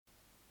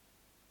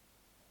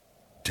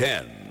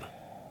10,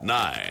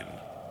 9,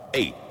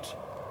 8,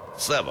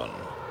 7,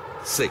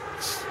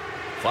 6,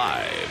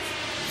 5,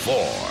 4,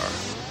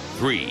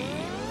 3,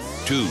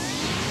 2,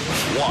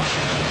 1,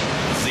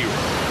 0.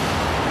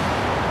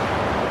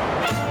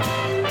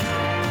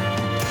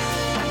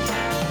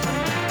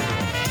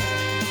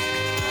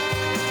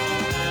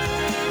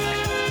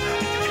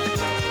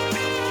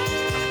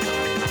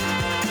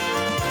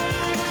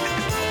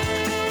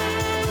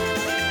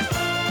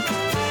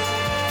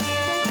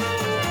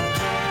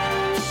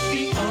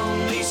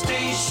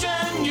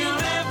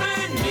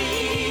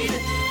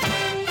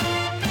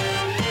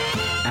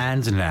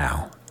 And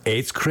now,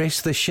 it's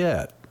Chris the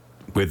Shirt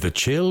with the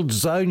Chilled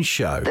Zone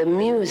Show. The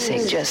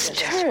music just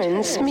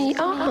turns me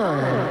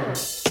on.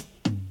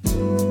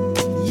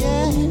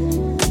 Yeah.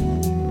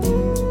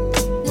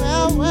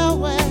 Well.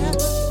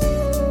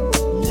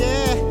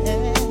 Yeah.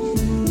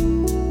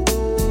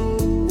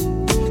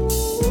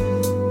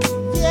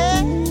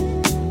 Yeah.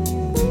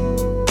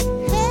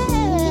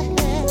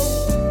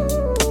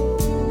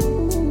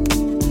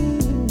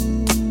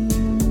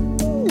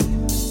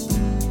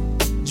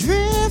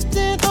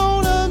 Drifting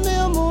on a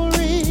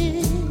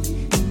memory.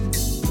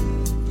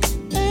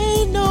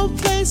 Ain't no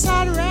place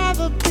I'd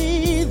rather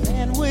be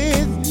than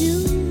with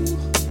you.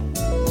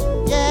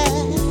 Yeah,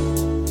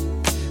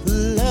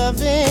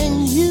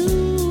 loving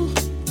you.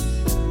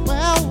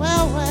 Well.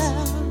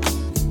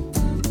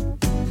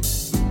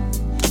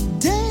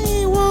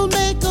 Day will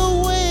make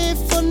a way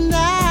for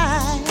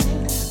night.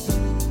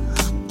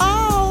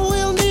 All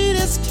we'll need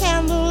is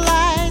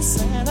candlelight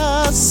and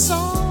a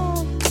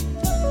song.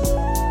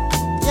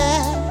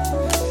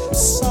 Yeah,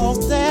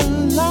 soft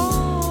and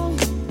long.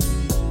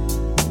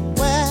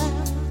 Well,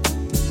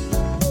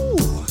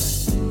 ooh,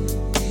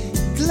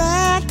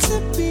 glad to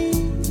be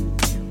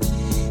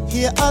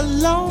here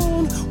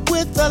alone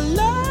with a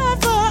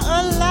lover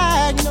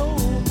unlike no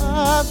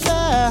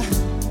other.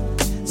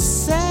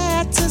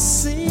 Sad to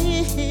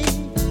see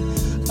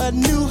a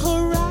new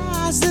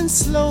horizon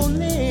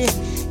slowly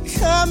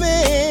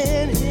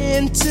coming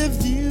into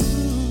view.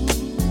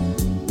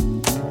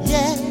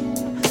 Yeah,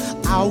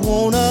 I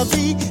wanna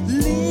be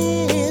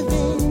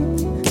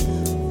living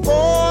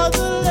for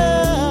the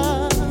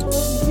love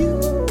of you.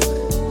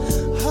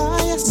 Oh,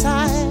 yes,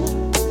 I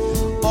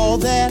am. All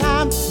that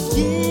I'm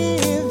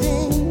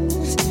giving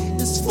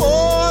is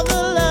for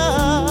the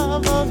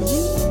love of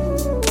you.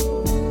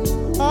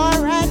 All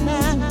right now.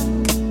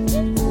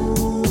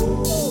 Ooh,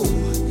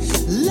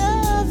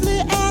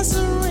 lovely as a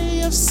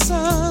ray of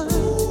sun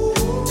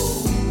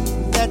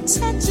that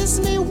touches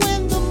me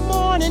when the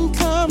morning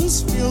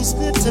comes, feels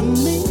good to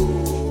me.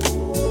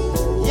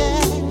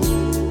 Yeah,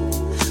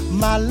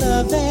 my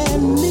love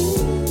and me.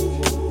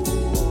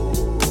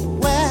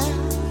 Well,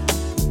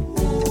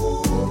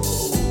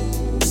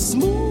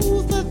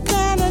 smoother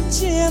than a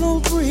gentle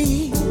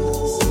breeze,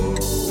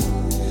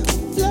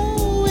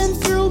 flowing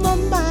through my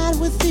mind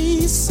with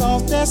ease,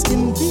 soft as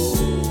can be.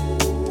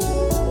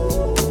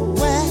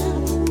 Well,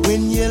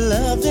 when you're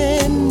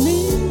loving me,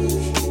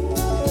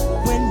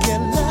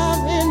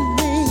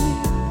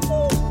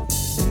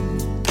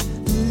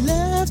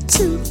 love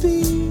to be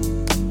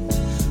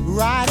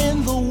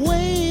riding the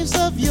waves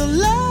of your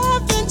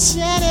love,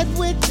 enchanted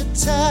with your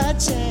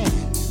touch. And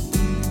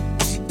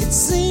it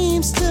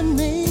seems to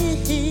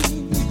me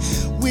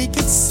we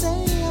could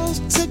sail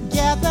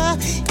together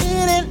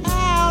in and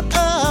out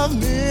of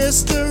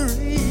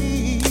mystery.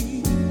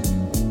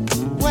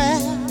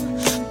 Well,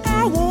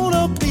 I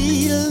wanna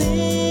be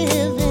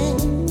living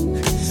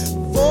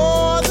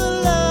for the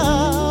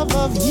love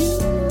of you.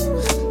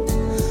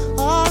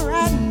 All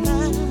right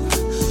now,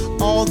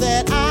 all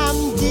that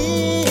I'm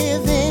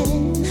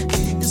giving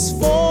is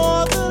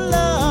for the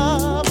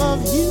love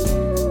of you.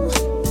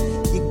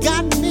 You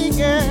got me,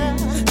 girl.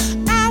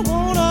 I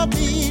wanna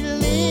be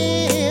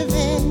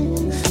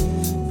living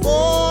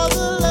for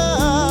the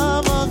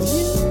love of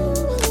you.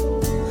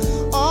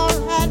 All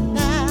right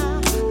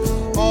now,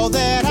 all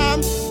that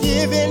I'm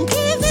giving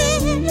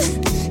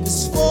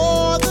is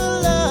for the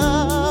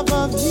love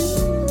of you.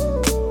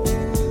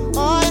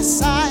 Oh,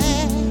 yes, I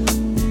am.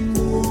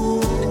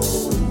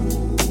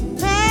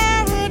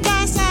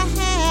 Paradise I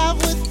have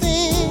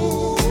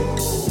within.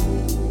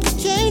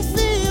 Can't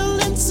feel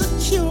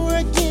insecure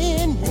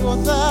again. You're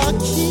the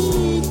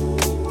key.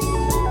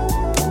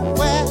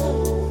 Well,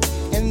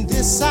 and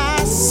this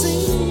I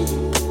see.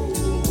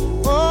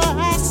 Oh,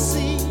 I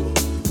see.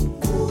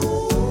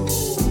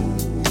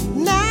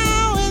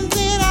 Now and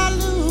then I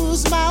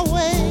lose my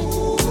way,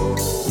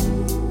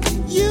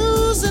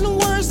 using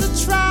words to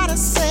try to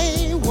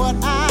say what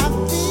I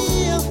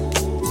feel.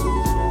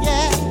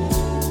 Yeah,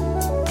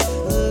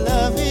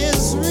 love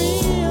is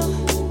real.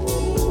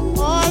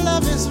 Oh,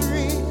 love is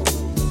real.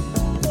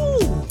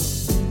 Ooh,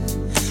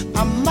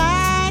 I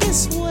might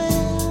as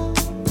well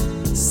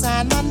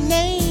sign my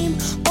name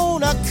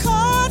on a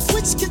card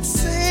which could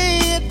say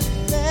it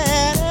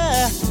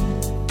better.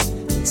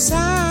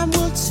 Time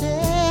will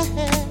tell,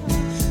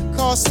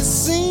 'cause it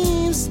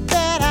seems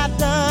that I've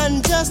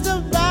done just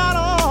about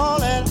all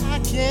that I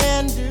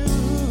can do.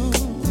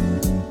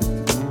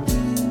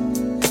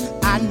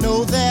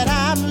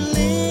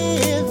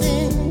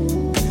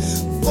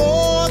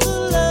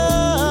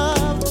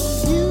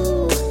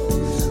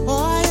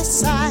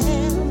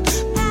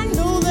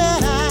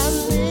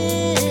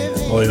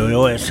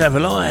 Lawyer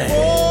Savaloy.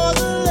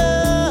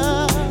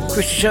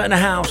 Christy Shirt in the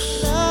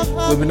house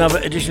with another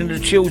edition of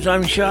the Chill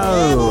Zone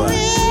show.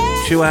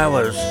 2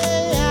 hours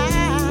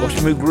of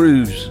smooth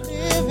grooves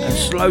and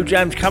slow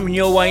jams coming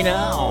your way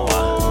now.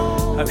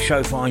 Hope the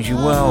show finds you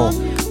well.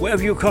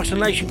 Wherever you're across the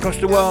nation, across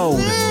the world,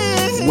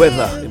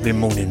 whether it be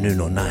morning, noon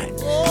or night.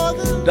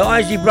 The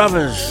Isley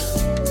Brothers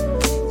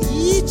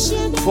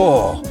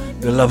for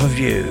the love of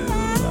you.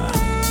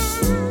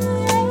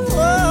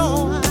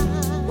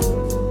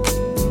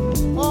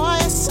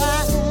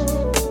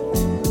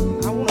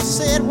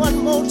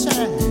 One more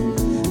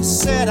time,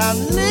 said I'm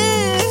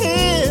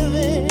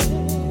living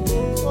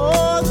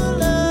for the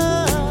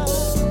love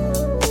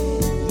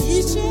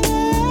each and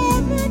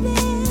every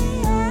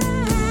day.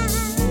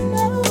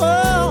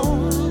 Oh,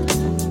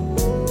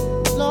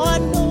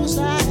 Lord knows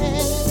I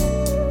have.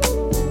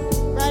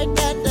 Write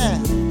that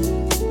down.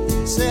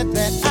 Said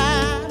that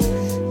I'm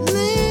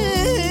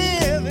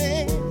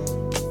living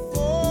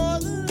for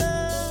the love.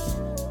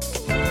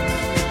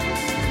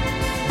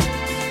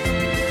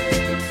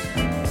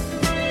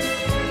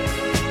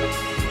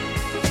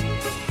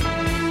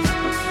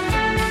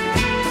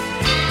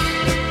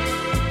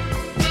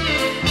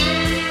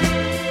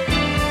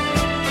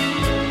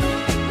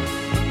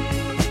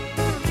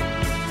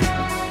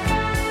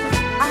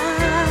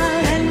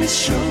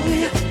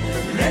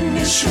 Let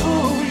me show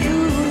you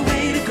the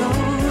way to go.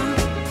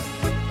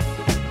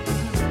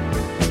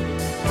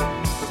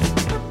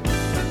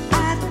 I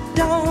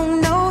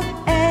don't know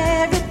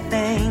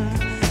everything,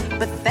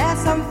 but there's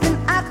something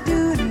I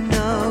do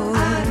know. I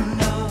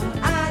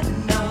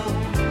know.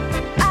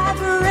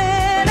 I've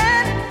read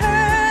and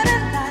heard a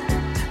lot,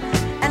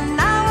 and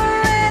I'm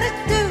ready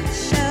to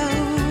show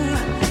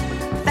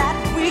that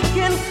we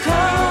can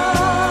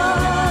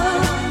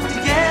come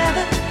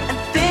together and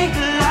think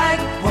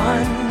like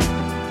one.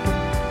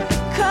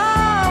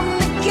 Come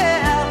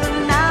together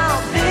now,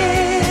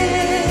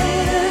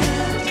 live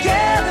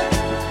together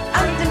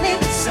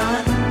underneath the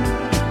sun.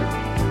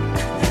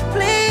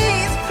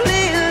 Please,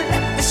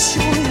 let me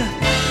show you,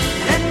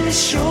 let me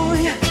show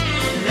you,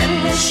 let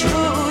me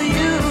show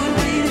you the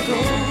way to go.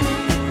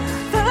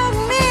 Follow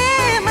me,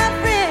 my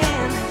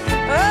friend.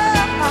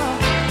 Oh,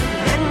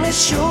 let me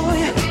show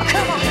you,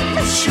 come on, let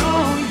me show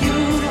you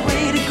the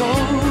way to go.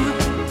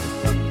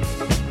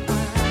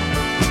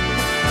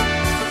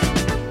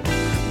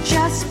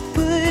 Just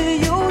put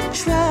your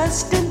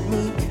trust in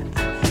me.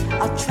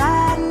 I'll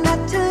try not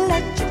to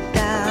let you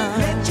down.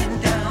 Let you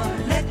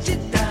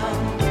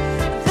down.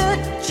 The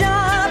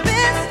job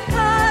is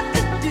hard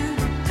to do,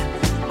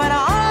 but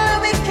all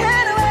we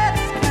can wear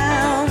is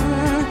crown.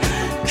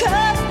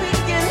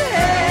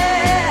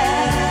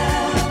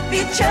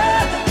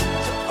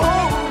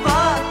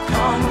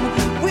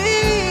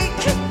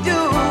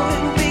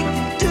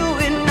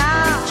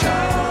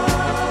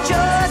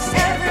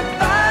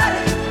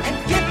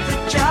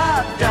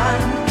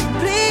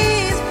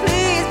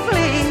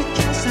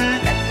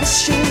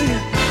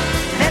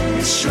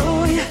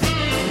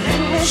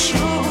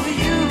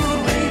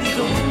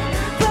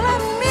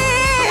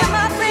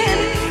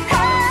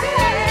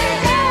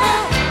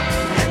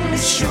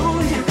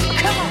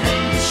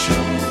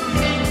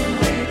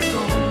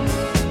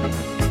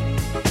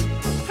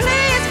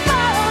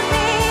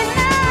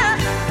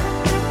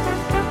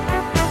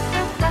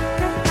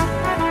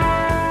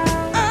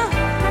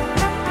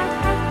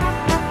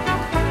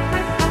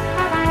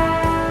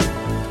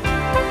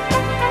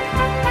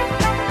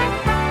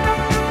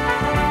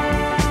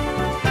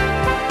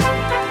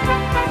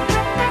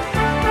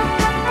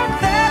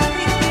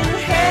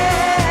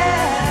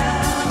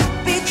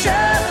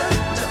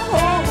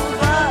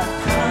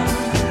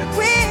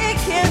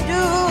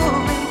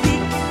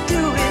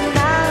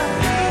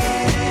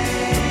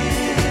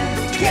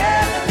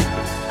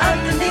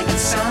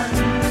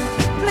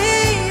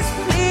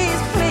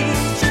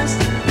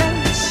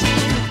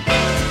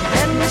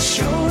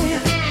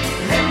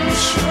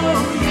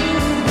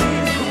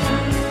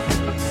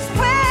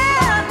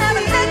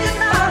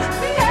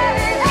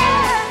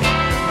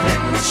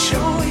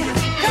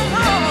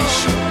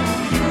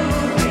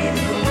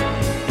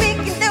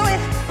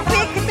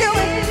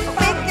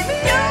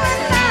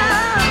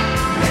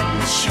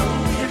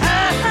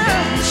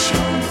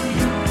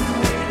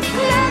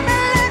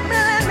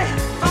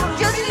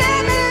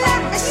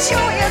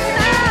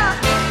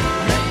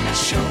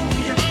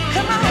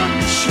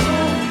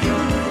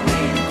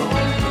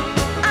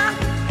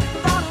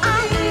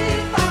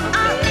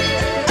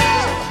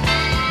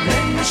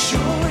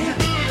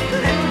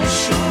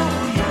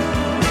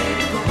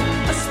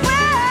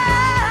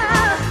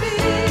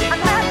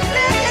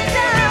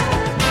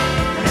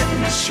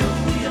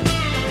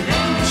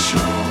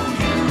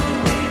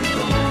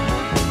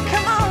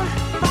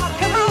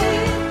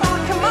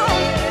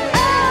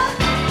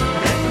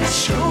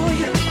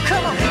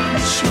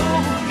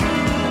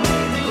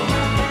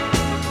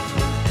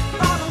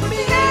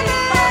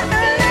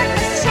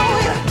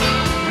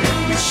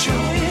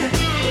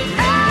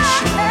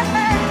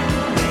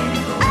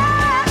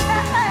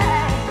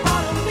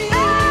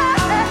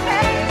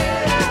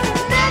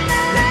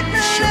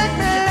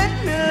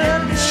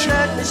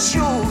 show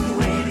you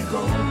where to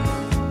go.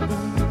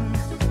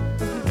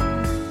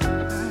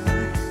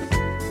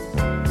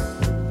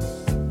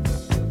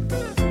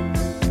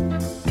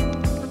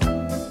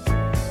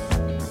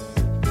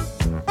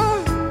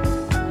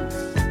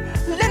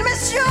 Let me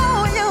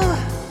show you.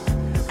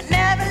 I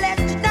never let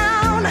you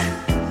down.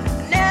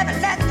 I never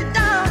let you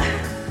down.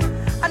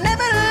 I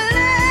never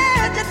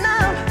let you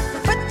down.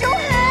 Put your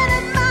head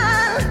in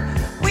mine.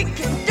 We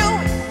can do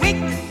it. We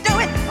can do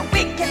it.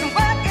 We can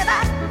work it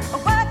out.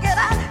 Work it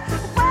out.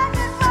 Work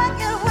it,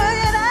 work it, work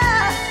it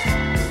out.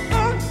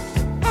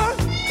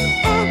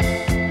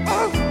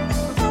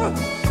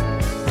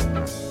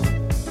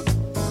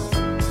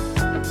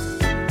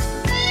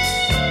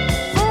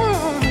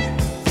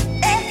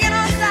 Ain't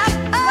gonna stop.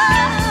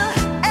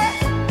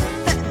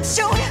 Let me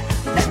show you.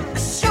 Let me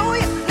show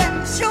you. Let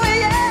me show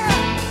you.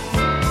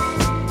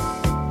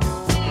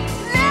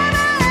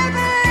 Let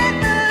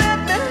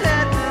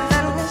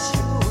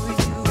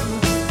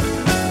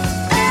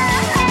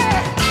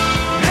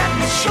me show you. Let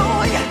me show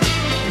you.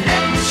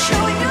 Let me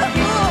show you.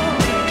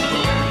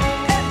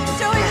 Let me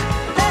show you.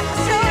 Let me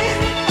show you.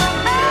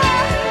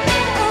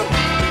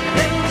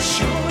 Let me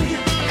show you.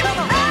 Come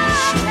on.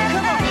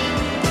 Come on.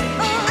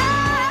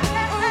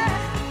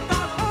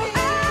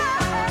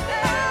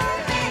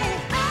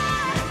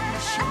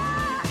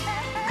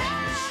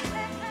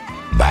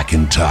 Back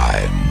in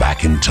time,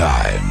 back in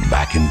time,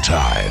 back in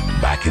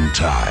time, back in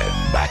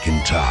time, back in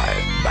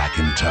time, back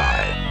in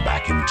time,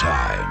 back in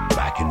time,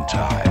 back in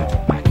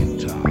time, back in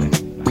time.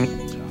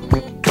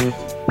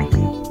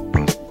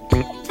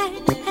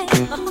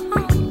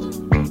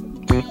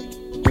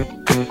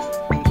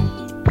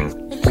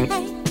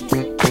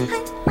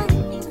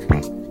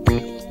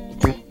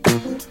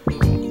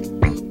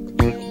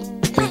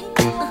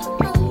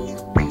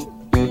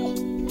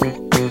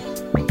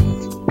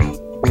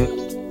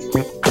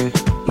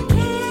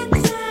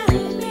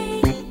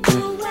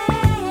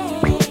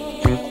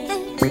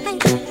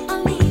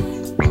 Only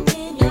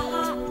in your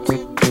heart,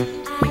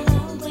 I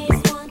always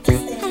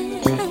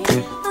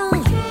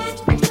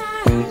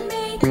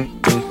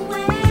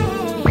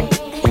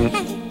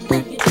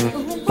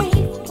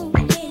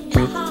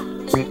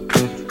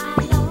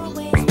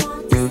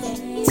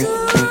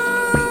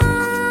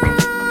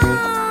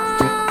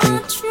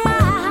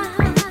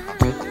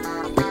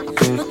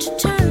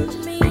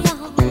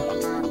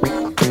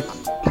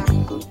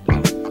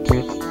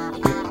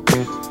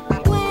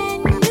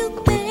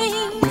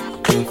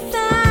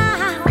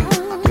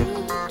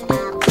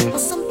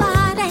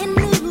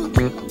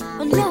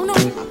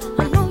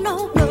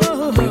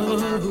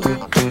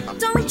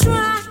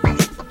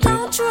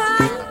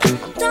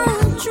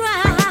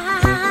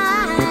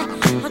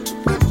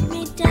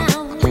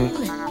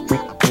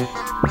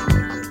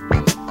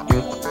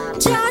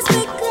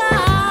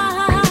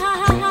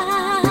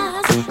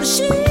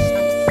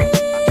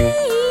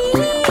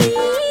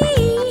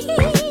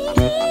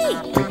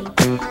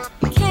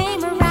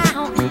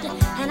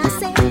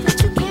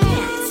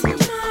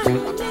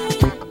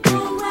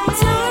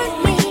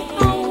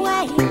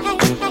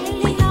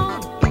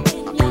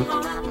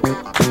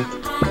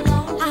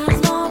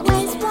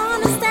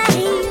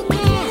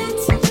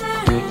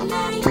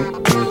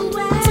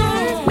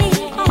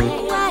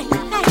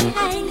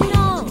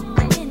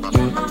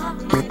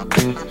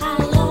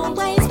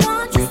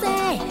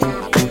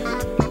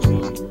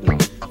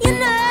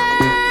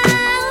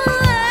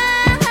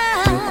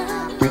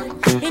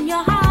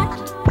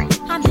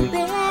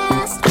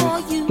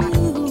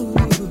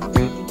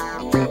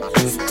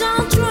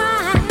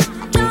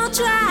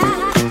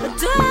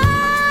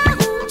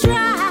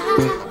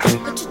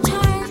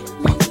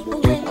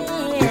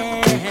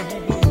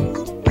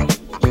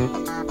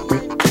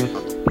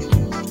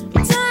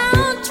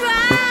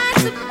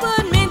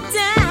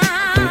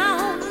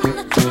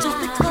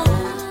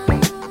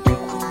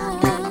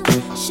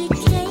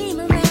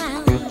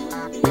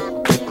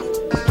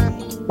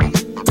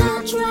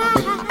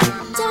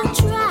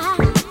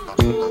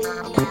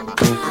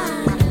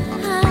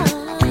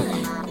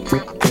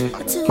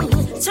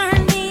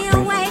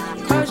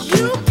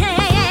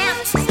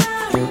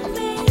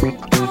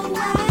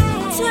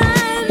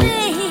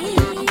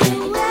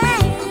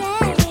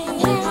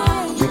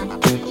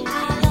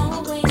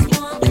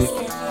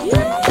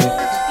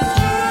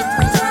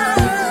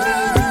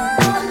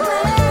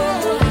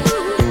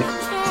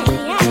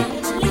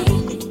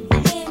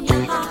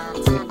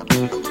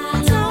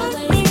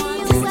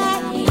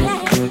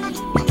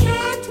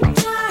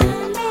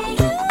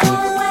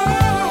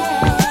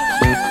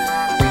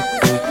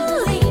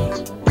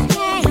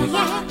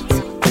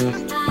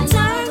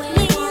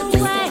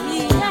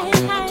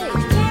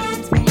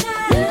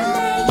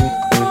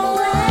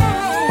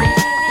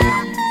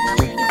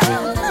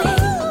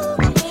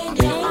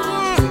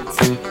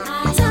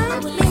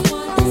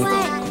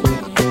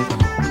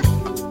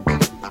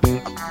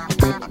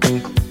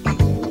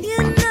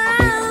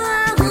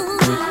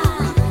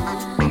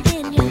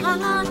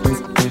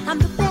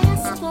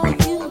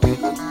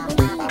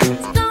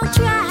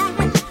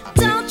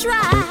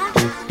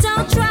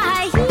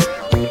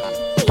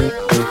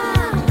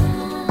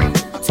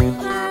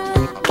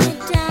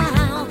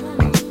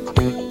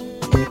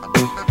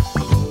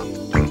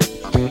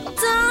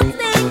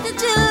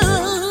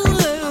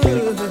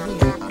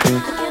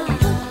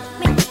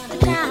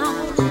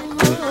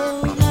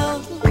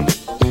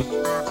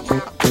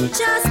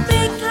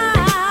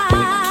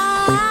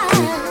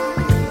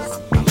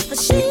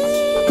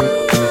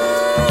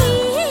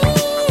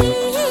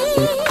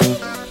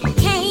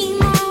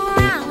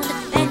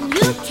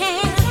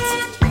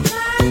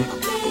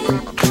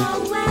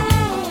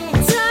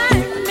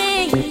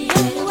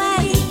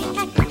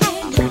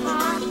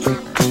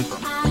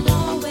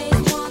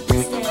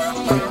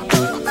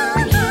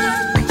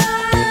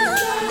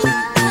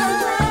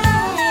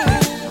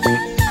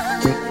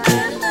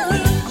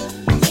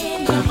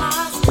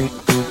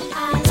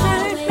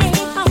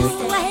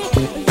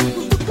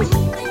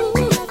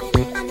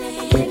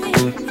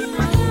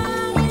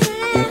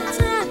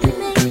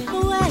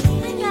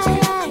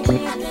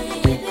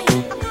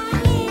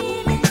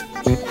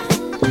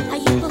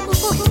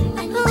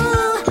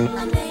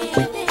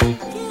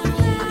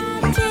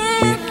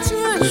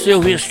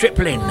Sylvia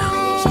Stripling.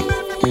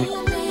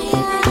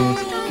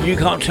 You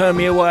Can't Turn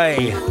Me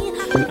Away.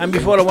 And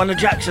before the one, the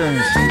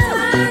Jacksons.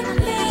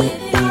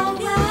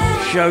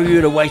 Show You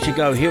the Way to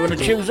Go here on the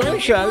Chill Zone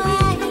Show.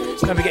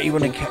 Don't forget you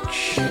want to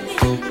catch.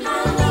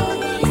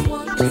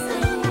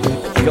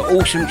 You got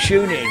awesome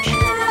tunage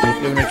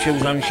here on the Chill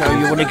Zone Show.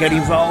 You want to get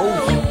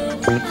involved?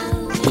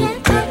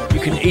 You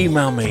can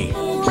email me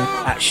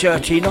at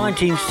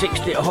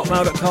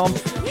shirty1960@hotmail.com,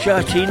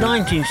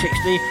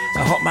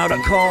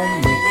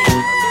 shirty1960@hotmail.com,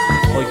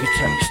 or you can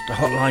text the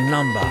hotline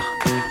number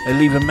and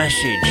leave a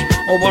message,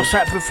 or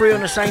WhatsApp for free on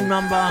the same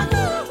number,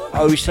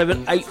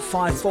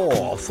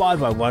 07854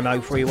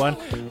 501031,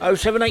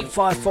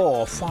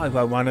 07854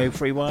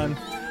 501031.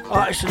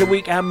 Artist of the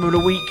week, album of the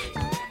week,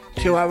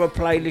 2-hour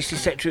playlist,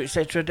 etc,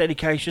 etc,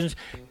 dedications.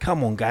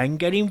 Come on gang,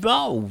 get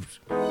involved.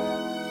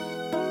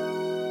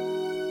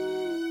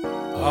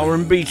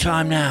 R&B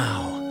time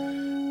now.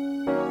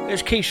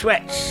 There's Keith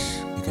Sweats.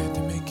 You got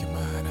to make your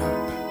mind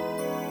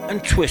up.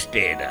 And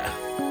Twisted.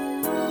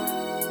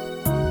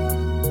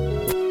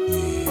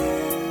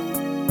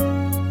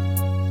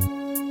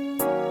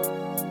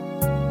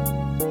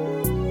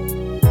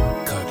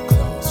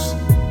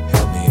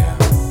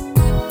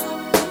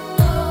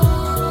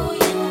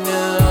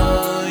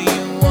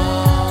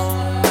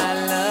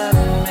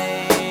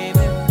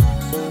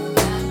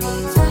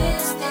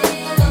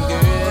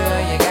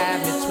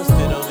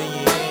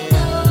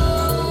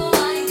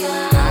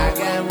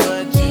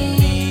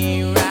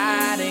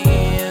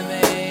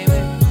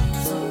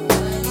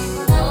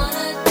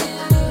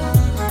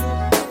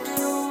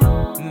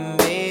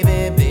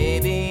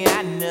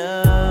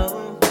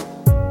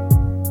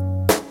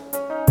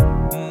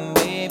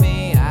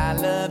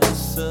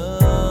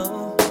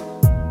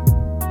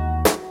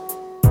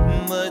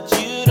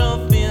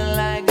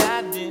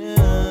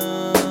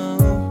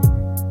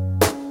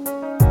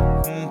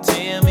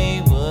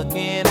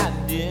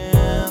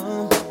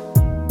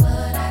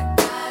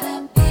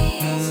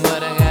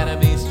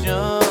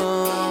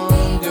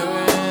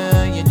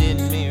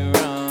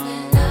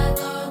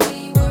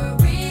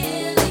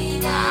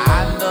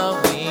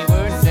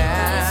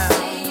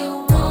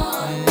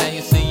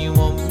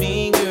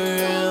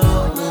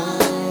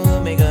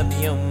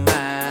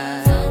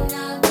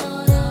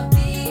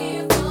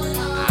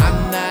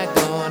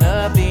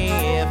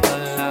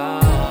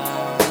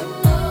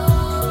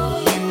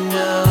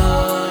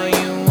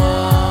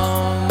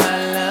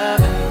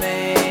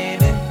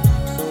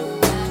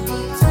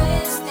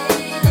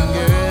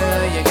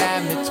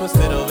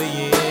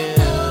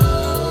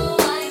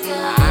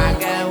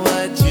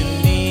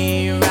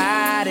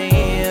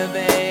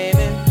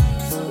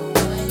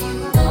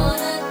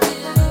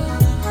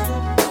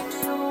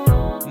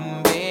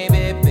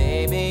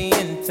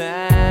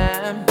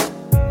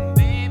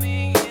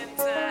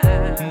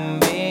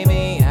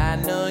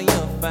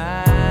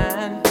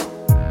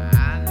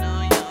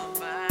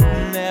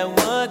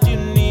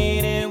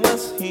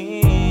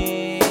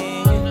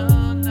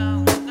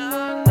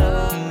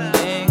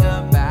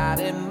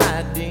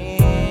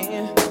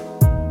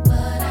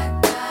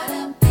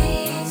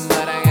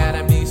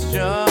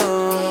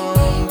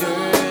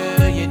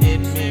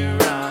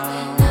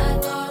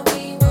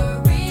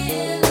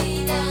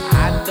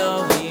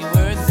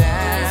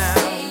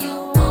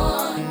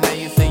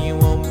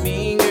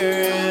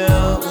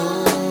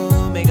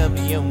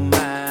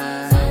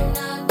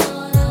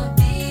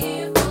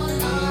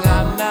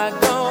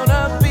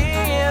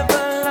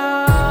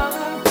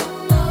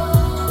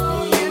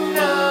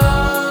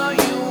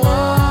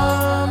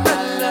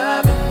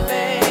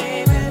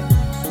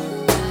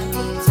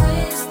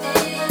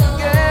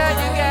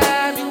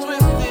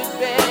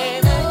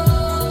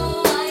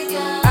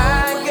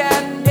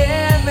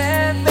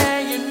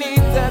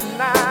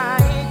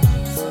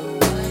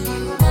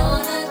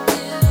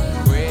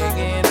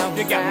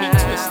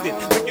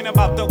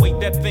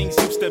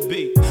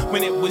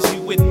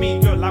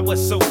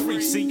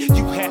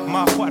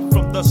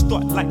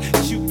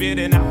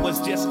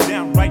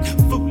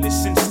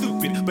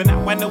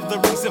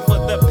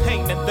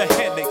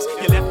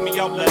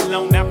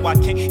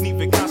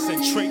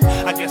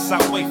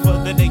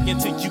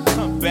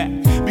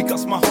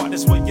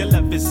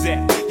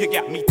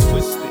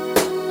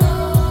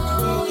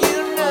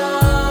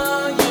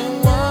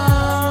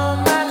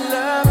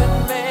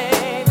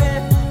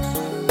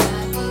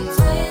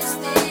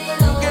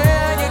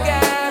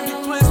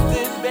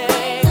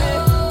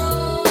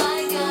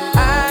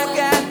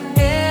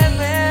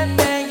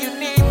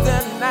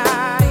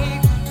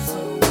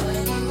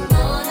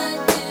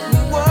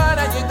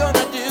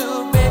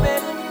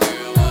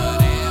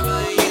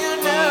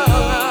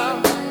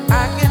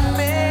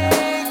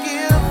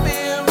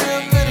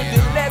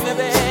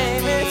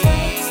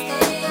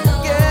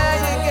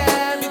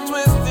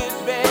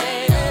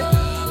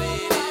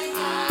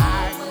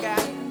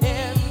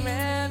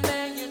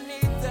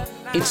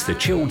 It's the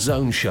Chilled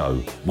Zone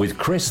Show with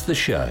Chris the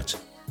Shirt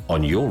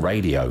on your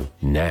radio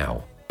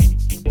now.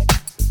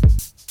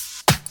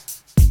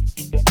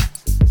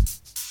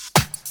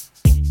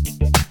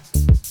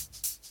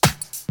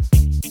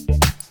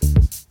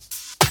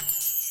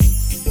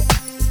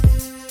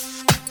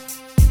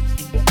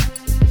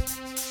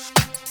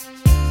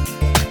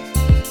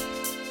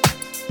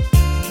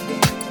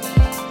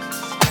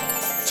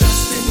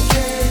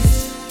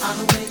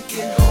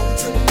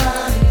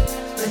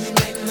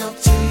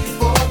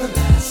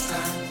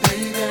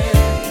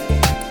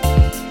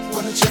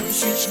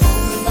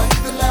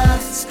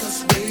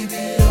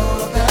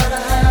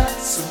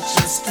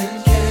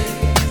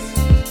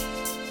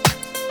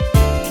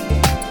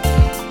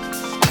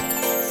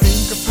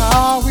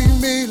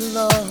 sweet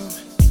love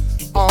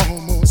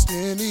almost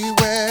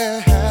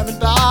anywhere.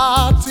 Haven't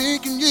I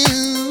taken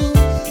you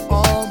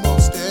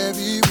almost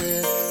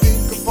everywhere?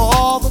 Think of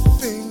all the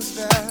things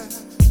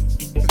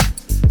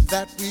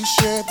that we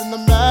shared, and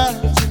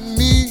imagine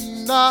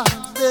me not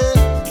there.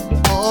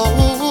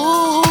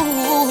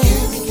 Oh,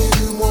 giving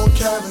you more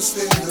carrots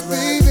than the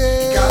rain.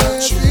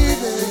 Got you,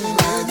 baby,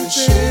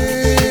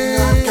 everything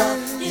I've got.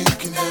 You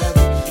can have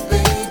it,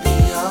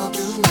 baby. I'll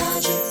do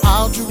magic.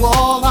 I'll do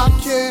all I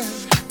can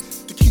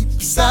to keep you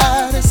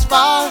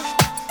satisfied.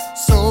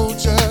 So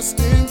just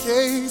in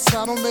case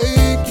I don't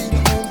make it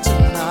home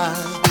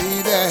tonight,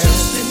 baby.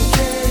 Just in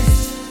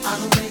case I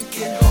don't make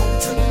it home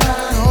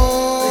tonight. Oh,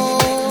 let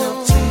me make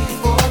love to you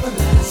for the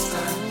last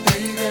time,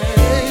 baby.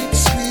 Make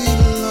sweet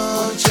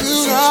love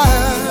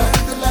tonight.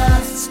 Like the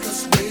last,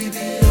 'cause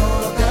baby,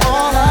 all that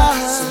all I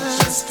have. So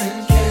just in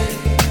case.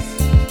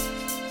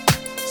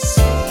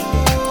 So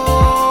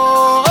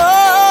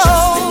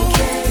just in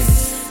case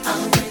I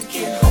don't make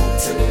it home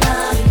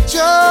tonight.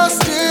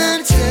 Just in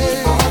case.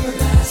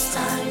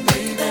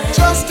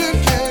 Just in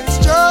case,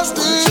 just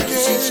in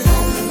case.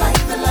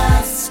 Like the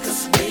last,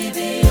 'cause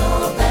baby,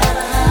 all that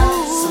I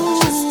have. So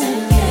just in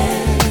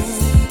case.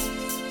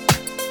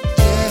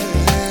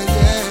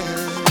 Yeah.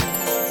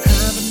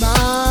 Haven't I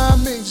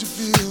made you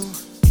feel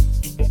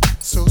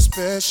so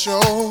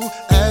special?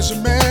 As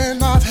your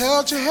man, I've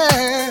held your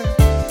hand,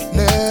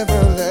 never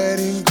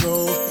letting go.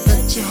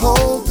 Let you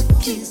hold the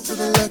keys to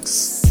the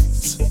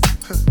Lexus.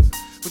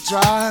 We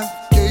drive,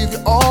 gave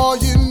you all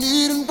you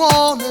need and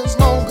want as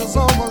long as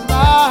I'm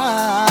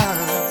alive.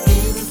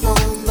 Even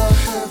from the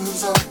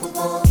heavens up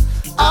above,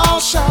 I'll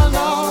shine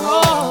out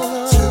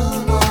all.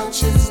 Too much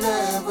is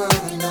never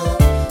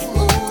enough.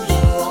 Oh,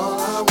 you're all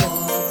I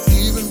want.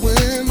 Even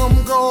when I'm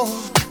gone,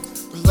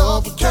 the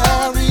love will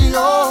carry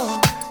on.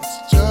 It's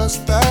just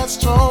that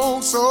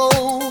strong, so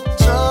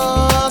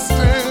just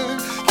in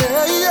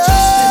case.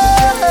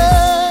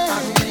 I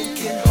don't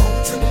make it home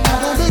tonight. I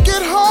don't make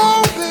it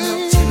home, baby.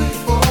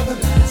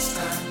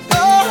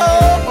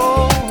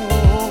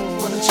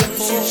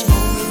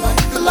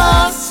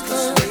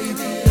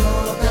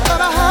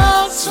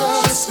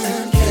 Just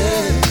in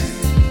case.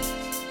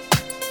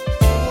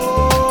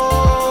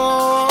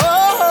 Oh,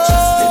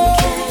 just in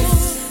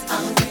case I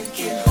don't make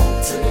it home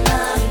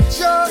tonight.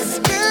 Just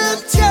in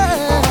case.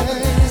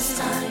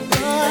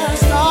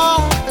 Last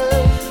night,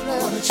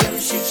 wanna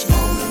cherish each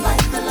moment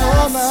like the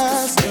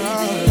last.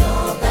 Baby,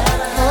 all that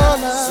I have.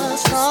 So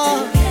just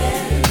in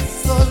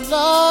case. The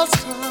last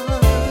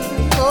time.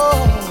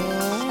 Oh,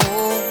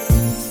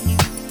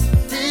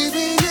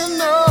 baby, you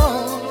know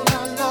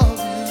I love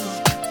you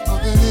more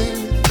than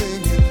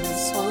anything in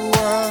this whole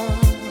world.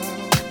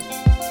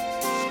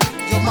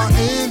 You're my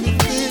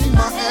anything,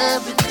 my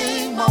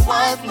everything, my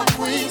wife, my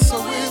queen. So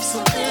if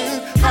something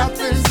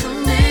happens to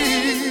me,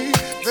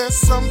 there's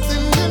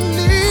something you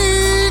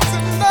need to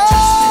know.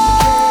 Just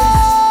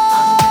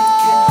in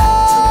case I don't make it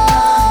home tonight,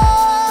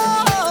 let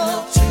me make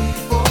love to you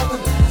for the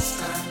last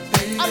time,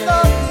 baby.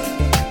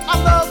 I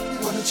love you,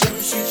 wanna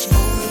cherish each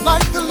moment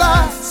like the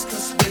last,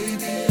 'cause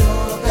baby,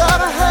 all that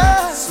I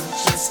have. So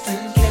just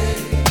in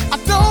case I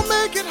don't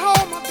make it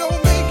home, I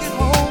don't make it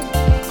home,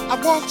 I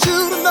want you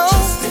to know.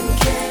 Just in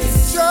case,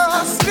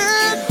 just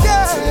in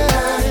case.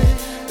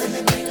 Let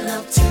me make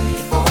love to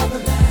you for the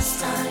last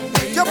time,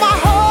 baby. You're my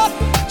heart,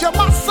 you're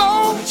my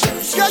soul.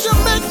 Yeah, you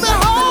make me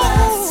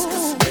whole.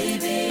 'Cause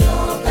baby,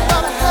 all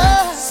that I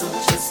have. So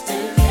just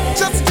in case,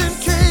 just in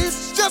case,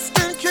 just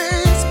in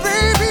case,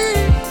 baby,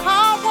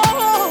 I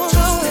want.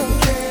 Just in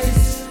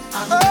case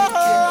I don't make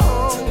it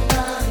home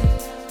tonight,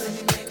 let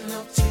me make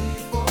love to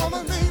you for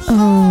the last time.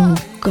 Oh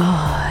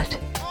God,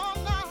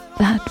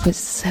 that was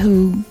so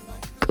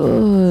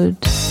good.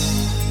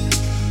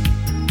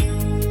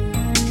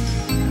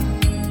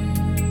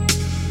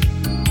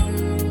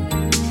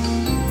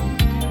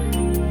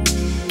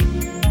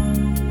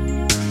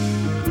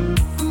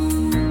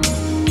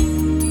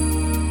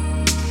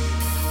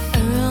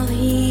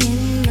 Early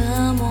in the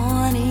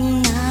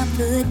morning, I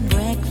put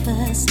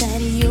breakfast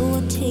at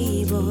your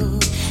table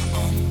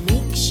and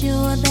make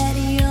sure that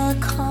your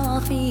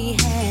coffee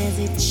has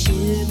its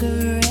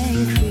sugar and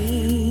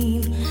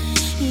cream.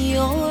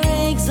 Your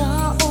eggs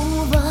are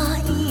over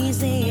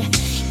easy,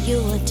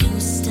 your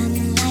toast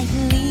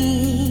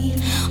unlikely.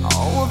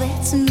 All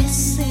that's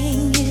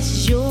missing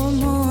is your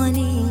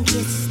morning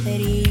kiss that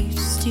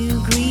used to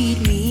greet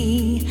me.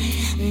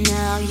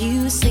 Now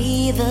you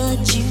see the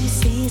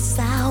juicy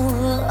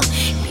sour,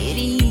 it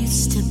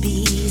used to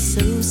be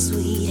so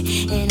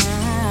sweet, and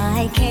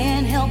I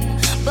can't help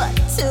but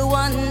to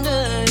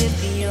wonder if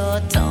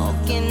you're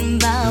talking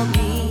about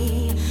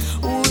me.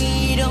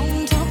 We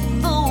don't talk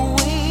the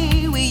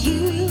way we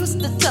used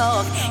to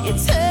talk,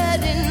 it's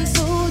hurting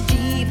so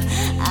deep.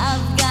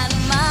 I've got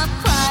my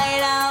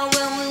pride, I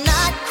will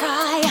not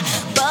cry,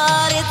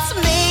 but it's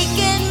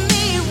making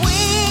me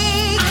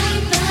weak. I'm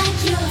not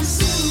your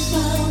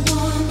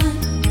superwoman,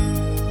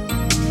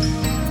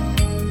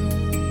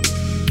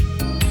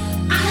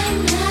 I'm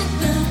not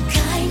the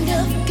kind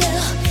of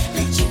girl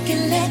that you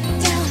can let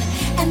down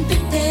and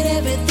think that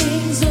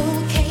everything's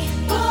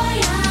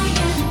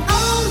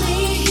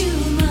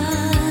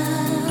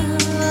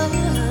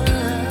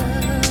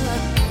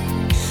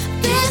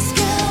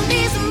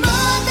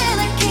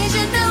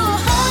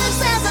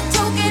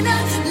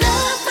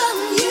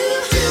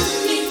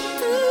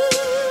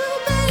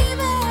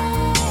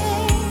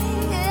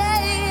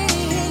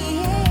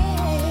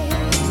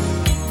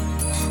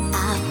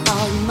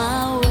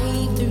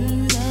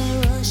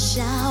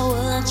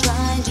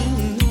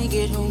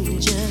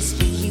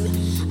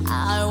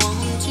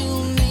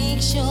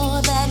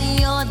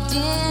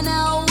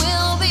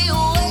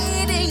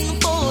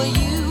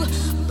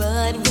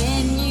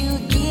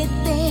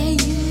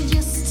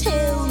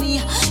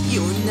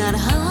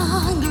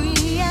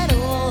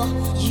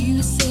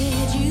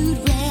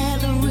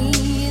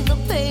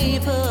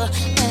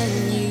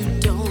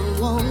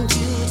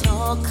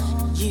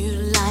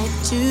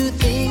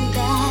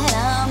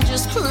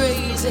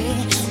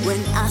crazy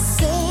when I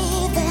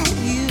say that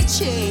you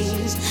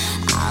changed.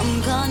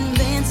 I'm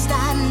convinced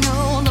I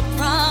know the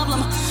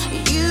problem.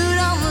 You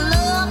don't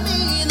love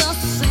me the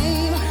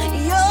same.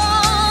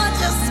 You're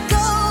just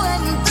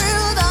going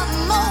through the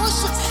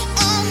motions,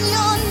 and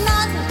you're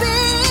not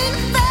being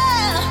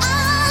fair.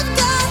 I've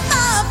got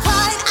my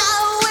pride. I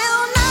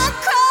will not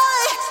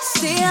cry.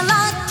 Still,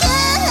 I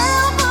can't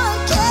help but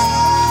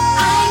care.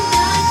 I'm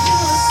not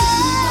your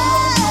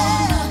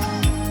superwoman.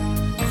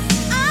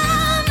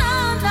 Oh, no,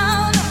 no,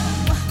 no.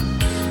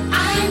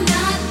 I'm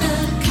not the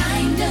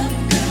kind of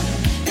girl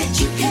that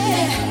you can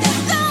let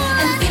down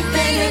and think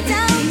that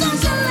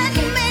everything's okay.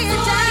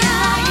 Boy,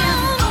 I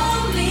am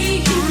only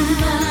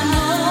human.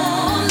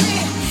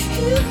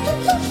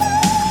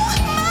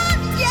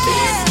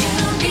 This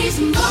girl needs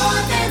more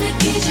than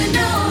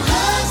occasional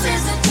hugs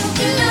as a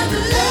token of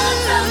love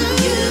from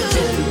you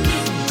to me.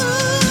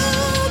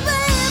 Ooh,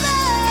 baby,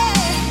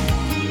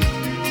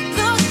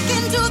 look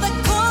into the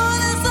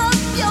corners of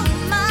your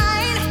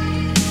mind.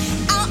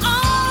 I'll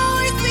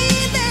always be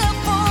there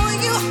for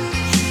you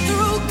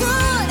through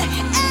good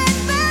and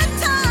bad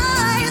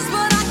times,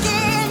 but I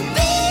can't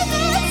be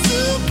that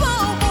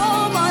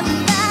superwoman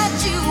that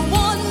you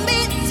want me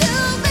to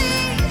be.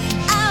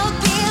 I'll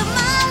give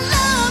my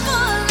love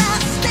a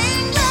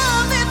lasting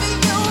love if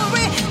you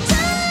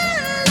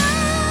return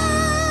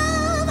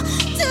love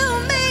to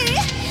me.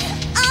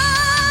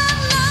 I'm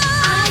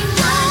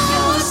not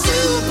your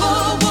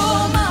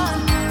superwoman.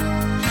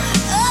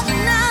 Oh,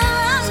 no,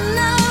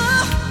 no.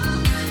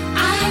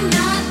 I'm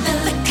not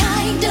the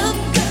kind of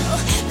girl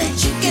that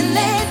you can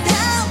let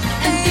down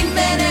and think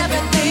that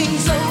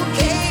everything's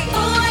okay.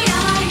 Boy,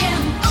 I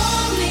am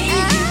only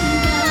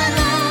human.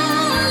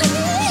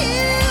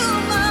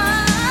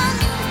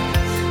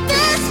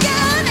 This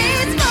girl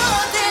needs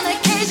more than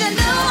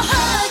occasional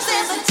hugs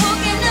as a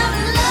token of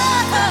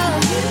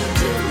love.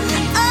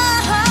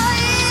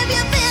 If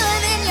you feel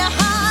it in your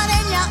heart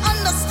and you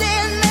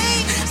understand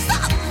me,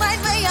 stop right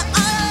where you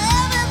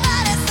are.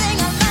 Everybody sing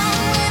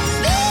along with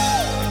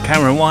me.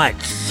 Cameron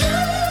White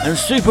and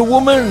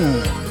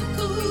Superwoman.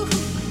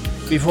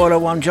 Before that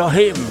one,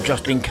 Jahim,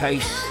 Just In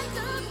Case.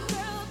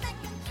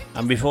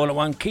 And before that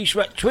one, Keith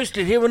Sweat,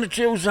 Twisted, here on the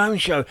Chill Zone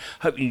Show.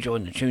 Hope you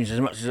enjoyed the tunes as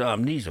much as I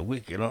am. These are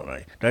wicked, aren't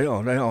they? They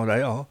are.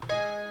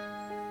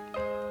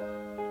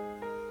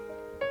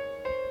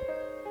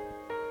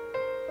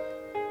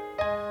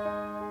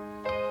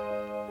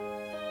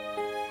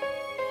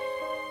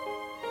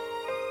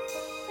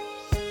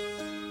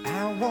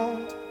 I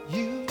want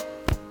you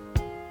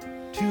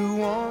to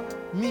want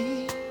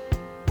me.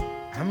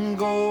 I'm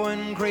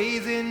going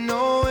crazy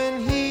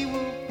knowing he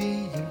will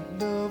be your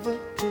lover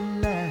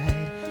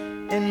tonight.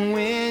 And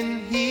when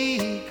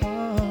he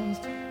comes,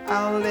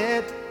 I'll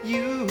let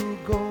you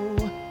go.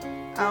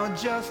 I'll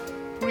just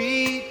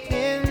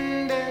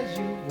pretend as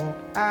you walk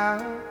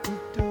out the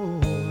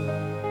door.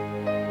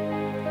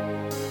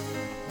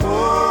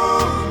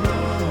 Oh no,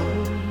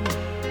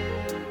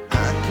 I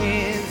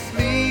can't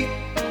sleep.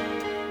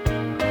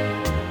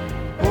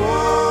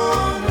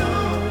 Oh no,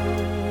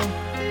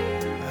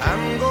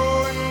 I'm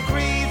going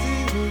crazy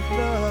with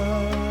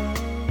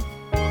love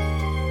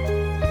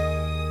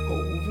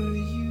over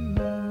you.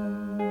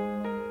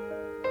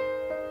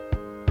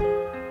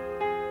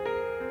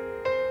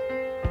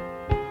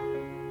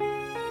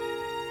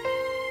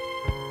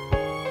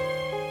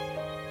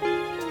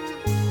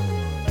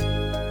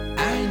 I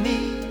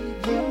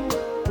need you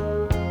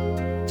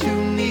to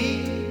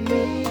need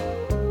me.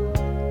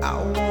 I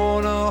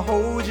wanna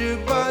hold you,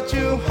 but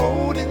you're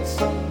holding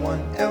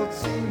someone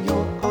else in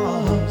your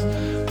arms.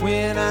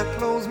 When I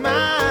close my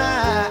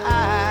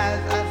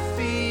eyes, I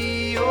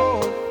see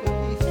your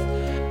face.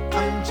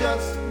 I'm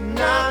just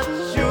not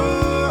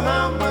sure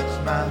how much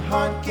my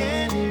heart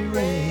can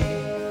erase.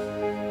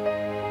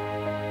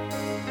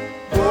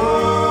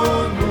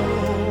 Oh no,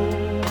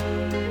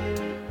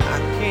 I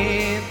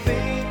can't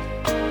think.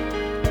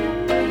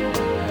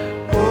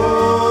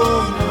 Oh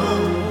no,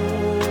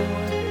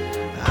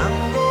 I'm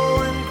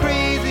going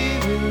crazy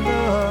with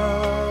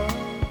love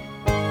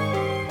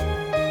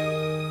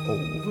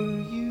over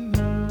you.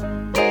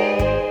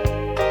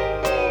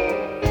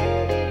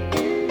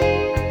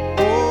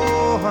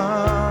 Oh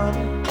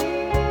honey,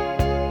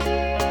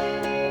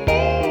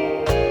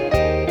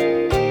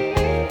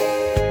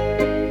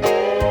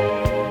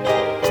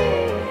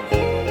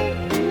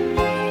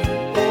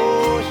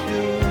 oh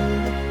sugar.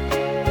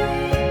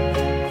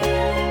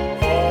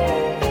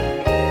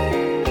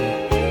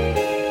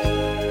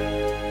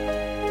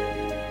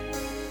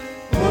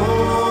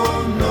 Oh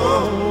no,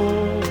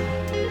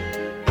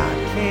 I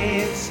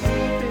can't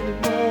sleep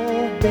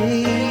anymore,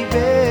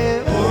 baby.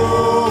 Oh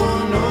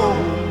no,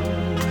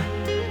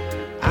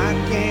 I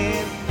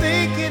can't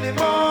think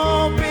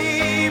anymore,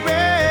 baby.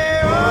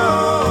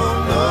 Oh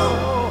no,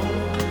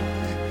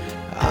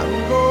 I'm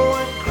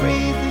going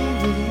crazy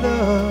with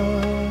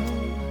love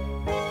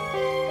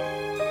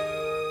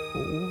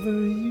over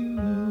you.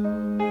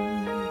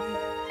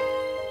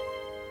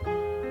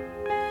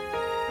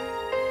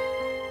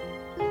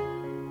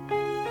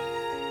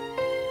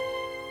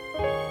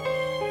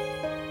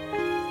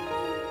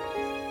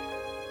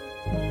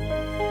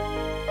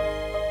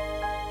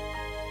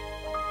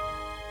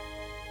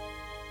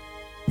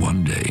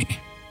 One day,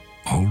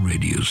 all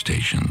radio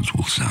stations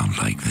will sound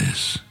like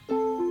this.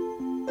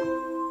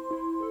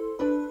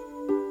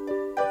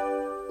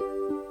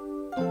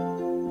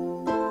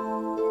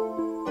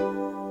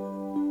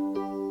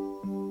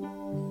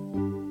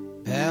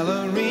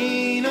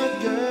 Ballerina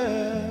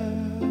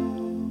girl,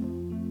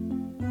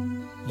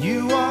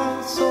 you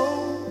are so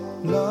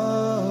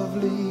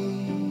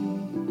lovely.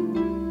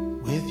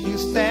 With you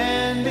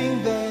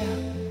standing there,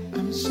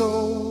 I'm so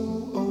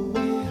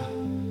aware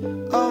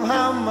of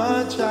how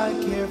much I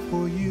care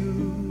for you.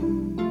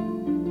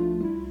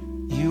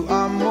 You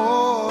are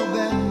more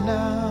than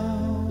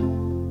now.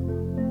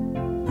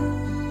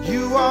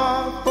 You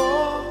are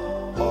for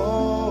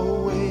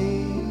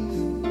always.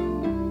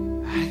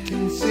 I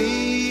can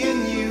see in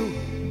you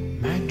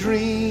my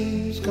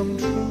dreams come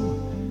true.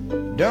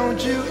 Don't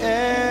you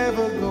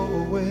ever go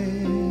away.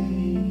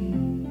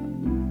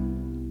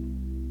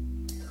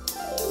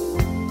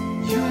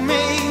 You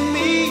make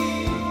me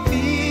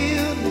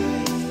feel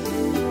like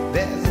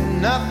there's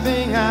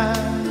nothing I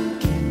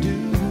can do.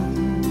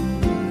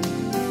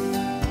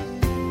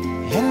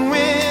 And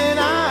when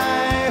I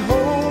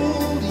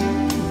hold you,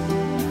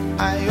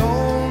 I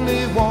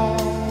only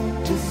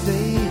want to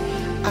say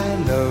I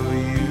love you.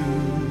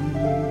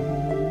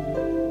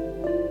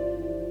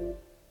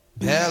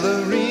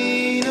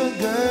 Ballerina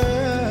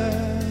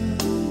girl,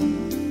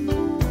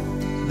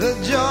 the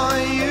joy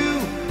you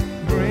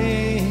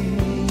bring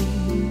me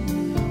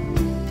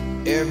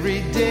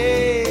every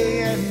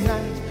day and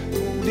night,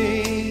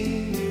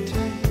 holding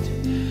tight,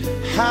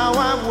 how I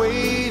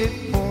waited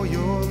for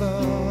your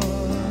love.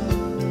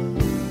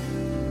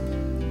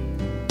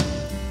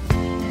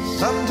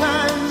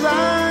 Sometimes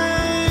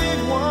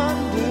I've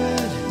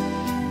wondered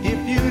if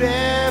you'd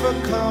ever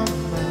come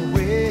my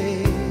way.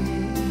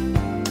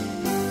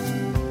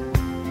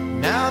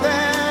 Now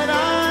that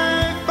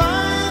I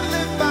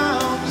finally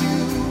found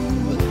you,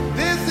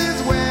 this is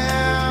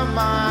where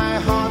my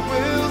heart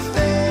will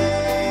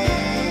stay.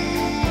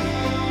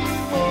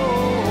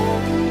 Oh,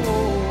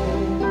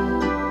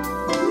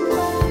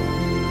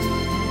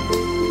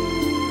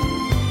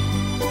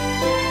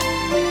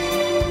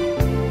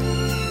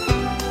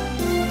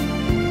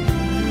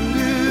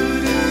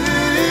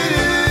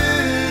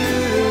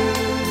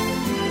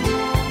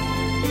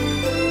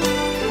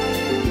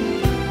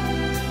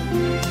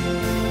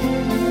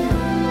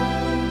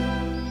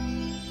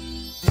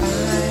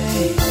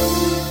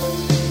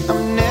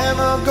 I'm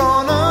never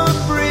gonna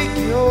break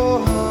your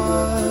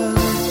heart.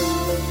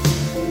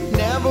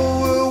 Never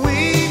will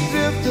we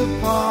drift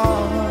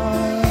apart.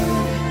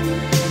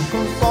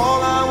 'Cause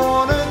all I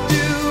wanna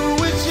do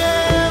is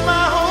share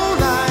my whole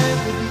life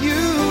with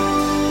you.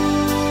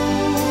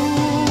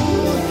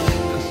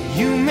 'Cause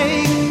you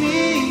make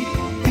me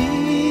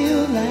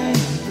feel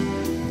like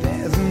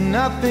there's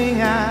nothing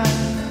I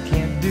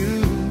can't do.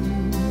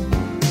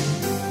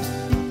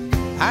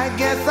 I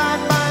guess I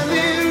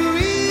finally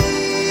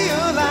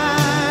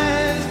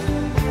realized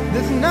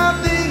there's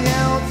nothing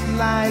else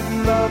like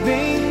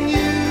loving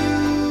you.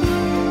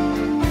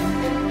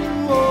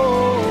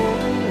 Oh,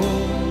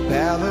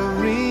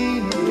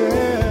 ballerina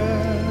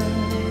girl,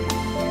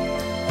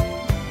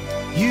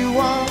 you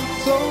are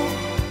so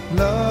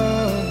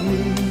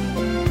lovely.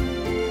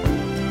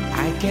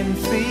 I can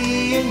see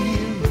in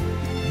you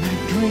my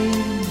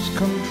dreams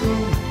come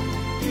true.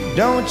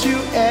 Don't you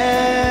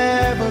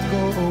ever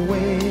go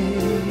away.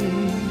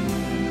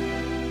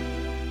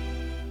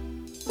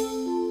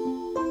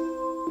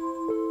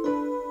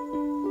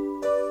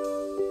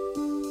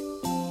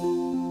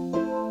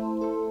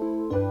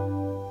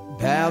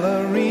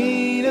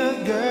 Ballerina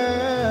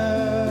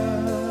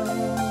girl,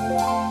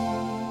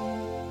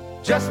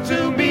 just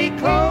to be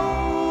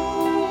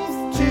close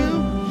to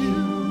you,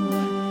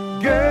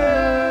 girl,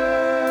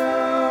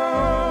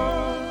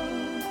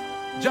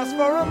 just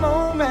for a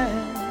moment,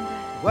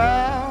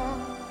 well,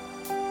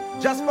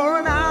 just for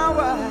an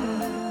hour,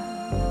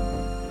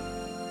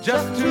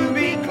 just to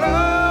be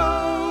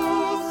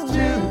close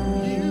to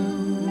you,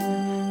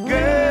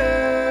 girl.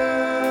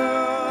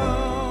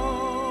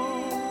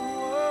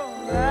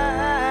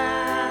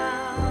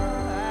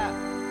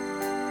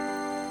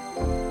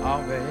 Oh,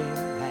 baby,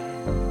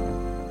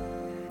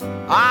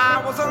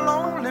 I was a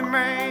lonely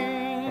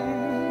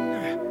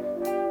man,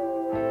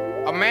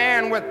 a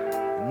man with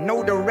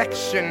no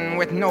direction,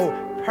 with no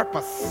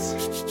purpose,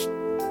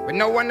 with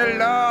no one to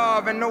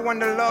love and no one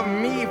to love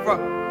me for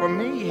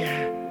me.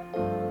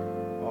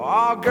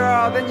 Oh,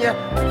 girl, then you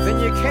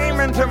came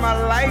into my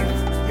life.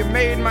 You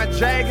made my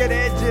jagged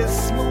edges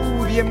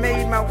smooth. You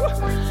made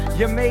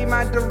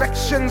my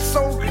direction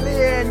so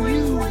clear, and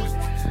you,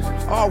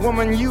 oh,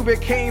 woman, you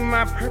became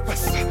my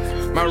purpose,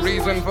 my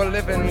reason for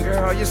living,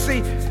 girl. You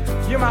see,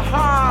 you're my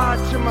heart,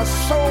 you're my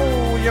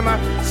soul, you're my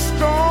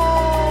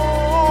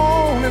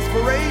strong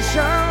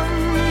inspiration,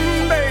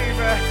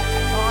 baby.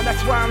 Oh,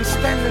 that's why I'm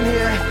standing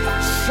here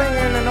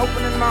singing and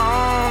opening my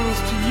arms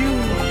to you.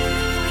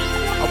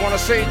 I want to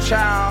say,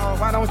 child,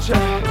 why don't you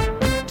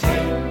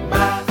take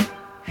my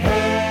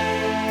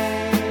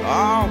hand?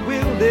 Oh,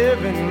 we'll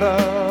live in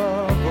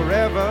love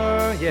forever,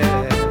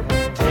 yeah.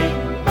 Take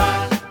my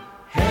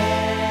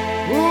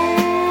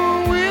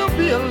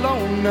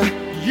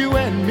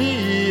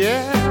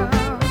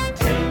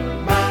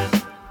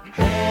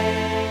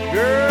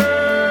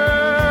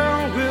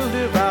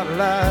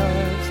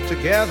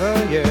together,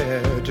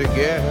 yeah,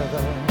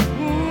 together.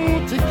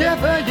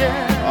 Together,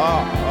 yeah.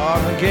 All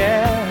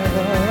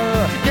together.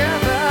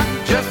 Together.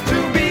 Just to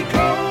be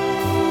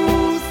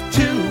close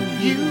to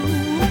you,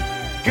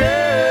 girl.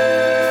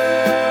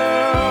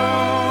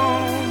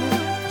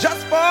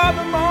 Just for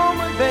the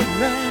moment,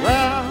 baby.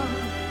 Well,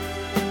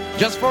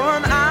 just for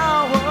an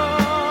hour.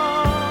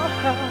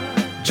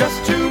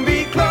 Just to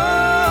be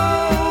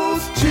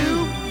close to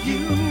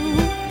you,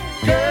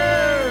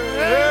 girl.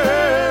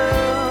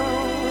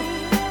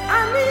 I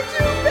need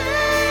you, baby.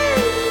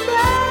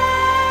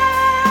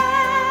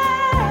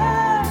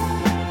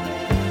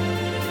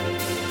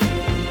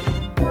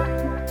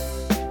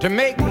 To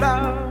make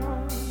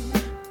love,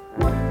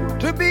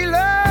 to be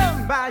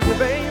loved by you,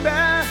 baby.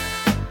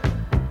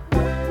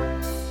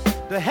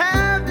 To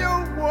have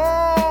your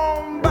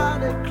warm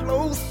body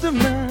close to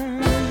mine.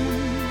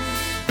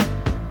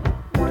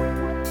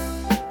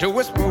 To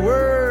whisper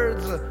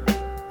words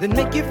that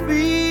make you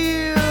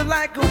feel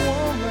like a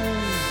woman.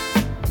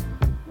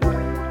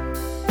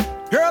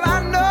 Girl,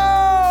 I know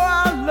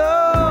our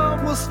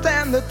love will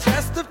stand the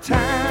test of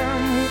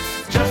time.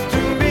 Just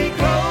to be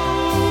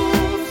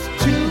close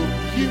to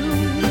you,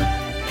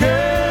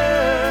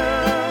 girl.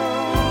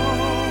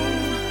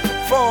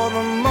 For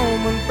the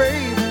moment,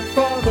 baby.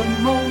 For the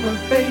moment,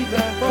 baby.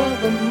 For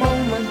the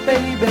moment,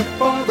 baby.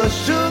 For the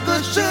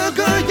sugar,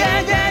 sugar,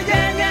 yeah, yeah,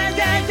 yeah, yeah,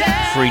 yeah,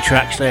 yeah. 3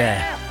 tracks there.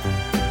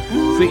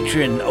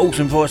 Featuring the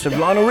awesome voice of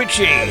Lionel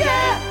Richie.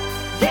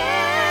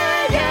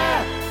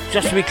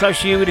 Just to be close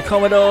to you with the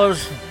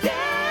Commodores.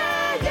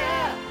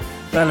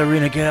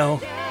 Ballerina Girl.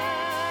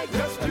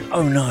 And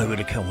Oh No with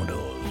the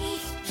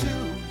Commodores.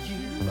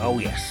 Oh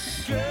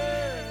yes.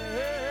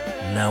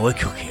 Now we're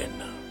cooking.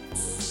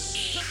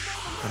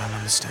 I don't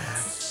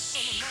understand.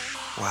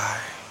 Why?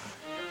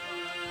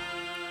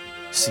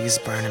 See, it's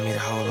burning me to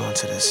hold on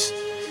to this.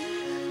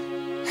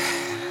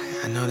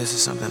 I know this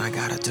is something I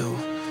gotta do.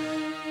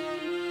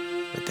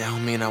 But that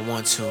don't mean I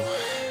want to.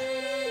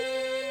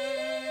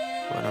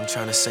 What I'm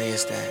trying to say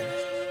is that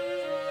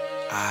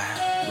I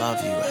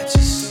love you.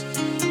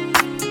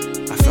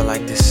 I feel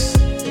like this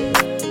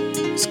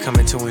is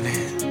coming to an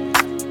end.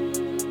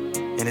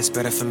 And it's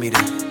better for me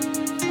to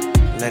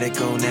let it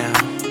go now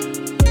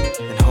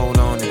than hold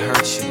on and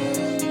hurt you.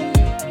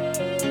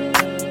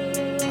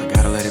 I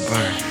gotta let it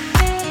burn.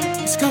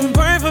 It's gonna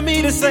burn for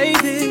me to say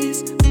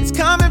this. It's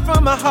coming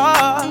from my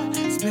heart.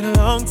 It's been a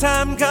long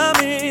time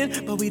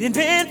coming, but we done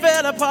been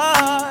fell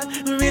apart.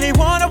 I really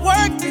wanna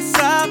work this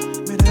out,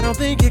 but I don't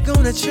think you're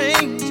gonna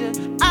change it.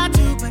 I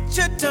do, but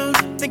you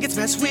don't. Think it's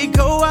best we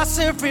go our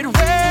separate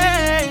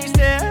ways.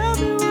 Tell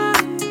me why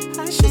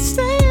I should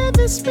stay in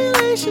this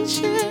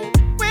relationship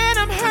when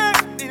I'm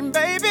hurting,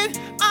 baby.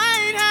 I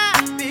ain't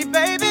happy,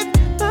 baby.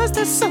 Plus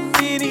there's so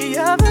many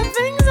other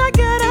things I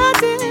gotta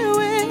deal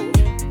with.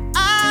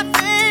 I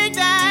think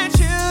that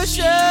you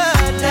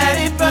should let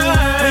it burn.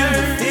 When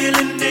the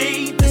feeling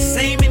ain't the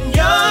same in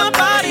your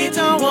body,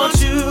 don't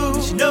want you.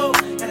 But you know,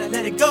 gotta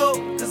let it go,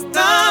 cause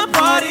the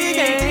party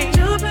ain't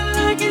jumping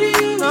like it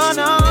used to.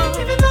 No,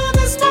 even though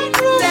this might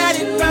grow, let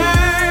it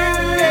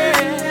burn,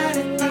 let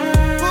it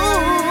burn.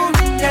 Ooh,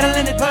 gotta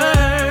let it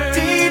burn.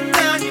 Deep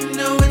down you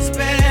know it's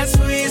best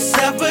for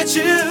yourself, but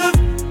you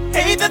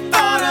hate the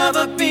thought of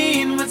a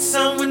being with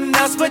someone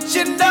else, but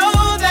you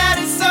know that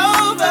it's over.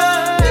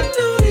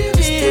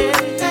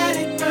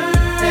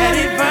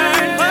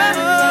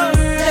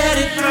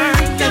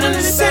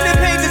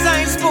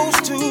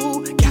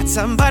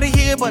 Somebody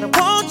here, but I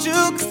want you,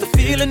 cause the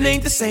feeling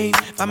ain't the same.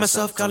 Find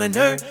myself calling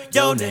her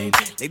your name.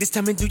 Ladies,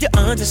 tell me, do you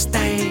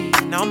understand?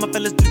 Now my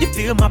fellas, do you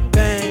feel my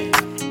pain?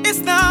 It's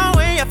the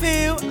way I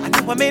feel. I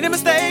know I made a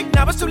mistake,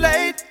 now it's too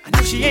late. I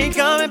know she ain't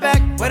coming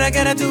back. What I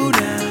gotta do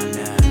now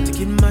to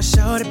get my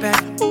shorty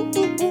back? Ooh,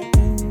 ooh, ooh,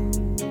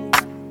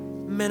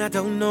 ooh. Man, I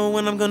don't know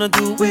what I'm gonna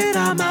do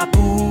without my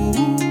boo.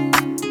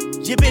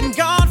 You've been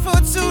gone for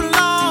too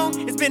long.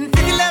 It's been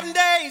 11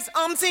 days,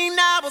 18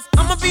 hours.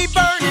 I'ma be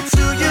burning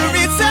till you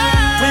return.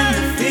 When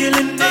the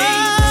feeling ain't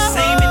the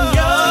same in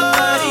your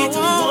body,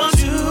 don't want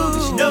you.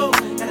 But you know,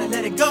 gotta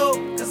let it go,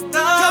 cause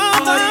the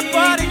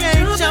party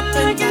ain't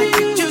jumping like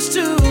you used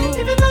to.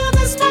 Even though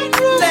this might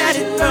grow, let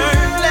it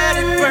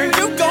burn,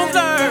 you gon'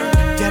 learn.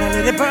 Gotta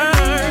let it burn.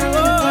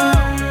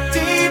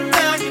 Deep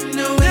down you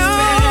know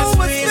it's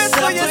best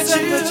for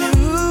yourself, but you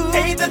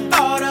hate the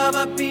thought of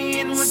a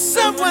being with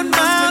someone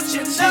else.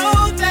 You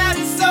know that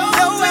it's over.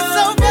 Know it's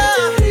over.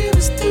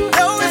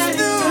 Know it's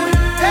through.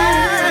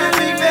 Hey,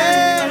 baby.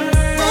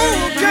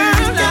 Ooh,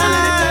 girl,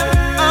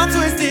 I'm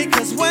twisted,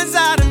 cause one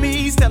side of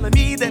me is telling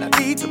me that I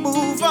need to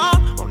move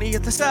on. On the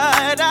other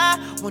side, I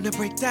wanna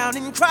break down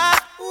and cry.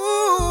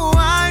 Ooh,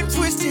 I'm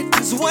twisted,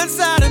 cause one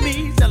side of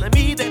me is telling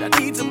me that I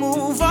need to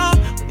move on.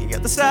 On the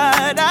other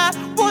side, I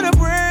wanna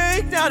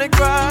break down and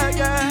cry,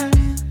 yeah.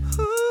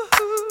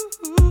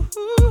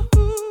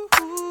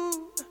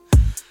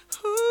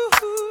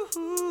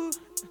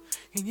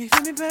 Can you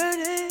feel me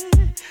burning?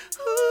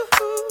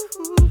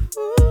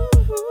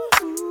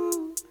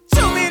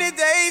 So many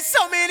days,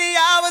 so many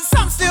hours,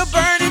 I'm still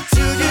burning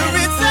till you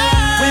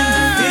return. When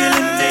the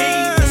feeling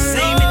ain't the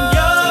same in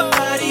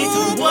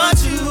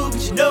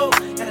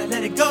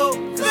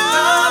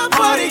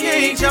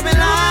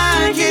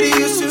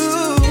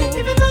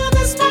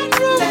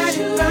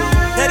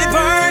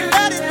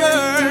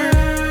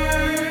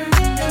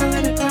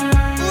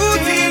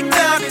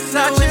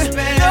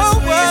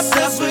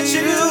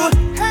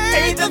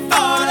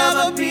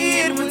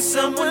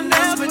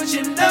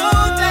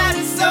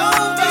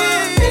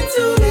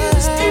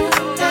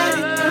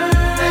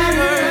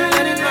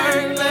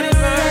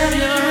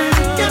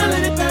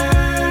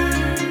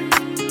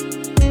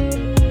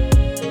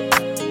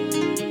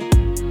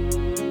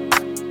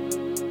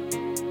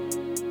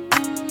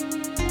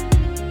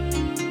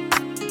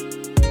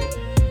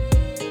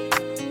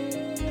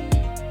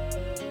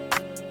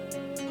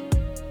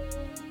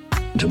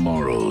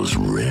tomorrow's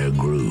rare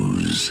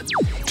grooves.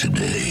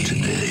 Today.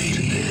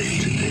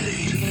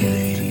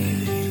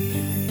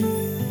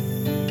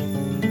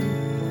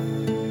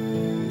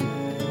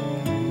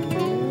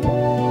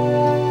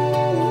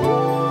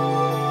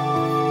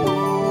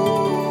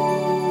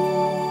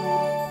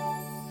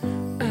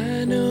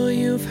 I know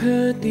you've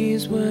heard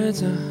these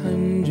words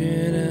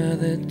 100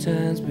 other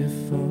times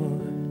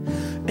before,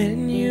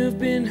 and you've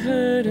been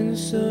hurt, and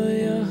so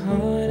your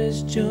heart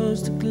has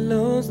chose to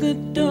close the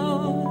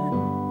door.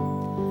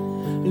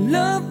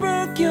 Love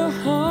broke your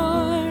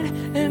heart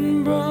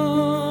and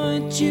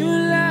brought you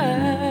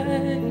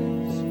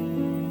lies.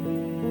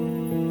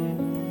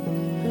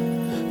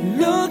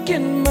 Look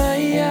in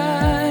my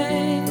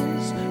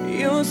eyes,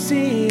 you'll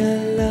see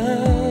a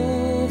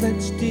love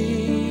that's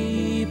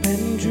deep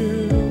and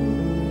true,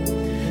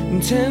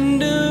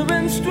 tender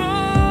and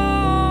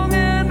strong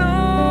and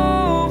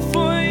all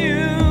for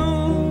you.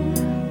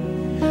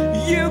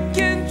 You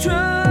can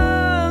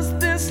trust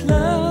this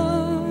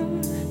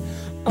love,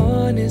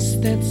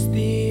 honest, that's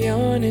the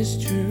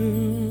honest truth.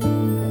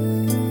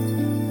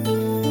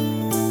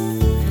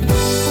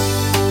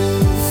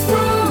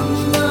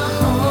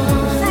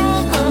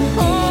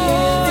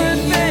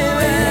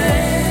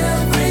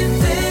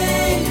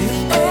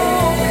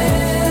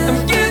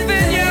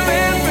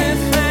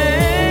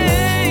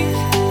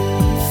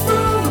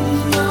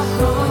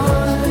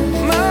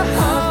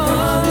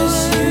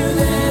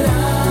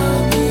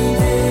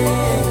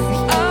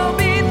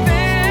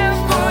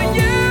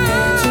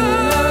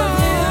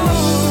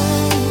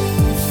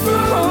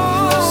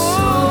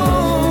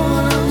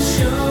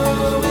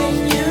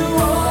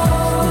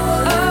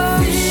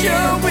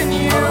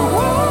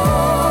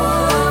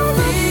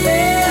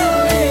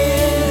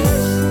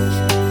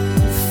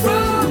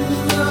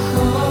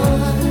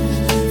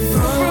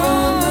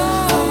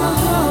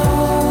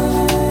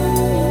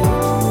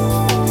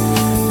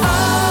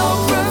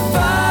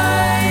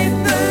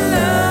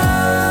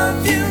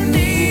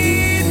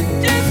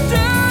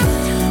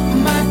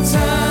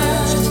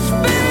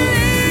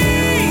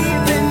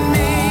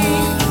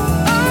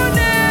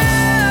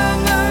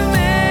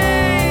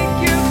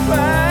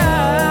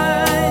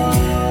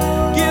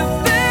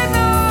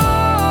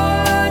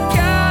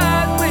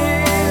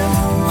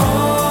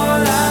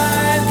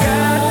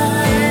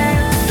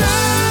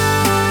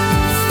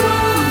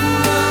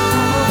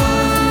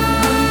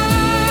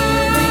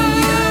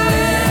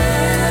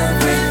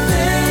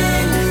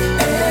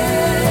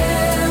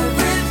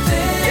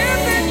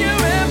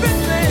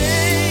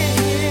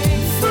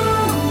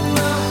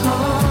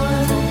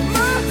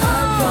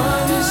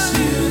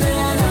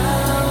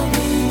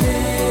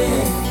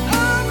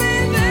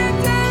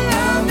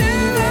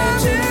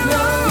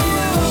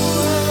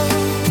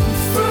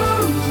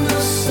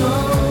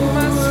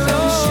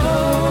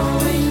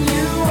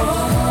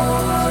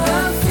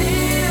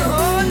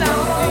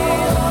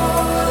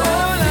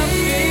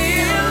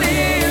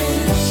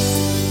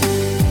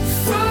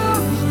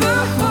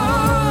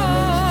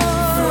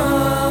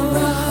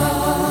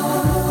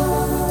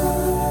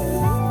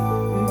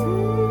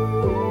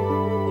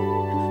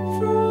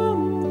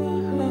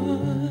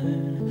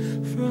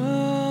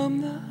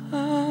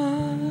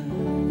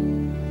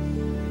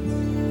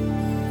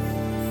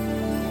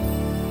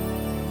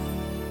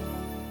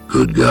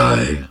 Good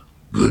guy,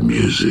 good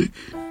music.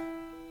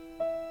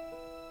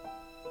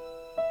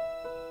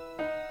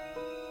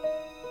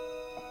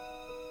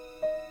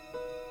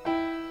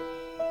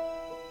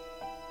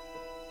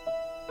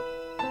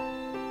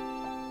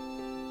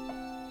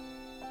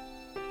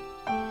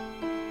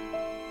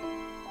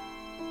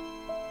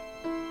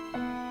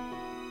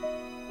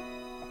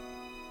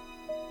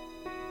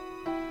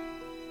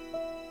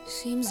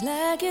 Seems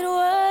like it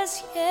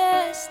was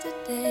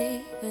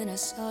yesterday when I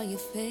saw your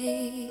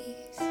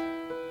face.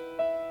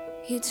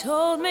 You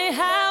told me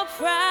how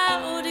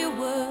proud you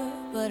were,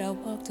 but I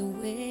walked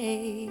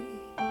away.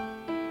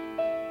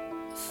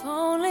 If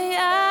only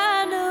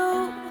I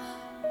knew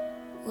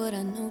what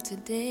I know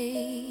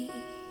today.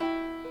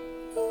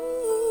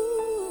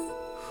 Ooh,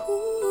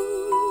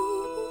 ooh.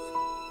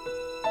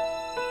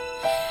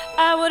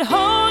 I would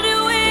hold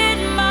you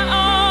in my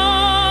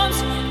arms,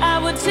 I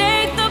would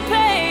take the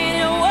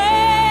pain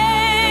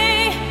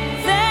away.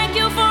 Thank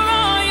you for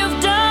all you've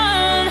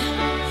done,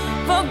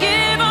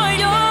 forgive all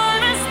your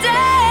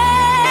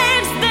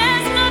mistakes.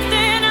 There's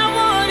nothing I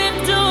wouldn't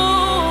do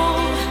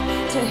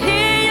to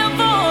hear your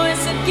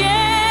voice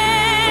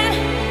again.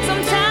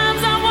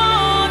 Sometimes I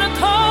wanna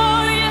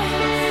call you,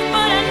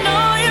 but I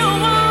know you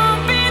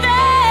won't be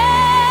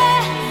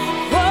there.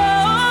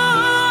 Oh,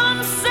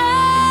 I'm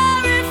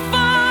sorry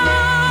for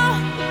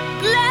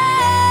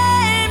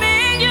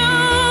blaming you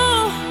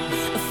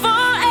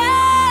for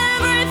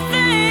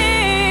everything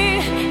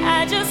I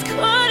just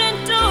couldn't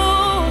do.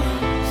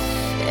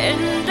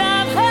 And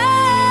I've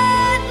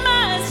hurt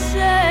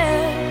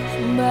myself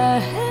by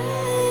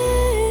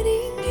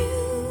hurting you.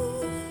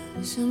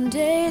 Some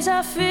days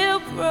I feel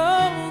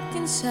broke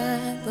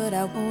inside, but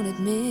I won't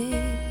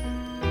admit.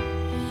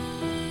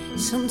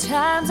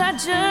 Sometimes I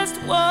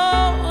just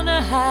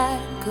wanna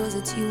hide, 'cause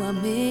it's you I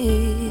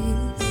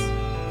miss.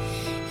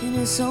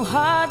 And it's so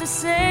hard to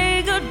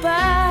say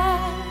goodbye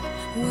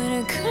when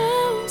it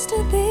comes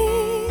to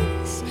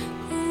this.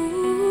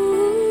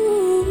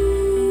 Ooh,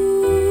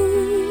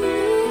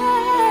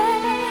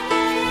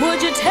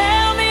 would you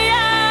tell me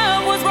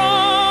I was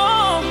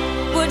wrong?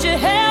 Would you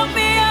help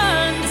me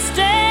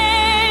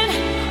understand?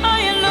 Are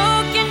you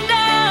looking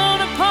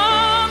down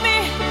upon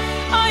me?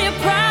 Are you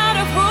proud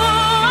of who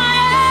I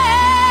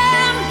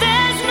am?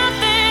 There's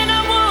nothing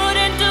I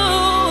wouldn't do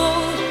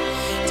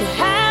to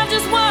have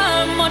just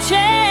one more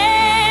chance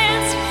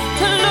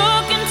to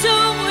look into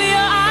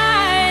your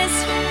eyes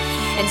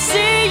and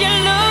see you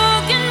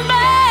looking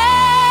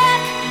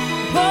back.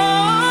 Oh,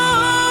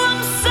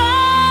 I'm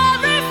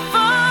sorry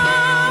for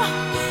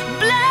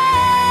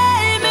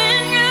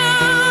blaming you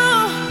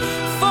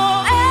for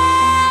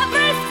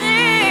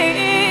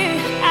everything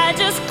I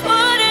just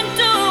couldn't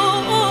do,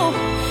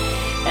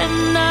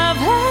 and I've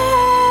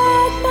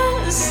hurt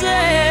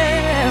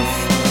myself.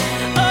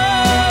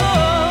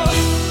 Oh,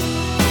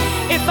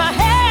 if I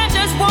had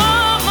just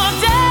one more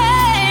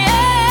day,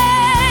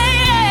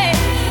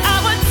 I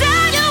would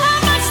tell you how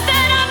much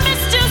that I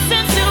missed you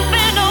since you've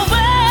been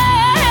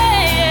away.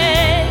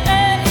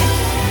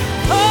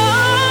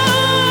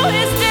 Oh,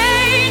 it's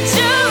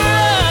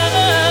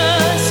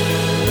dangerous.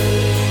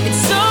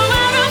 It's so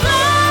out of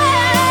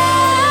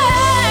line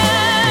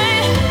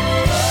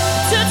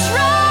to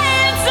try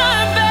and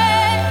turn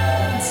back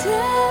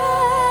time.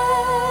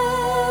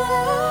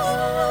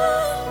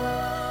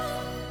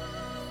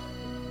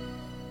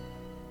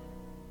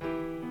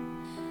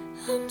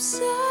 I'm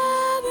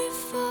sorry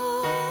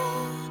for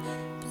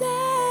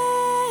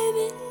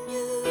blaming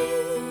you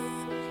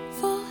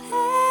for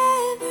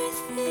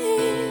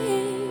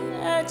everything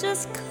I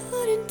just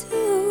couldn't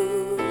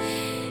do,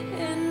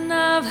 and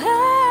I've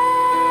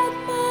hurt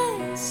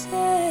myself.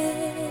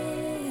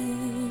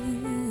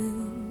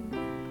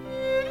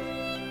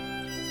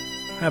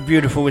 How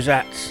beautiful was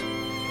that?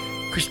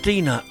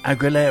 Christina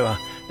Aguilera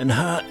and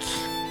Hurts.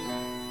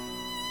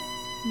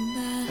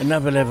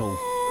 Another level.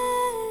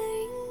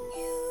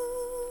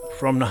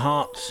 From the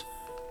Hearts,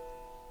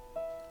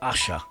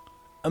 Usher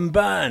and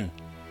Burn.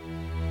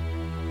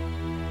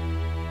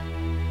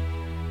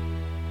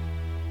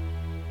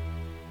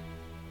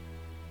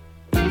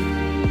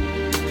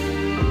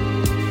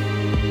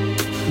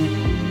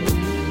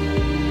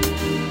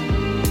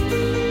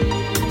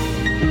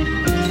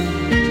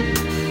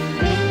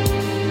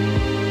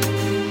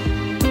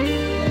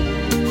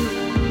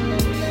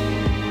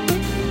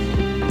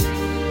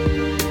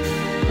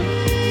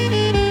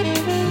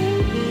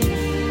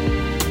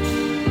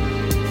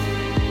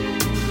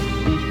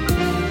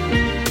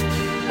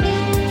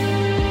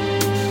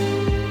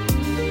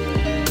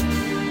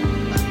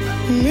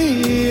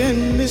 Me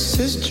and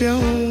Mrs.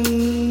 Jones,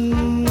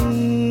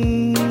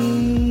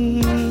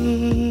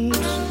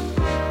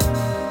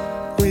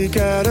 we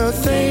got a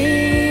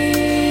thing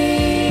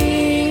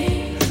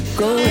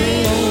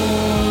going on.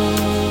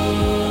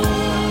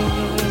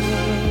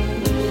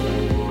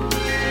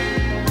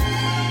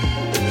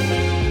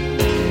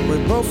 We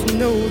both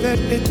know that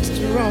it's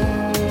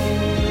wrong,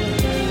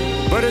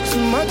 but it's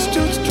much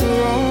too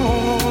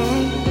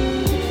strong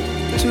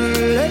to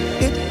let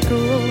it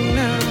go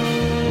now.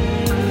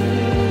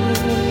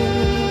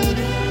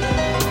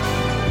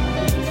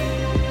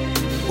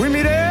 We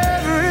meet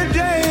every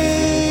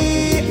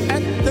day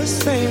at the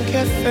same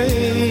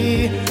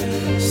cafe,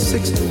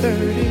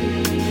 6:30,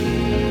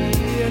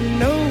 and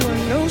no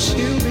one knows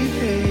she'll be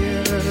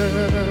there.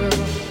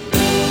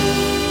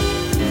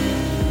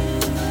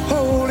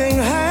 Holding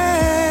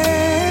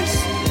hands,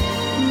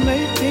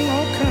 making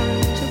all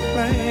kinds of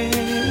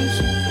plans,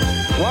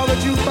 while the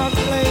jukebox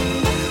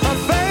plays a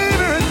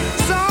favorite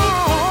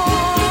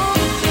song.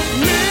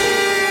 Me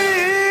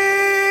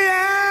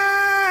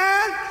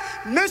and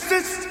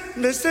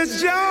Mrs.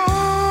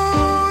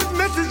 Jones,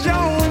 Mrs.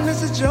 Jones,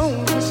 Mrs.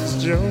 Jones, Mrs.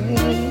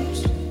 Jones,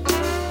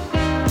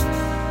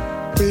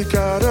 we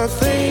got a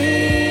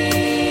thing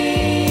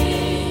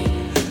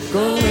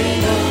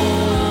going on.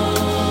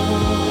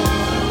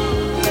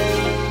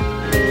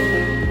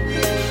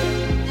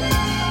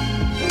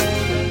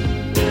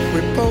 We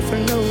both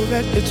know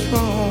that it's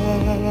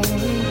wrong,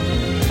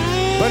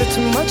 but it's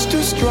much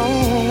too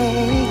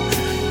strong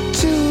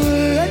to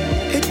let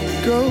it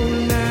go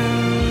now.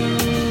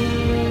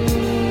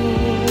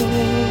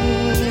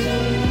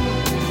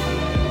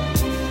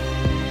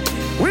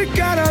 We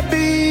gotta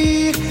be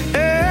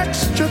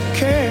extra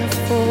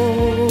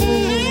careful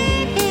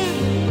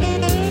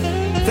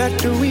that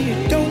we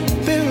don't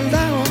build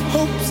our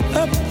hopes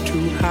up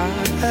too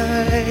high,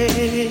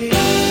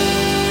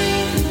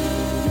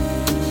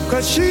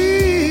 'cause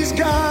she's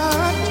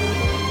got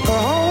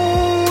her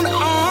own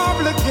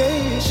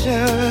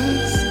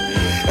obligations,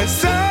 and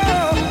so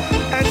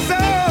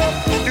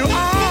do I.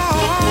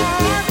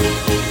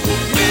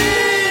 Me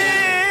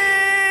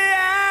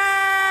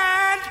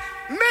and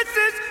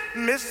Mrs.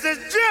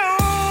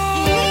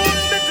 Jones,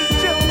 Mrs.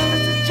 Jones,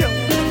 Mrs.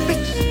 Jones,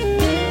 Mrs.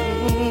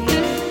 Jones,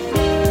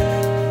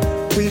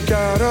 we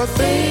got a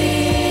thing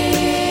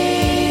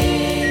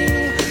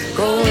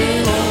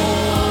going on.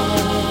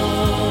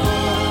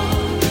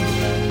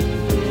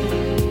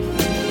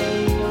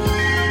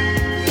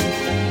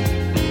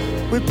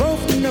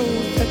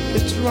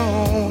 it's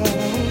wrong,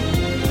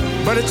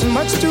 but it's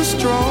much too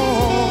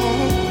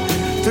strong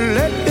to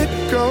let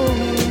it go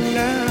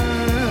now.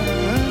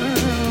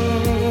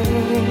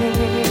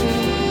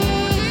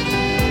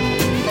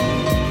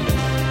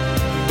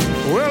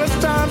 Well, it's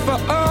time for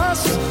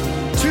us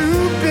to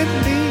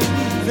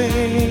believe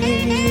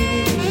it.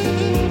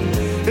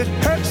 It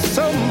hurts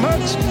so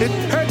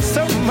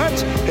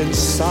much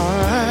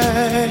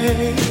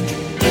inside.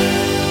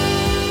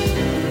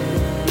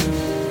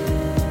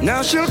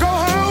 Now she'll go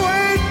her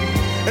way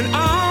and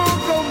I'll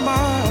go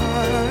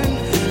mine.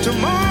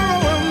 Tomorrow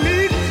we'll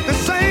meet the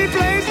same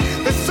place,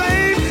 the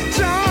same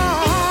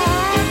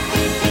time.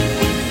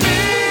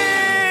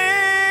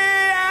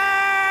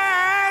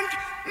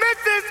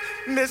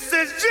 And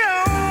Mrs.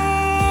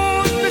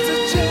 Jones,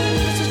 Mrs.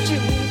 Jones,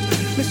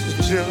 Mrs.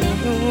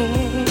 Jones.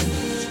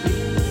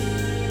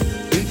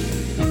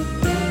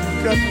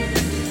 Got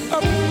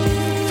a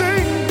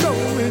thing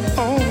going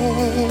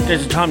on.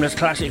 There's a timeless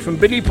classic from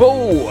Billy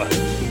Paul.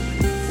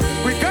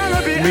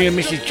 Me and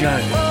Mrs.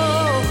 Jones.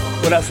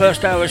 Well, that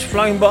first hour has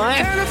flown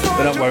by,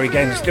 but don't worry,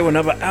 gang, there's still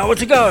another hour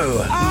to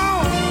go.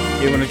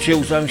 Here on the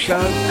Chill Zone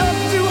show.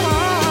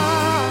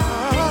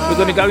 We're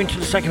going to go into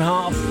the second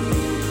half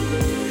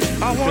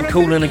with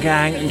Kool and the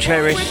Gang and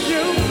Cherish.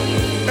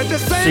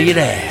 See you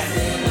there.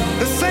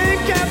 The same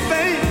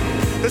cafe,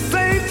 the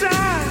same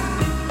time,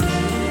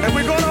 and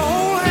we're going to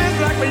hold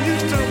hands like we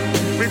used to.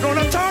 We're going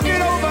to talk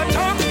it over.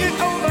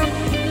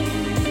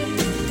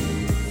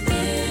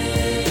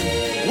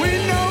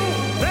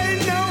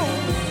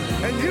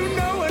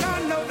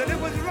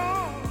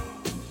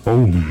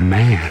 Oh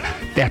man,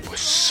 that was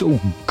so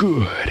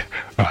good.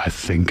 I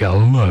think I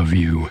love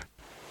you.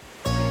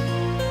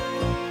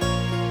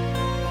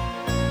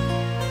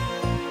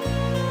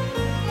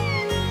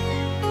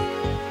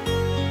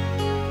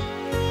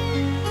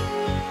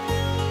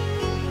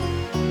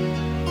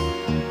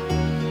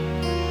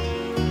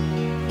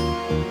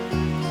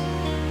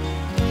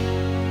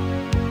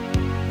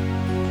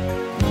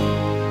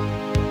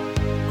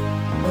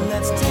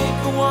 Let's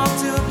take a walk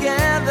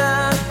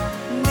together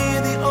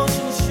near the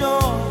ocean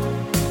shore.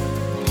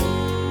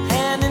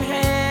 Hand in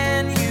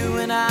hand, you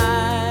and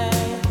I.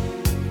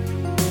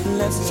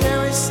 Let's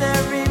cherish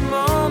every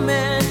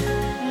moment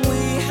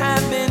we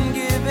have been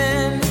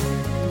given.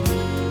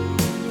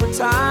 For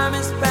time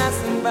is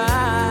passing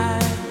by.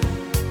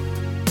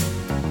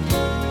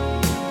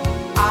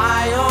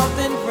 I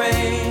often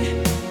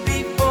pray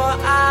before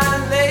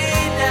I lay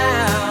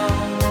down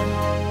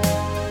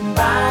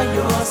by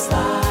your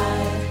side.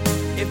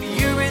 If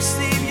you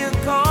receive your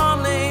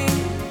calling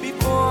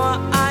before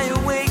I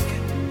awake,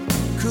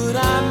 could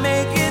I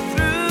make it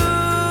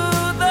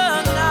through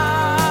the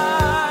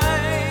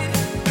night?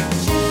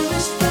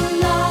 Cherish the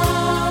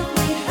love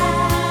we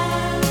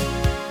have.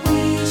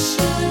 We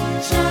should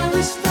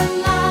cherish the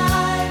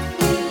life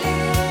we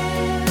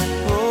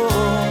live.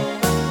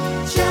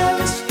 Oh,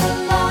 cherish the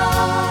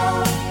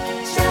love.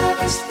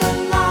 Cherish the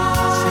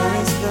love.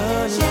 cherish the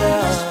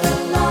Cherish love. the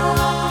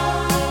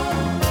love.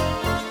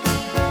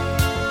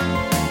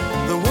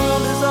 The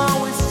world is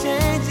always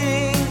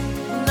changing,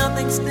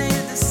 nothing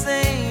stays the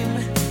same,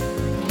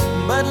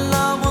 but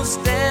love will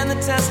stand the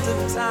test of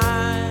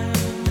time.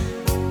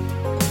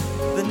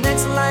 The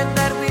next life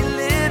that we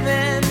live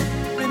in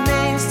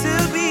remains to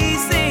be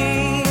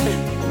seen.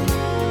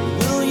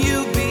 Will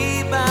you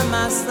be by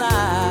my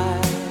side?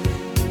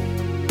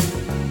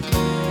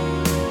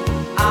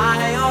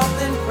 I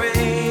often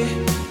pray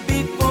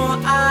before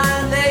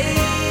I lay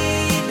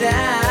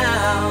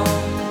down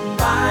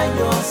by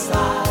your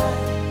side.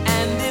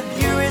 And if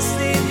you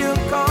receive your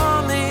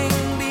calling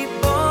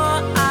before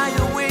I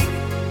awake,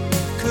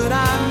 could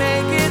I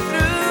make it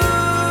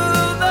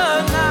through the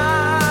night?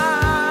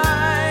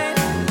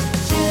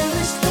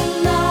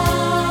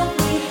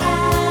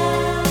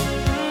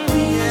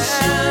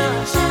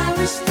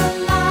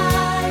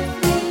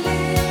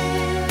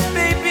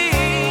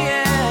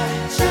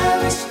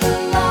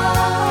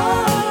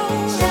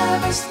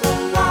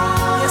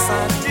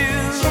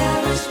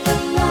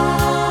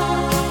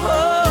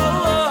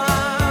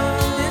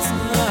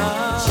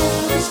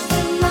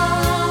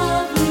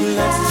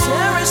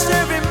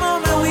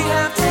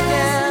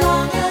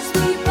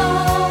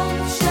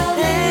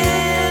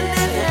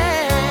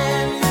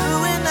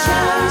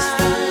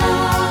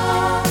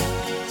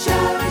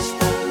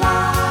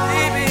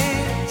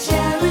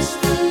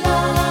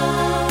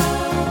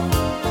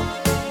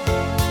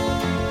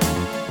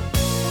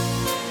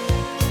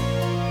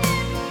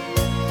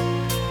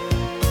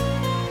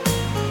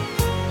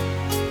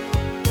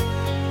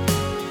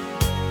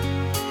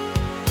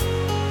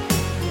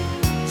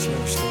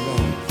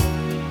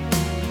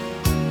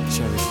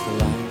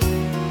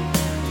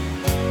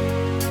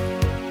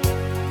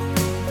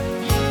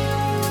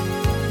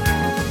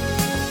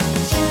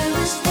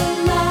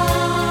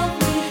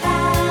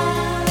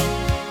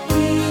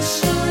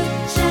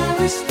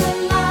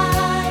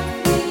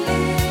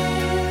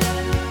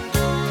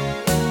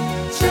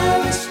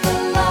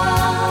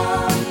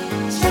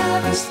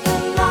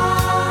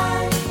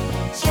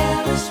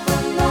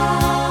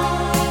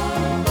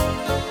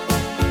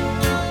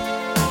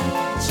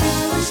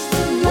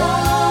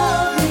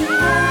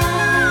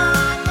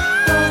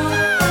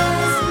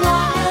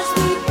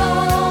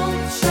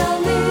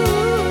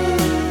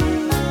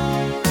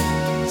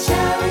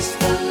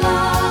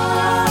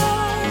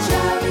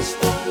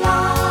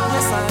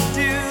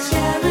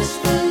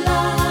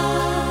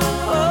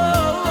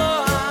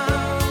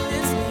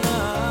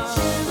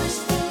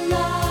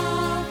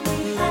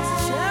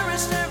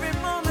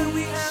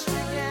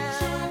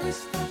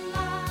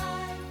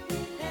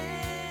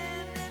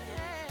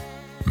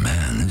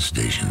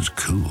 sounds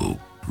cool,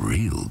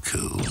 real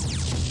cool.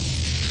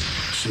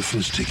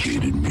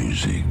 Sophisticated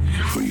music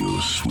for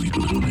your sweet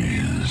little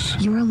ears.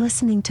 You're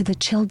listening to The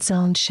Chilled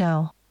Zone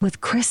Show with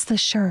Chris the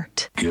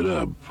Shirt. Get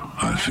up,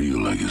 I feel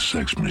like a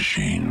sex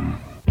machine.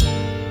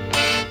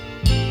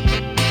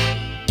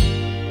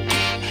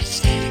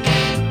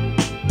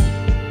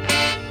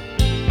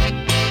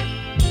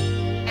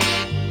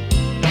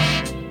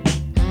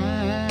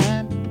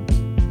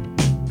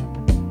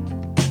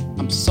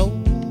 I'm so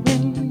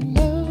in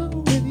love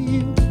with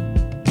you.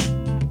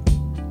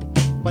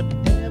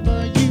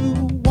 Whatever you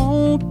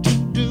want to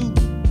do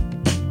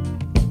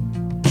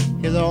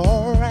is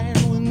all right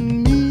with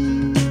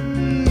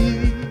me.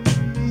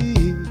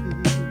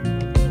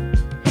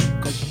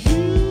 'Cause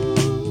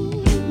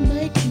you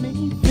make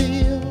me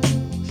feel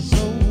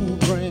so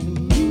brand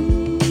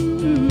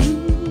new.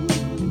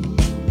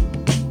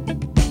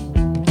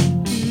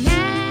 And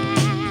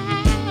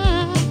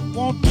I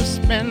want to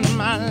spend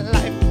my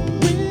life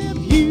with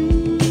you.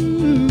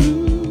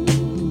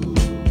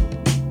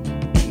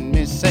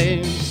 Me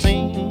say,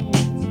 sing,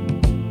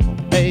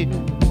 baby,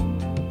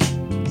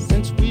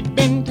 since we've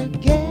been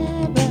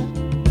together.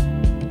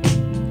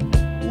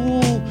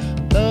 Ooh,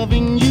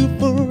 loving you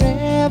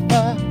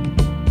forever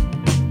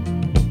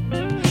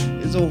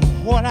is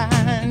what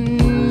I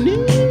need.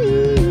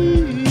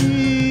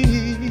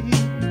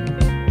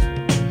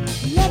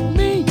 Let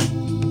me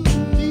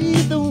be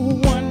the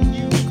one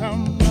you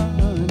come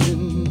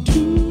running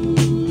to.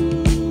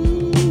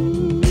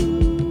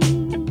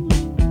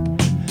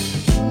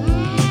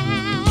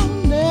 I'll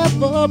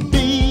never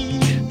be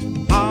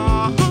untrue.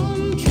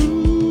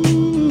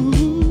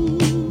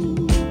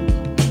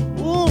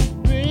 Oh,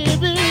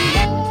 baby,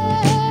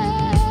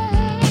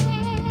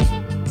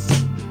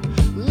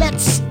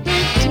 let's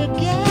stay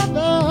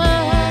together.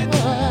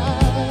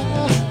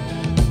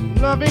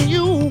 Loving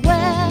you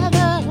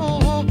weather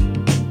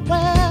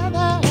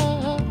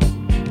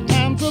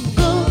times are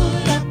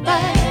good and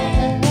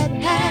bad,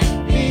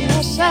 happy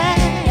or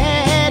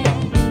sad.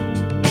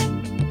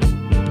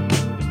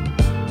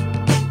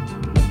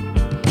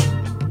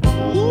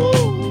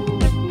 Ooh,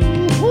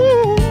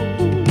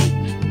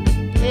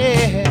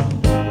 yeah.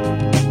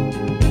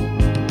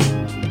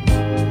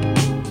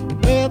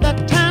 Well, the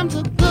times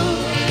are good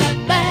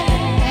and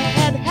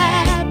bad,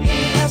 happy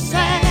or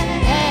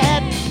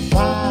sad.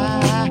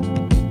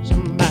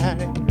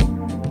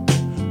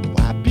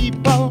 Why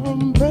people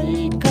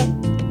break up?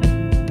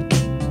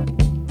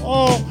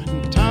 Oh,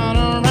 and turn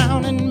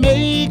around and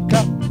make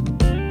up.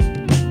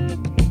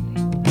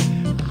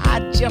 I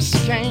just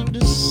came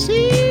to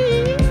see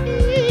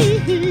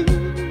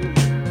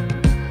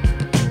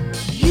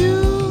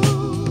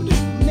you'd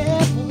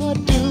never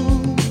do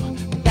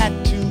that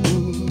to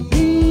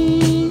me,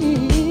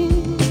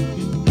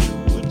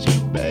 would you,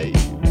 baby?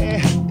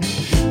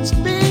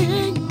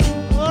 Being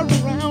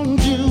around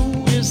you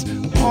is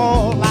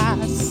all I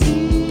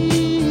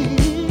see,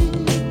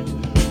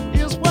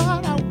 is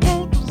what I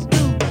want us to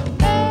do.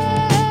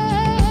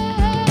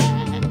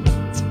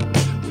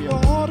 We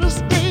ought to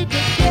stay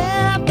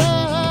together,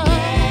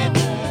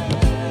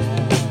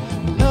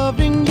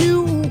 loving you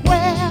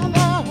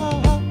weather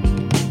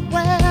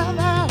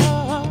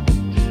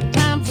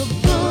times are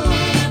good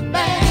and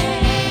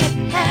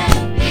bad,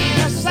 happy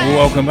or sad.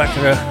 Welcome back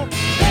to the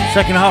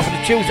second half of the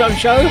Chill Zone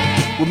show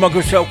with my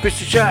good self, Chris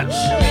the Chats,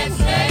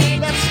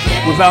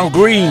 with Al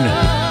Green.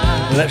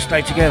 Let's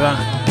stay together.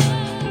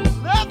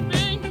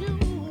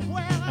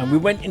 And we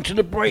went into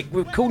the break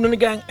with Kool and the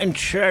Gang and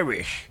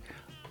Cherish.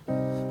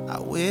 I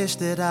wish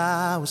that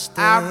I was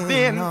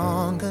staying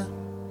longer,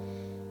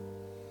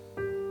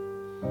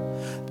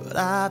 but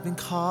I've been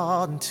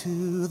called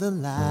into the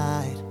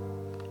light.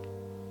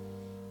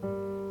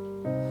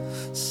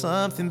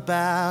 Something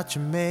about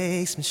you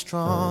makes me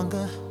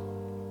stronger,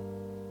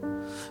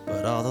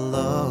 but all the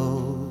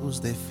lows,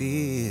 they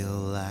feel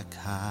like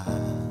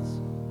highs.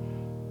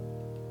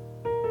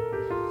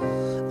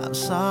 I'm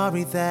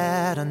sorry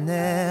that I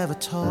never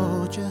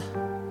told you,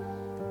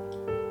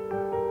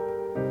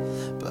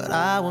 but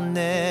I will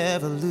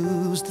never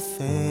lose the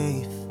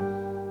faith.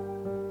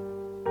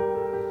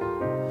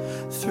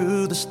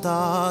 Through the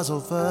stars,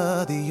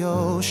 over the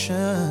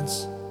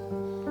oceans,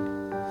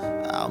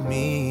 I'll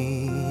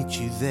meet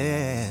you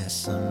there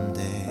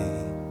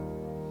someday.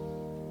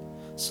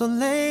 So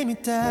lay me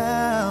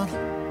down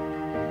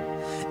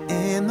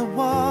in the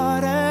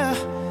water,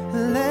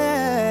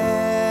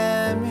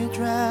 let me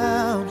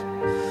drown.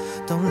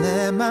 Don't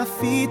let my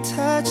feet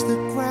touch the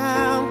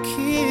ground,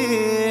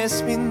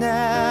 kiss me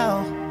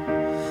now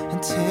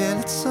until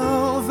it's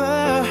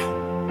over.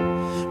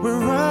 We're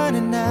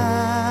running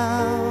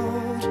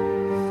out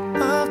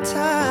of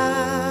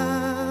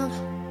time.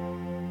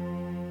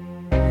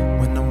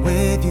 When I'm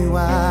with you,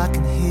 I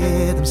can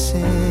hear them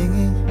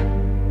singing.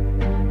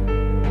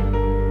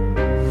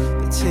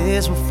 The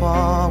tears will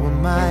fall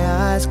when my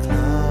eyes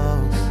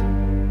close.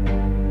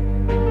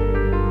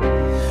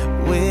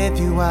 With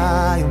you,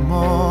 I am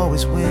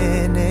always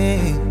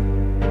winning,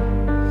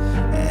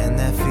 and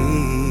that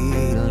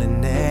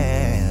feeling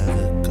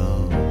never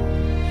goes.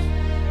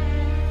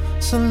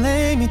 So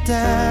lay me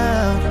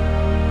down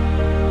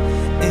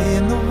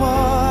in the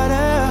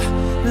water,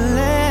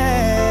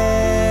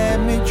 let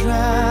me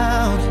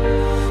drown.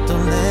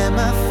 Don't let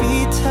my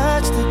feet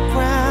touch the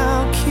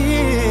ground.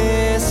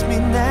 Kiss me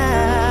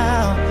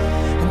now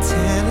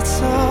until it's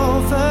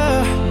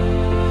over.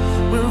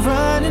 We're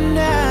running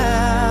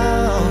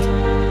out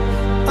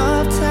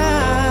of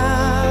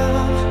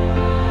time.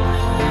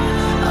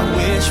 I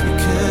wish we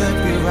could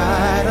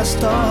rewrite our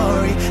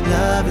story.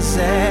 Love is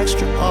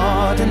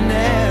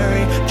extraordinary.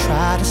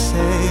 Try to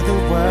say the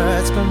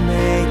words but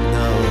make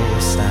no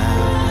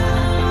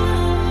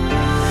sound.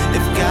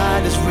 If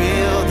God is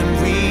real,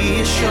 then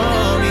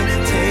reassure me.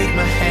 Take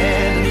my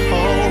hand and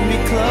hold me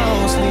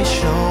closely.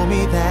 Show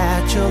me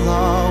that you'll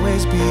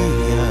always be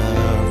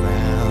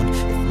around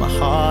if my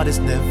heart is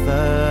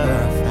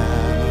never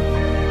found.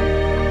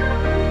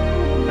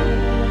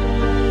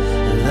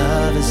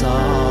 Love is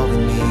all we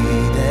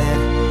needed,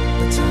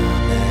 but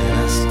time let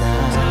us down.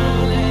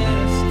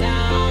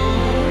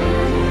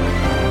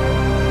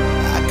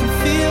 I can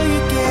feel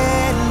you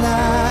getting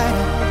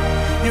lighter.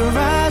 Your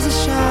eyes are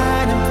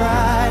shining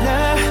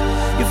brighter.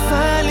 You're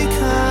finally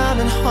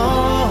coming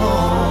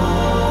home.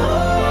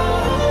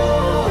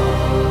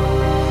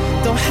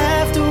 Don't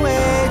have to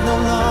wait no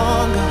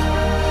longer.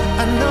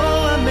 I know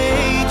I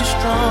made you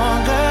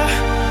stronger.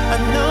 I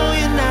know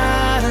you're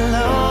not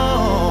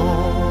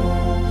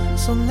alone.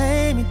 So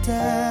lay me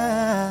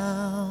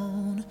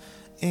down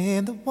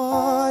in the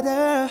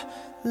water,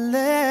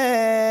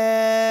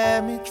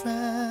 let me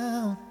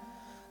drown.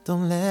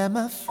 Don't let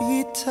my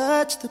feet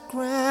touch the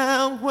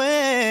ground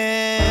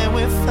when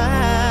we're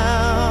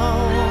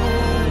found.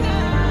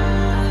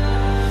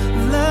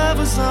 Love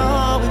was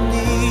all we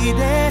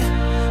needed,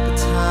 but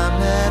time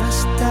let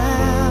us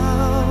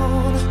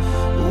down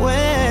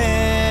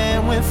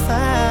when we're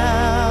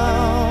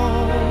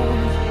found.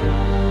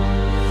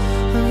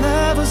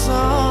 Love was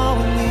all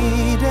we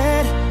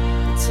needed,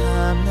 but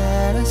time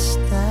let us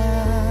down.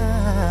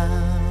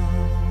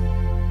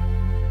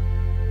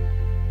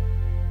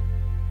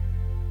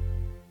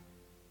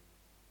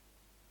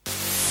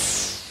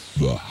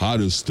 The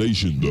hottest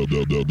station, the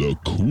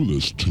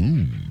coolest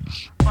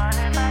tunes.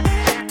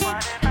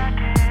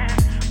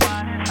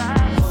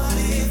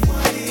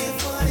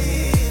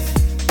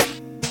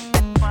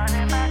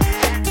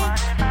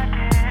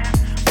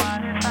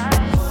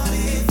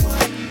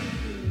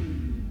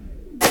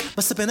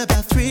 Must have been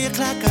about 3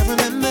 o'clock, I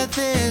remember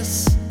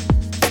this.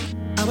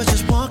 I was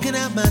just walking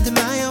out, minding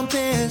my own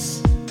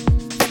biz.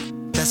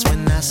 That's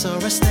when I saw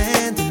her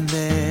standing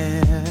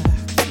there.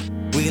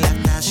 We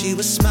laughed out, she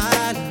was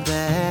smiling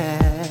back.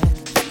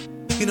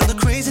 You know the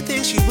crazy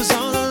thing, she was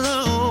all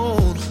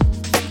alone.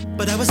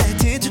 But I was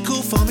acting too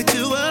cool for me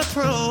to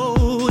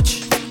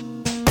approach.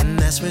 And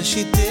that's when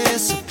she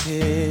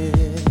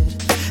disappeared.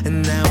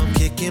 And now I'm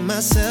kicking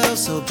myself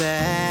so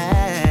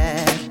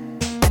bad.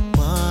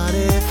 What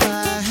if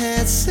I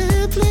had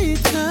simply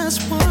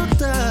just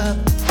walked up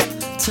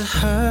to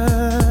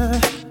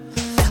her?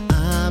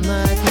 I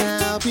might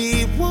now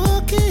be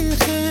walking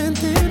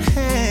hand in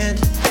hand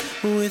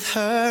with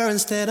her.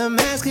 Instead I'm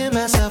asking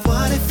myself,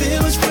 what if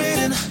it was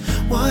written?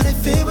 What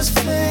if it was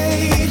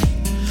fate?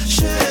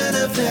 Should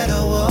have let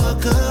her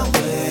walk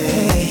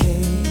away.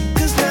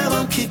 Cause now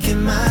I'm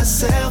kicking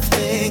myself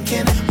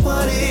thinking,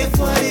 what if,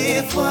 what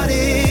if, what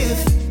if?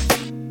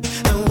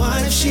 And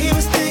what if she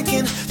was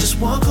thinking, just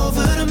walk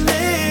over to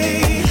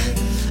me?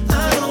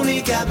 I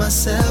only got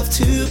myself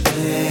to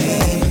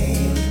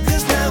blame.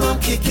 Cause now I'm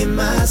kicking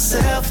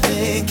myself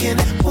thinking,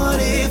 what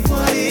if,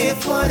 what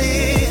if, what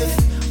if?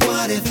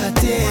 What if I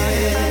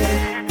did?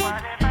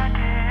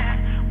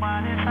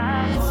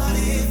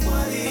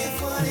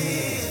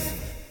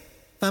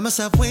 Find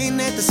myself waiting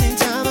at the same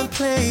time and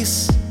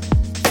place,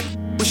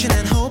 wishing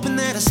and hoping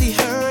that I see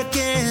her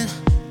again.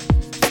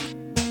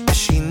 But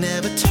she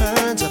never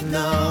turns up,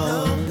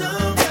 no.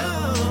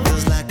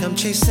 Feels like I'm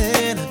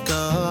chasing a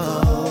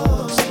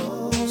ghost.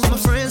 My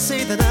friends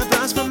say that I've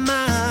lost my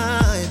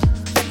mind,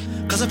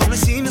 cause I've only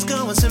seen this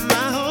girl once in my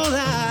whole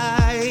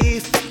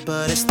life.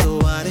 But it's the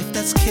what if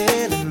that's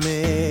killing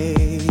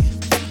me.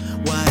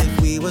 What if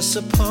we were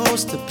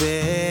supposed to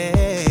be?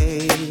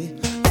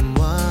 And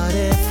what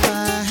if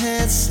I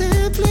had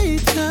simply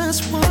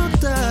just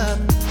walked up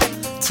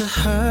to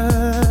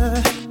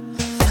her?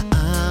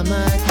 I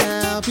might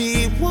now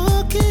be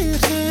walking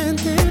hand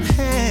in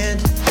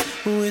hand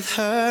with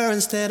her.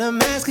 Instead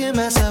I'm asking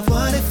myself,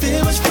 what if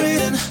it was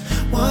written?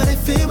 What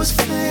if it was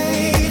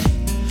fate?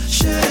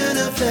 Shouldn't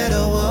have let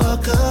her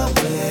walk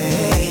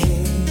away.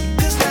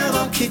 Cause now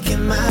I'm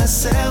kicking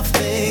myself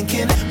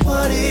thinking,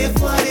 what if,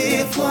 what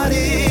if, what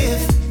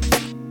if?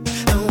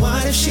 And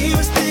what if she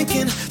was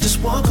thinking, just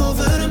walk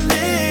over to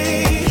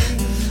me?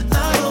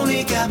 I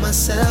only got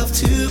myself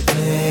to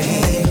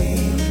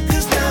blame.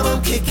 Cause now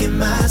I'm kicking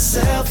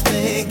myself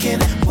thinking,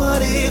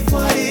 what if,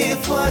 what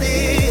if, what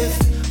if?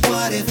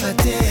 What if I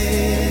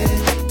did?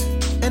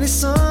 And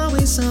it's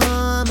always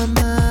on my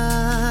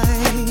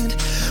mind.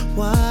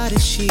 What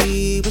if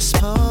she was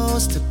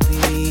supposed to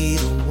be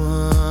the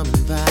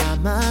woman by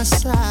my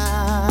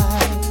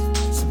side?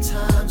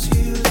 Sometimes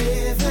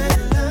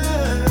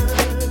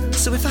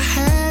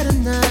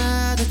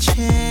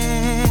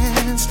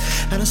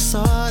I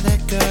saw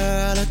that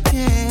girl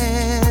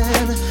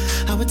again,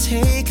 I would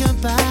take her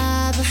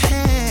by the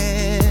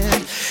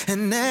hand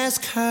and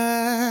ask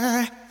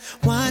her,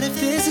 what if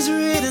this is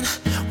written?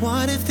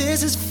 What if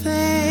this is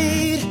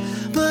fate?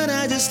 But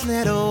I just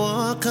let her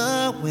walk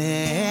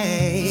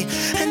away.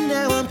 And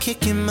now I'm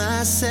kicking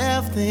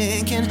myself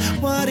thinking,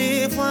 what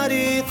if?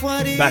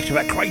 Back to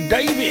back Craig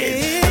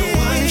David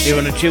here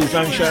on the Chill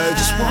Zone Show.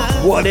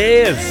 What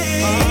if?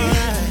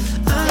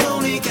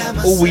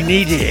 All we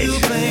needed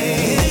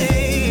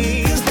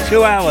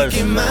 2 hours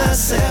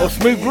of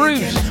smooth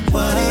grooves,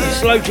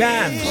 slow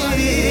jams.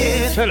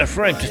 Tell a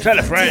friend to tell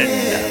a friend.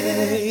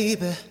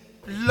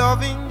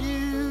 Loving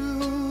you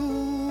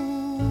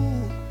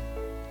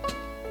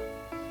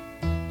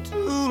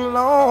too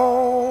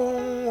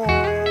long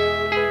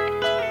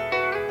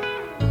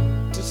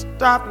to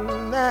stop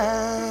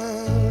now.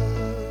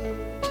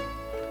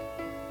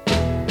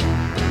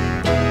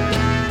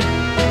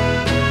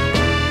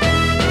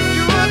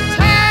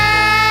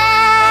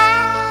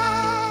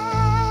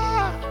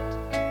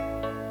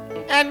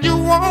 And you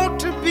want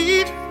to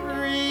be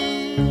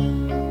free.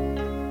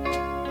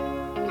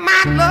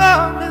 My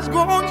love is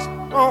growing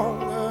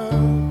stronger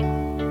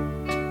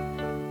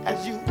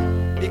as you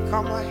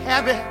become a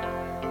habit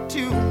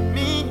to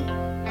me.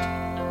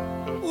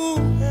 Ooh,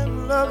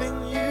 I'm loving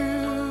you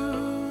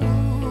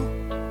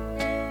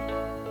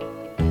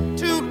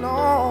too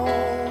long.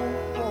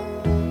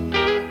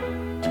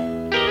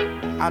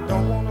 I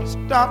don't want to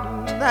stop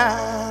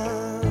now.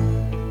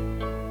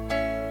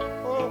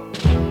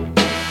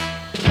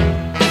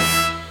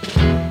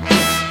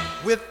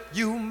 With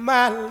you,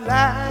 my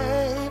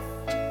life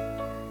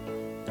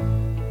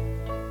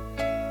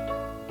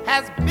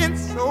has been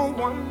so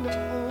wonderful.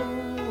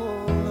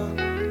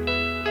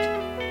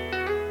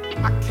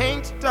 I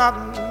can't stop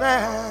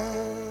now.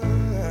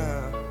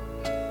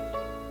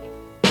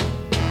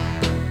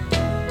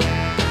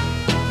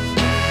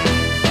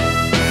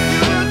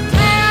 You're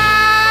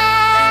tired,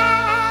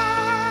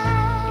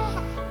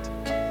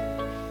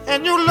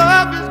 and your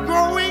love is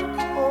growing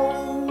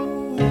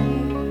cold.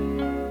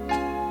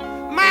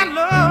 My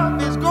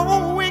love is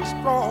growing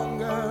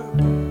stronger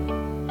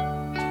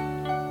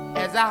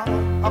as our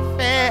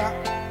affair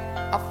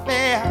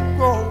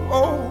grows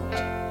old.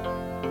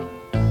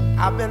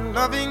 I've been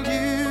loving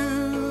you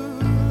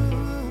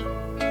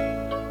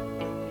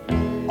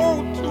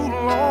oh too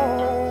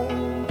long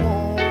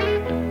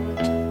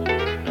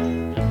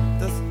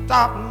to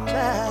stop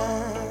now.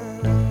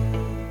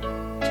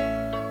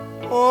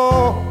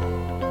 Oh,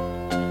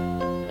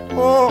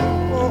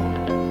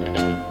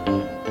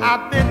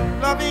 I've been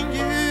loving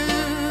you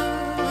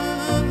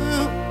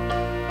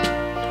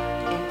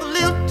a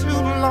little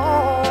too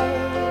long.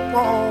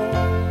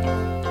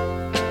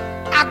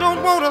 I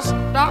don't want to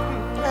stop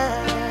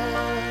now.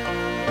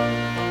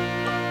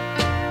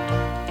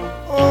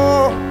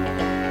 Oh,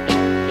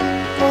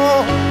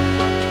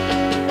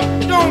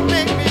 don't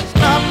make me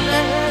stop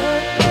now.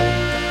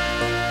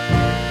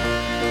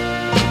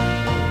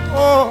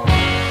 Oh,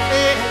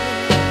 hey,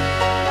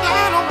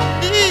 down on my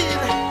knees,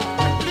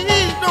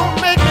 please don't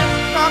make me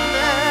stop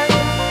now.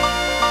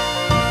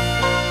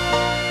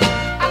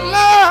 I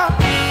love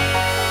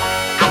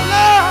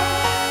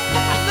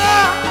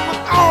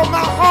with all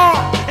my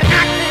heart, and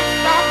I can't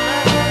stop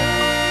now.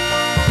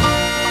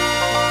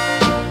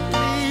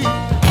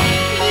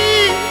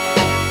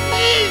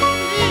 Please,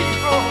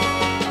 oh,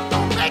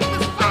 don't make me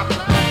stop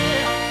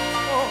now.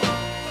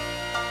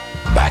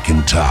 Back in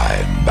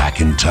time, back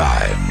in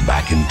time,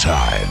 back in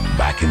time,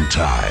 back in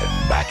time,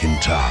 back in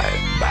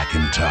time, back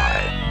in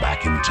time,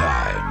 back in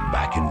time,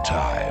 back in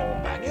time,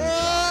 back in time.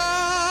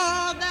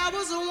 Oh, there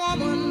was a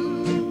woman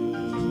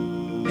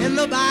in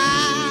the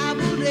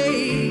Bible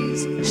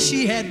days.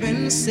 She had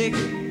been sick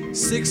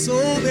so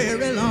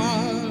very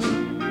long.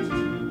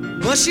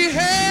 But she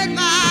heard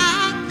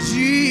my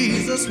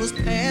Jesus was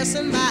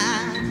passing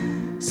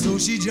by, so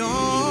she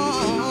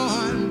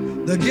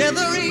joined the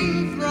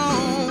gathering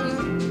throng.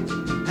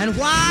 And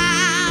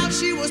while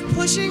she was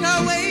pushing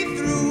her way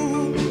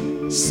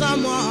through,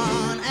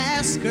 someone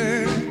asked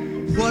her,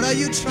 what are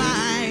you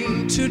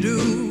trying to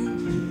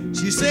do?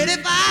 She said,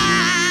 if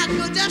I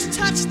could just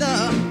touch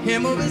the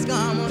hem of his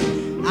garment,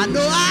 I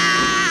know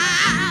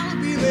I'll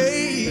be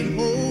made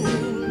whole.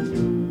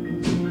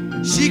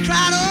 She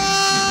cried, oh,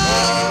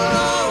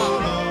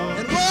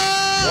 and whoa,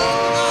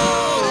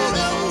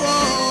 and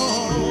whoa,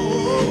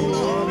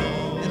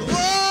 and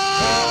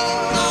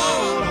whoa,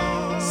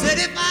 said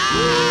if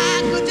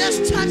I could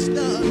just touch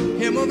the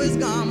hem of his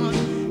garment,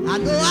 I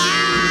know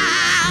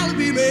I'll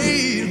be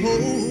made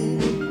whole.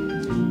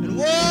 And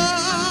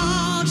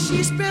whoa,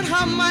 she spent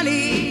her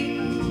money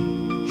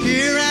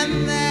here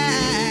and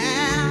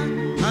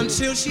there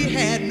until she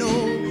had no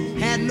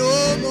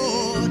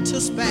more to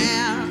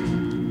spare.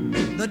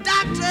 The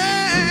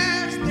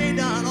doctors, they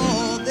done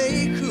all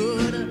they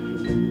could,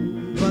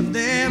 but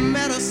their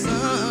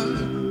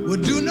medicine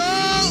would do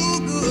no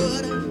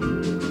good.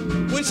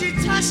 When she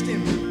touched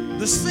him,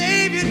 the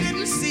Savior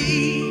didn't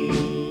see,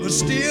 but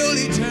still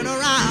he turned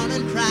around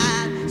and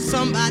cried,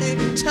 somebody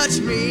touch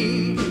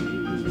me.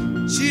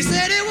 She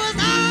said it was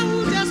I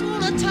who just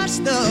wanna touch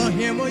the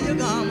hem of your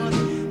garment.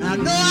 I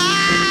know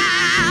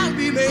I'll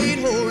be made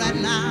whole right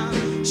now.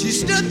 She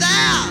stood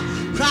there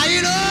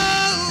crying, oh,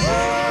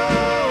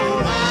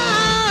 oh,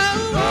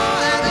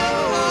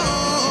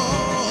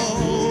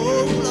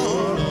 oh,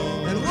 Lord,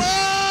 and oh,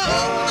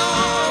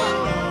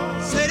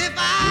 Lord, said if I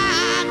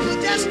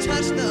could just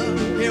touch the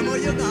hem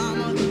of your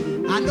garment,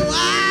 I know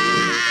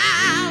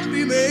I'll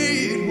be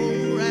made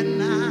whole right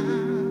now.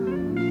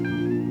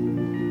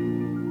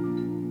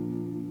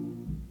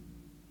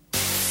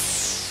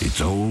 It's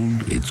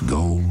old, it's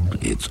gold,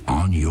 it's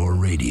on your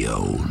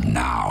radio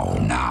now,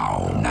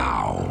 now,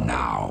 now,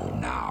 now,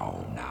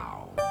 now,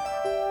 now.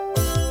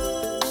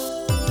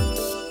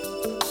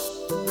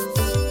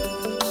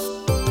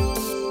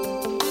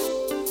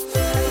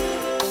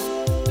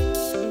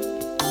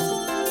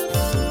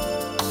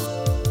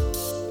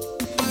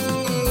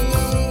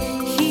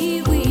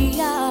 Here we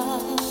are,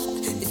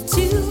 the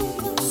two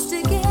of us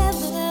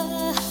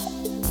together,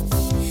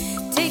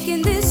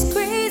 taking this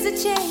crazy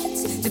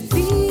chance to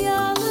be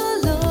all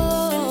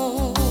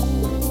alone.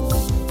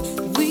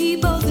 We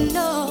both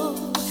know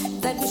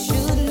that we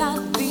should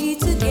not be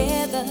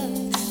together,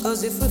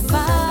 'cause if we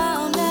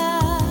found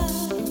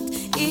out,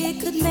 it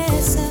could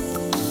mess up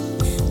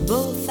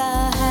both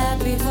our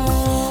happy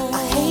homes.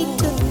 I hate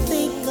to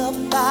think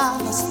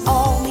about us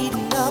all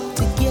meeting up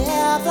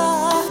together.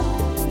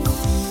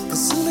 As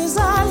soon as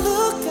I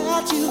look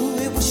at you,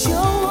 it will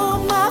show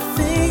on my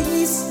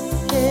face.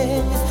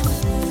 Yeah.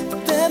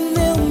 Then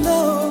they'll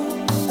know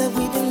that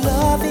we've been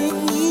loving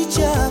each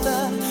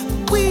other.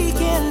 We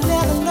can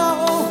never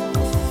know.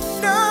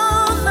 No,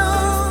 no,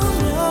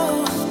 no.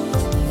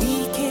 We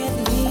can't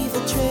leave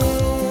a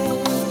trail.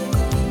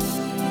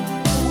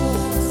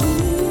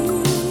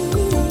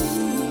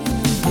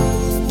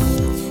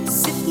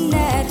 Sitting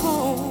at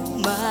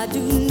home, I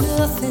do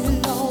nothing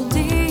all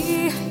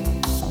day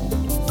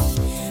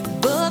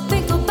but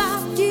think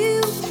about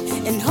you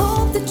and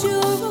hope that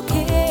you're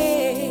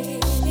okay.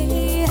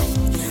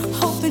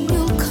 Hoping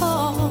you'll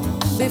call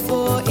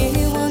before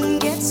anyone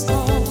gets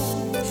home.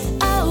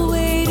 I'll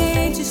wait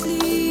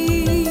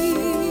anxiously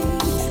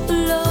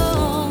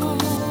alone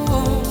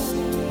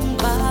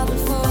by the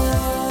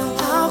phone.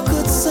 How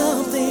could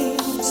something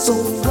so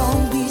wrong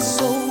be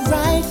so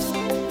right?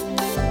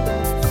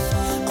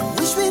 I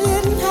wish we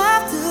didn't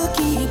have to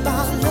keep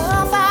our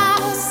love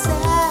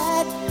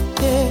outside.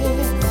 Yeah.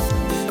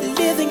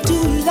 Living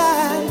two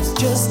lives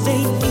just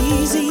ain't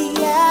easy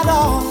at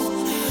all.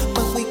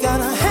 But we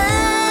gotta hang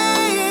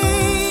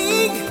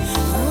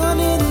on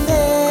in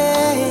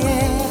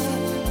there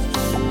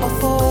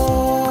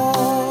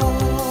before.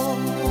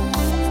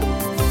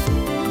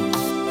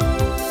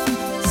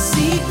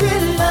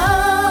 Secret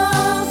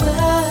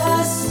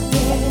lovers,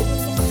 yeah,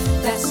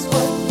 that's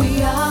what we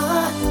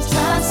are.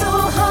 Trying so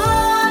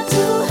hard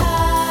to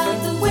hide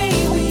the way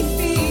we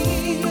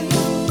feel,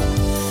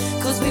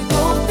 'cause we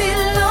both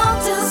belong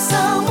to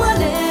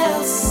someone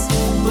else,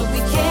 but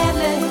we can't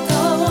let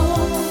go,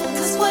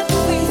 'cause what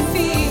we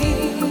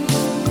feel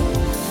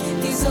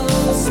is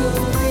oh so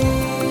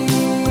real,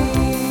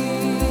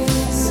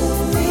 so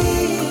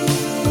real,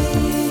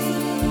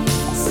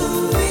 so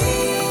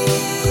real.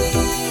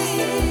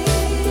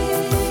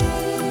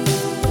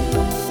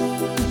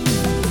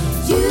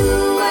 You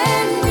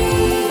and me,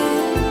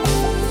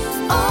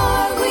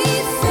 are we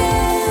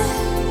fair?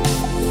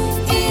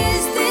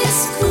 Is this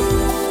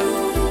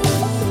cool,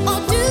 or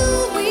do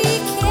we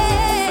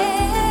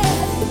care?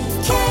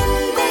 Can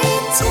they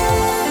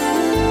tell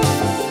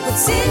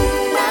what's in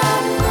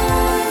our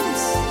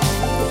minds?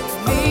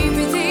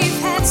 Maybe they've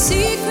had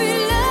secret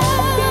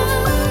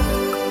loves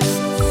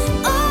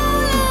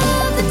all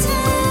of the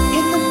time.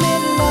 In the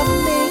middle of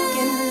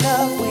making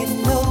love, we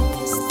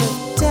notice the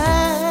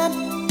time.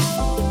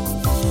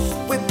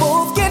 We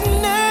both get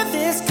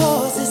nervous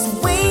 'cause it's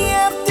way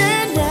after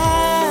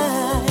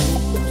 9.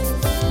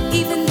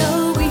 Even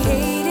though we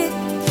hate it,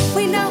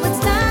 we know it's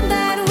time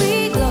that we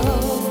go.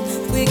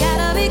 We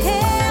gotta be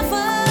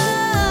careful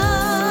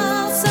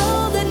so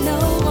that no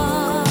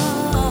one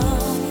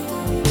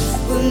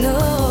will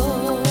know.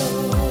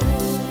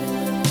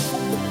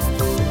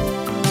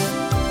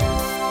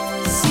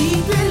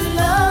 Secret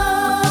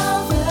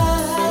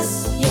lovers,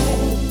 yeah,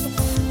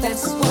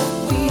 that's what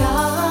we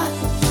are.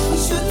 We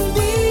shouldn't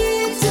be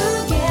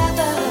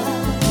together,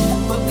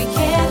 but we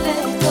can't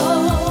let go,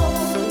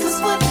 'cause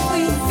what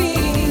we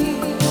feel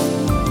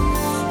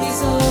is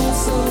oh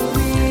so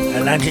real.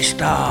 Atlantic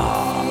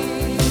Star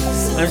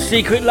and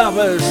Secret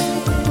Lovers.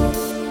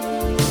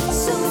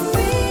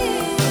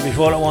 And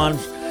before that one,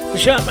 the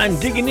Shirtman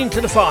digging into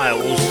the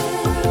files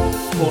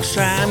for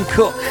Sam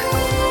Cooke.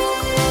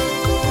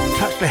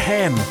 Touch the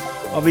hem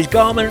of his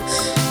garments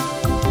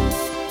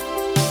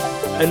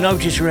and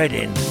Otis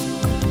Redding.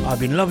 I've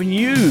been loving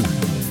you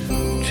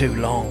too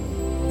long.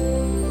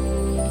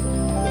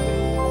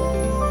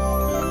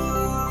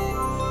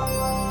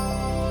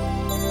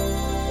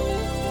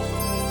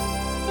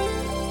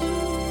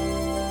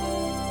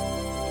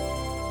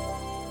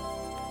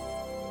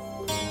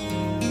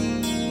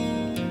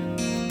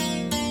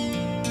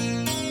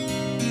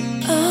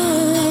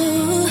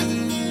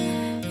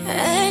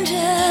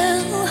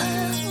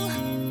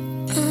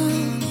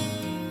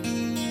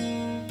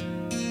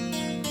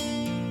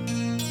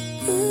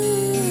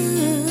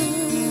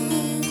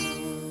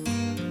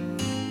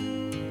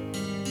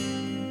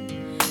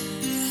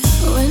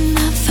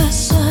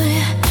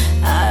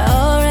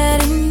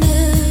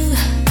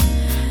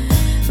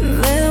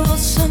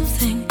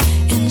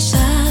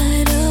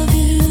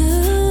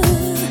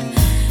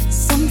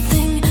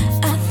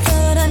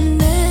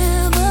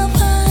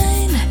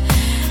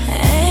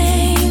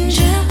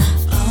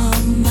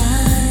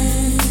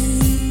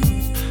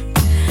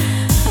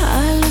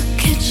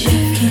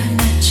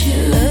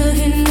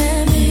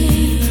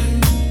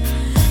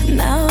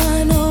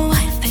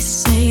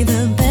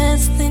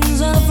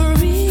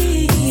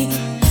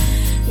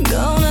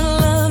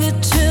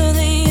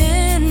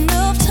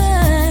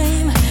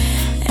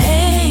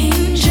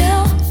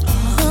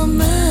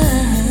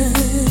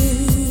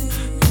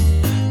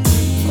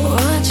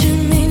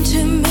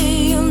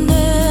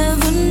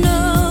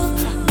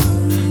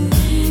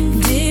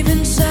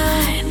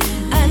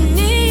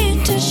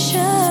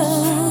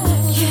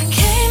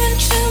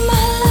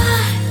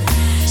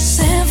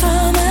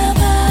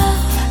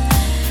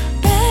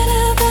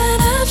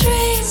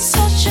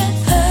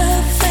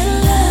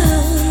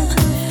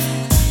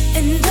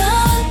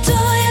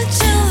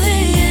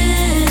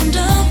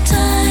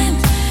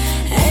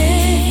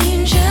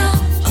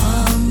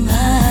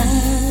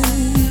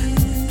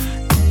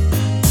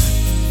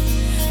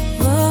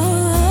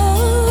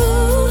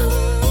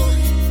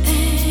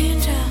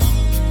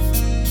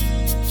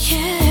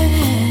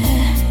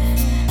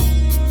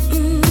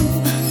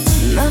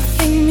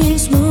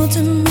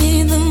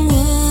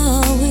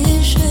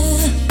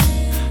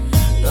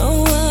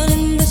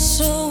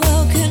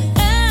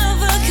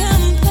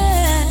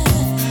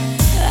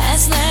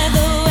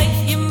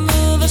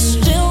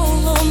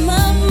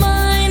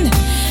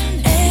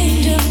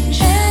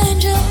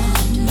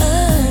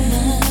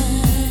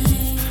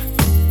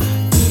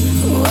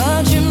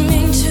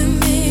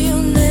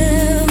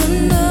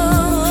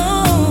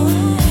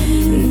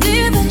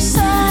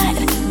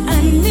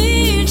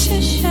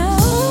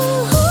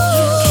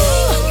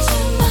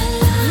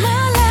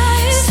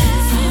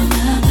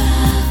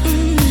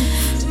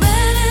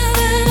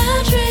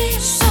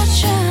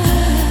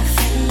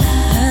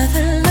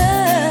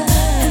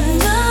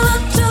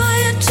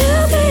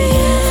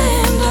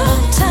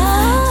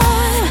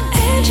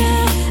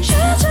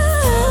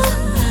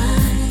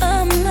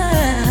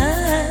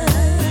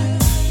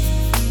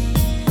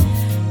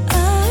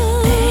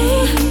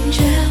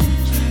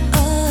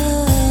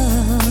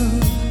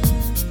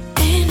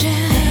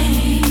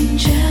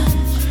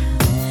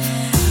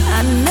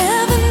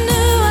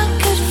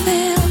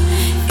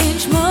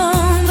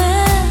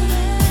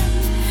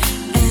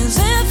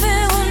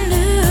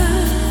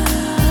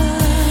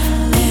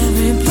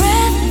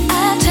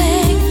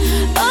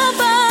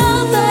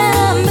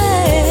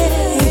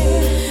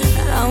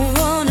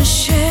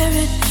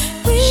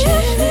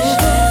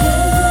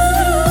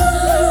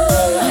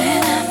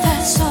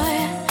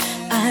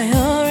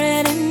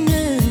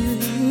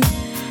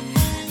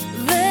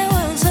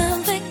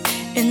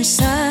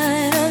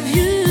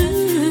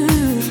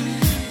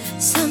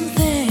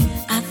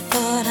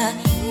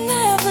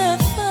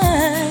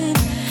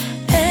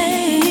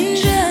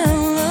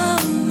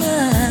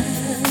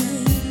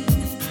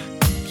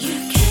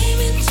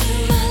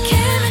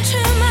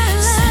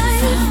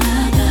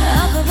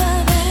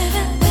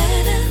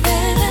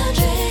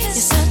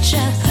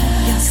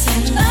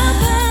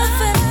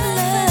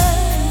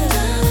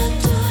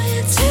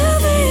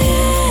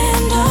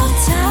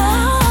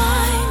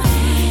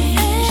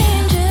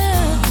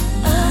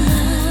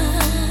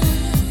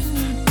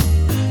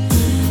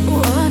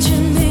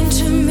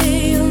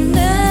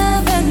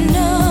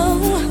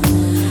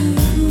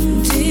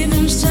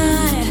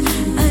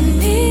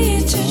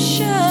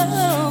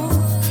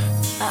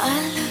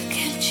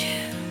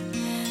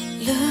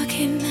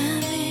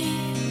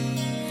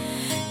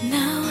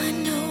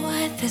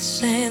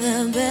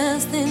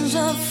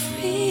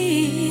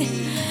 be.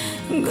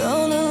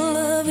 Gonna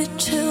love you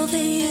till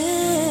the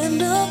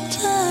end of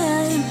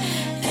time,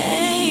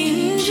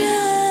 angel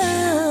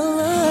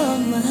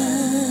of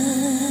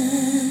mine.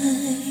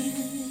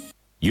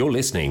 You're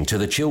listening to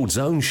The Chilled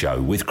Zone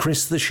Show with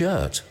Chris the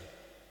Shirt.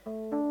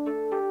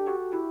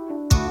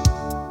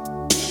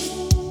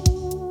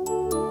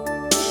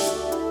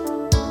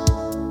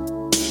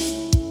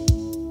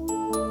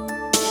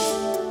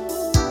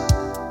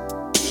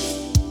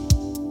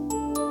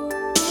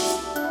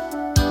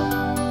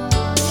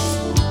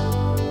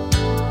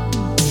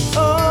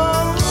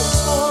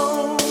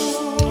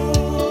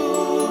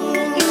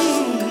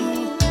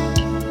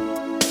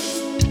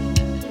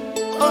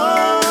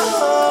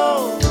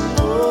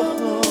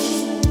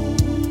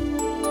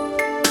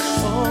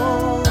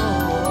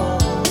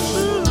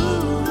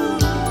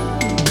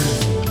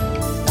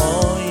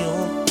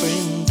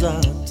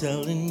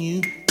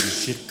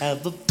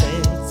 Have a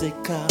fancy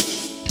car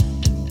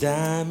and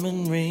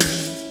diamond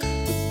rings,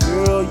 but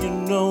girl, you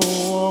know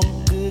all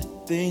good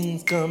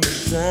things come in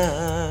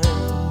time.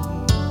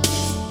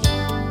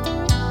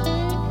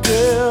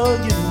 Girl,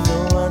 you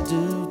know I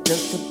do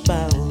just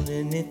about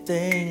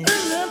anything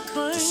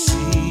to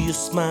see you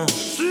smile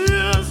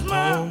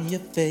on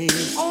your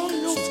face. So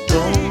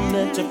don't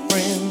let your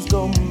friends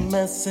go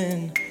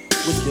messing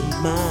with your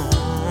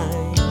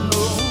mind.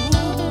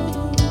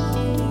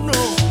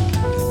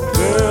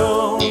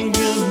 Girl, you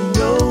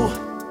know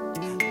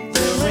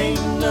there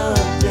ain't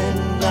nothing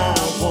I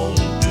won't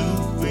do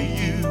for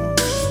you.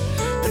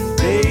 And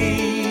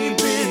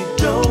baby,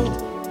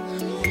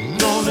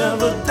 don't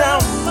ever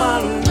doubt my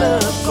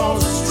love,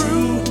 'cause it's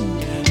true.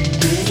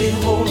 Baby,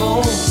 hold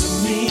on to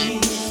me.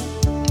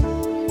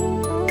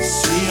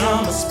 See,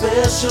 I'm a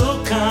special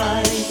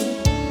kind,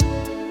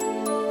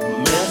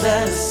 man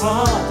that is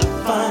hard to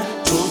find.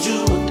 Told you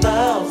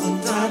 1,000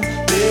 times,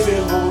 baby,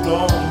 hold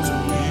on to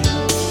me.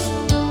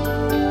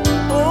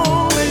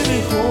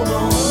 Hold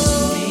on to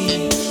me.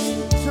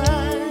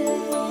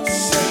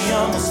 See,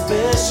 I'm a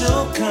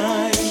special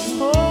kind.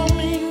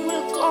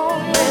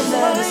 Man,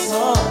 that is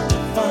hard to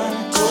find.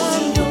 Told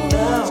you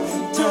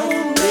 1,000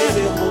 times,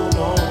 baby, hold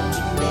on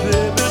to me.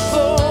 Baby,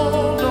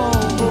 hold on.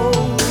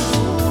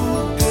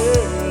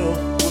 Girl,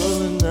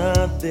 wasn't I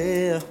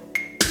there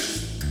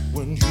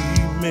when he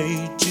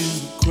made you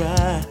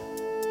cry?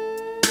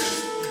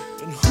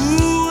 And who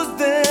was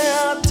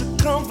there to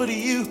comfort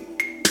you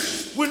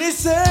when he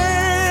said,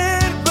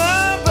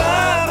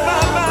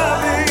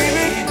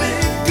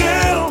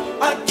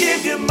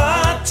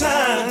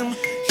 time.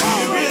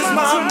 Here is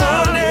my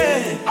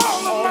money,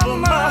 all of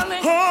my money.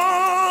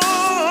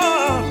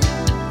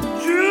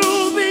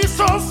 You'll be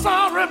so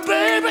sorry,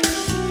 baby,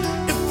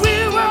 if we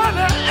were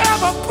to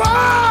ever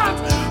part.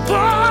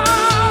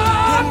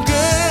 And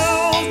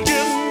girl,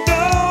 you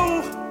know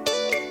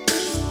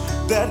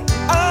that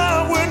I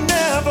would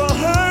never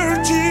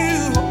hurt you.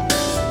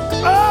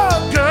 Oh,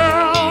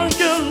 girl,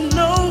 you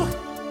know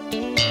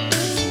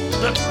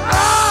that I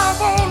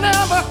won't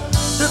ever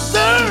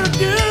desert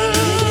you.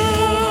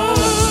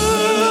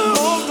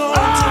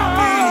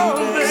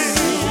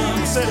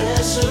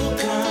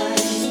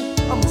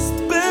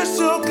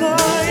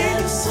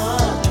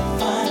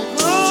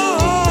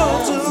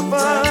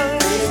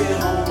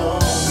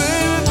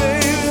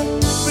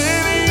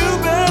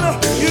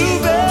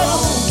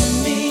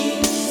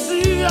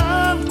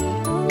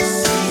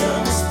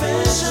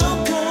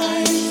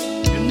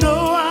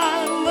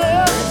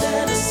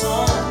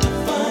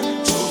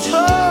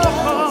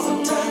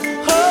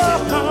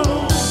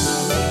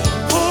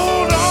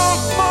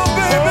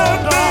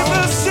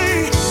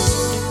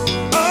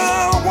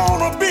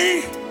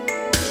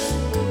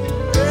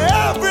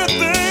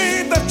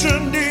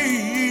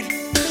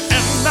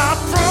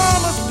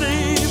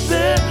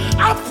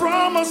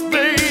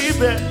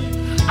 Baby,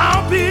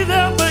 I'll be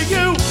there for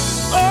you.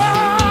 Oh,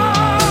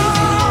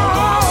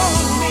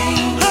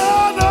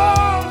 hold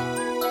on.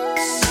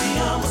 See,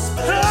 I'm a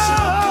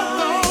special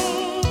kind.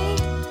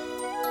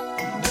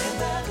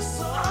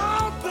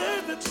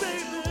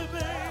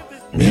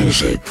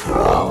 Music for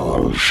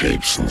all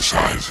shapes and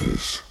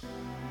sizes.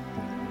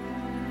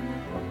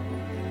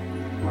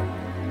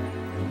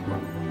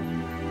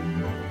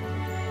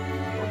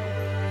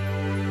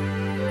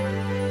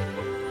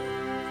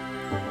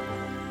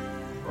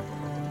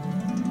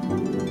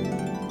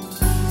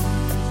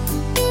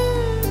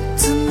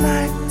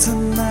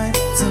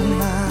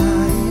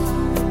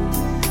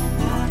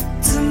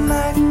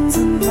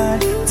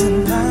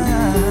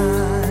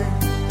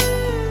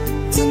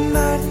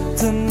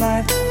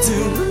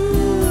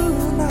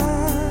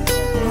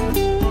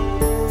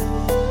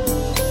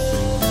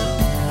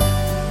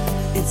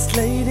 It's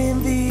late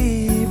in the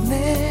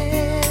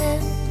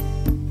evening.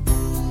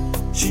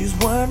 She's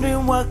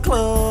wondering what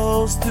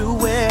clothes to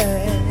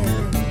wear.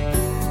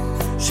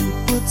 She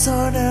puts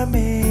on her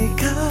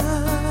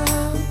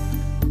makeup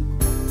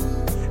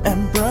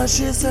and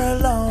brushes her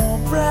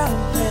long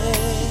brown hair.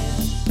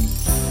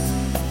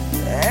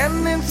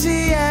 And then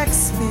she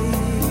asks me,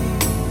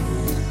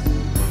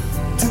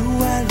 do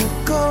I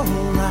look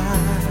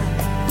alright?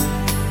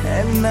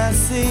 And I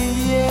say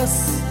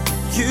yes,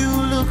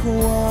 look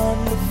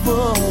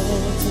wonderful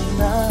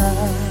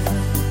tonight.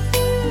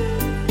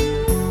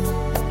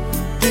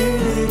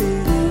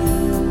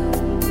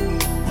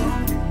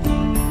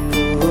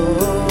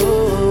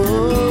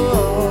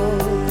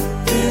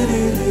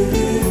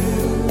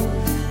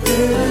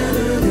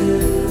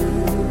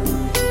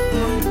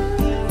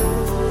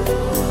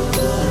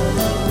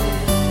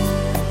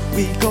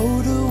 We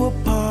go to a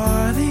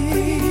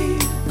party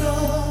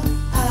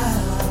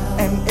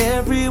and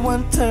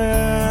everyone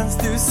turns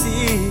to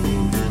see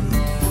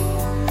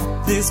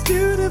this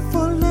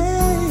beautiful lady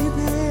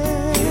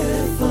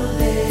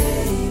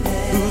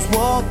who's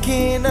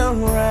walking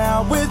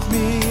around with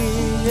me,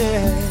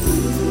 yeah.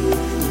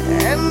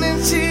 And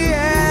then she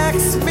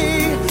asks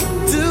me,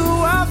 do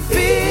I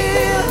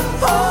feel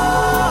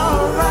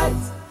alright?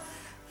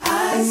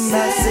 And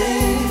I say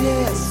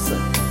yes,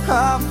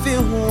 I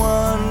feel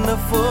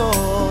wonderful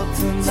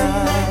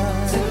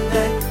tonight.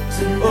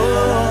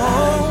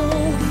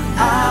 Oh,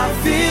 I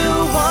feel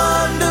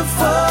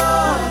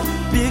wonderful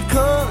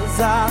because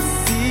I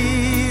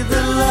see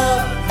the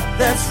love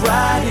that's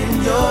right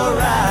in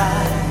your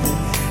eyes.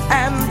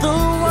 And the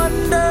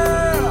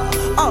wonder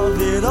of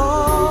it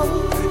all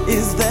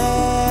is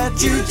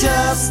that you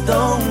just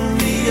don't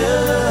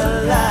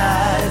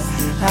realize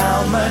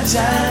how much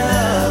I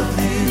love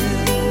you.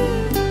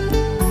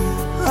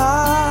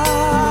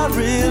 I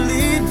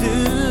really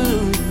do.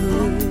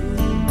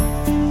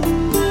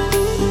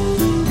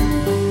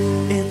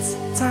 It's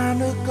time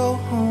to go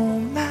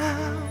home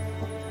now.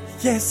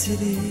 Yes,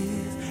 it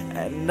is.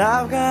 And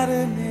I've got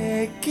an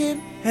aching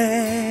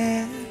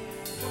head.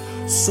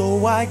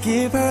 So I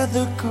give her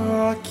the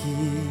car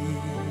keys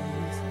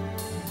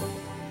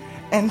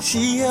and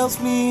she helps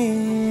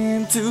me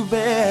into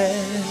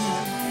bed.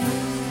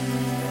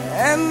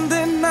 And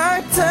then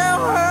I tell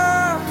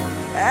her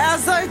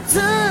as I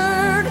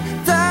turn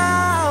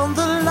down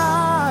the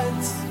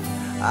lights,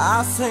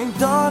 I say,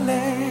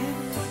 darling,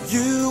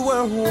 you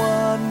were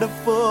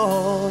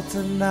wonderful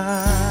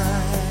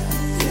tonight.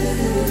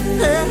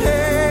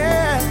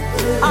 Yeah.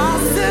 I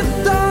said,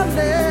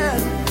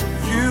 darling,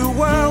 you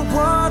were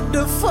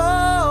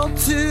wonderful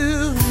tonight.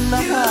 You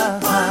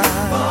look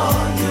wonderful,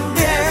 you're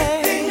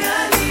everything I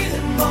need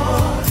and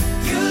more.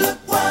 You look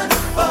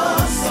wonderful,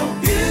 so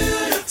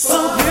beautiful. So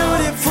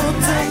beautiful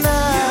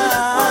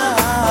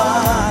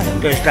tonight.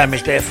 There's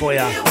damage there for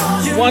you.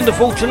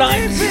 Wonderful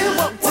tonight.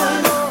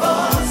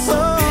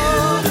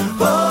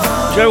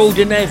 Gerald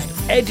Deneuve,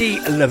 Eddie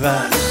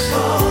Levert.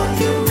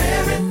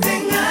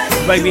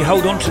 Baby,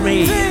 hold on to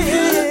me.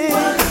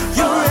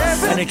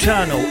 An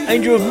eternal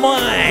angel of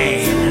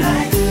mine.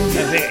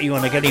 You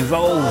want to get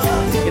involved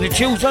in the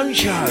Chill Zone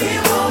show?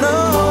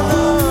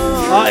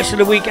 Artist of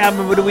the week,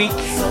 album of the week,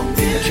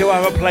 the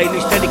 2-hour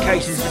playlist,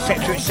 dedications,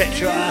 etc.,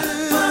 etc.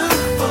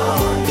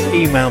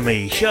 Email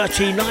me,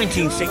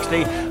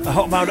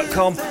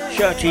 shirty1960@hotmail.com,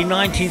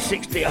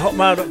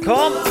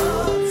 shirty1960@hotmail.com.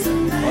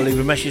 I'll leave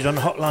a message on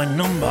the hotline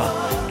number.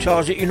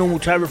 Charge at your normal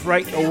tariff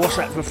rate or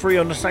WhatsApp for free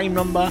on the same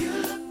number,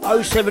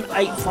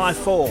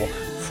 07854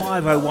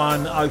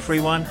 501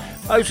 031,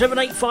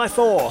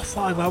 07854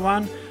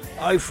 501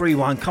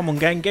 031. Come on,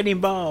 gang, get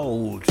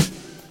involved.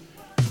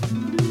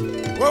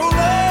 Whoa,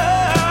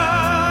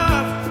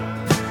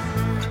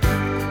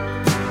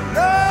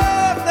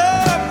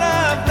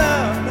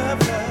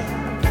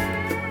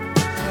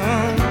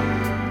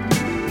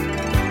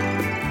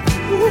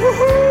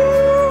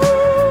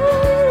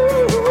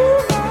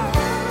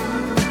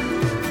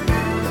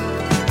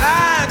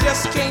 I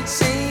just can't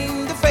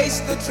seem to face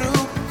the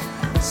truth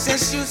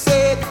since you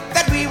said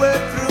that we were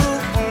through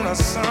on a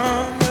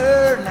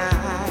summer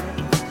night.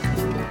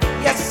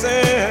 Yes,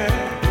 sir.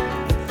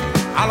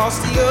 I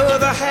lost the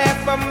other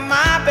half of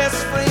my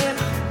best friend.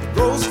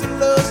 Rose to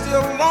love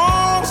still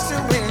longs to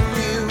win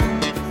you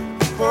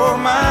for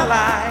my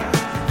life.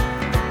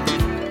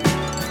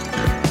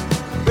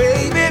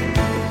 Baby,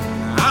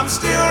 I'm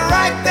still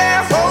right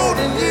there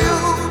holding you.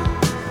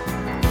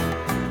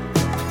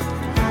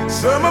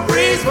 Summer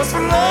breeze was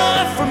for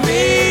love for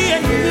me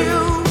and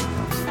you.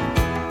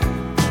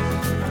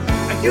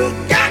 You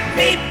got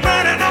me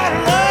burning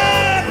on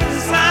love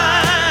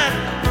inside,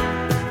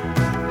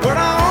 but I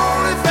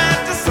only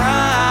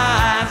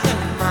fantasize in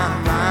my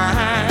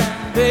mind,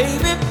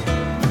 baby.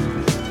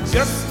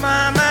 Just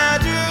my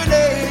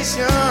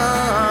imagination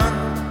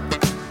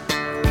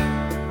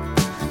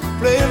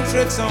playing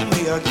tricks on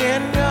me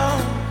again, yo.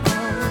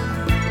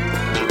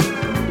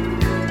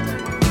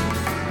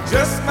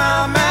 Just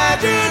my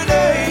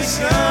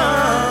imagination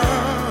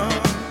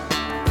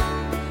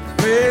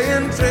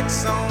playing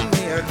tricks on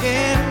me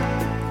again.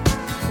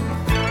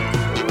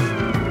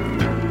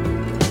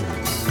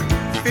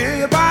 Feel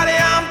your body,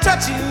 I'm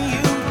touching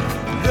you.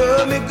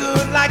 Love me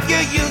good like you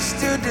used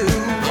to do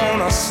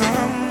on a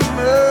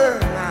summer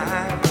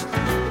night,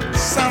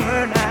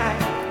 summer night.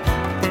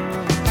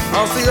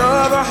 Cause the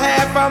other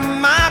half of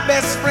my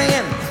best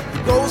friend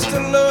goes to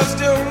love,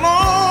 still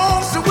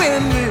longs to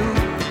win you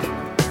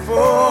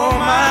for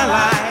my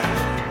life.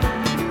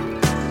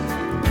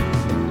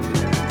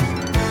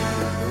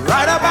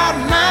 Right about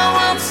now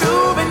I'm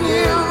soothing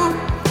you.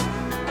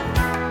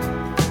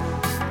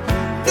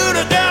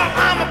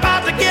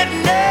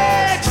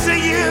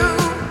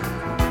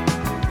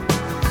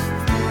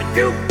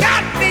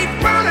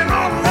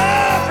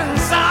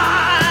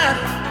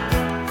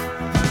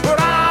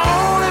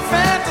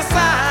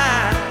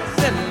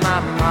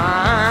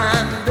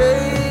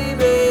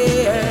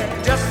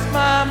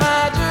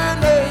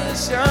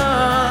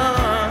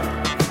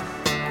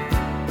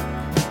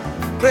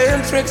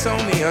 tricks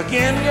on me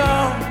again,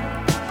 y'all.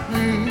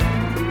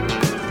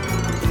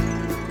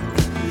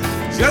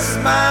 Just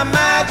my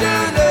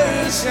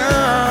imagination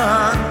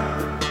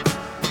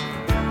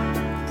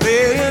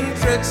playing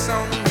tricks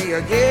on me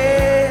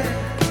again.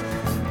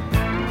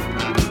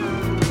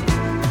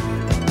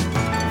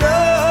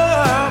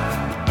 Love,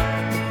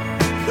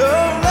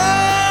 love,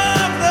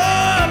 love,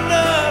 love,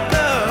 love,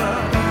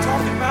 love. I'm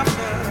talking about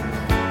love.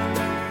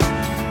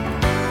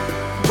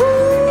 Ooh,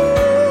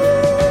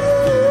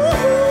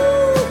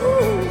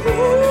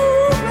 love.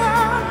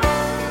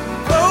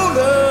 Oh,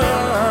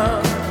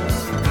 love.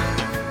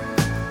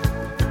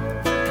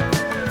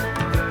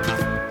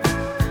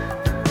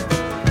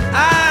 I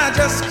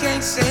just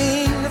can't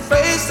seem to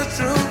face the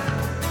truth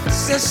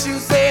since you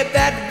said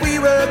that we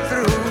were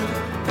through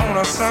on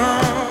a summer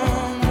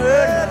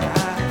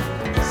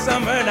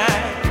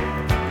night.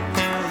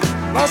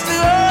 Lost the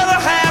other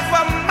half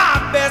of my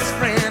best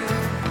friend.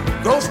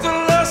 Goes to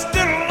lust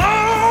and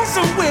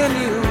lonesome when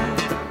you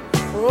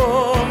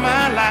for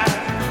my life.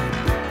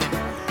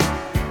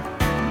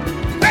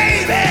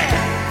 Baby,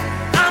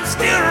 I'm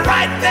still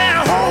right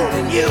there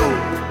holding you.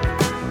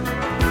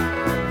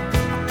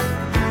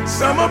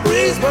 Summer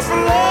breeze was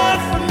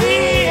love for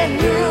me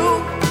and you.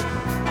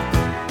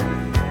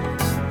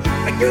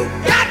 You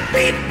got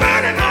me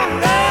burning on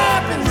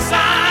love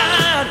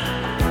inside,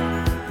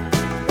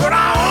 but I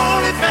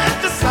only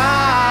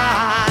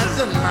fantasize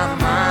in my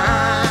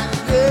mind,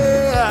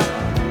 yeah.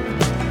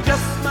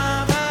 Just my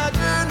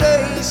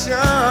imagination,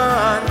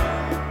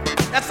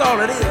 that's all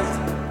it is.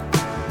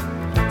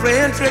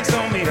 Playing tricks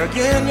on me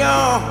again,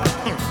 y'all.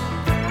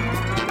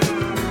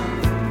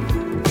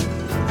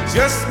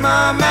 Just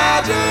my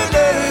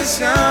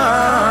imagination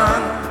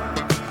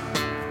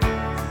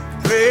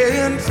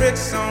playing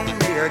tricks on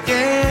me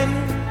again.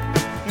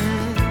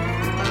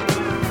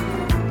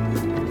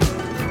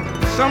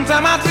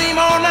 Sometimes I dream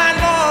all night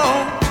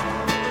long,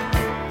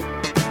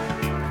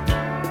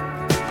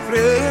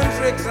 playing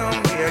tricks on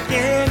me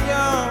again,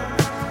 y'all.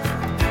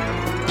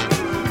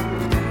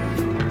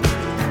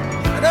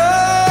 But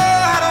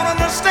oh, I don't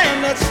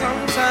understand that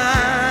sometimes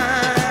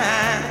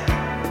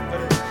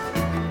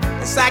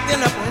it's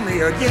acting up on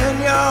me again,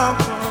 y'all.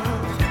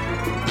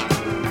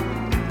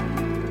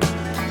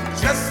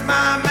 Just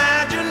my imagination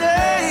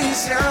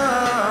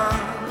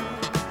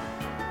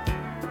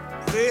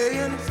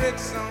playing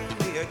tricks on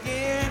me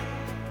again.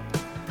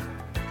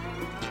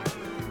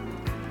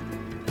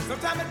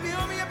 Sometimes it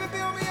build me up, it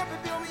build me up,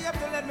 it build me up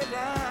to let me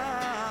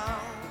down.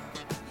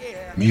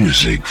 Yeah.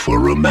 Music for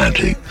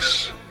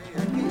romantics.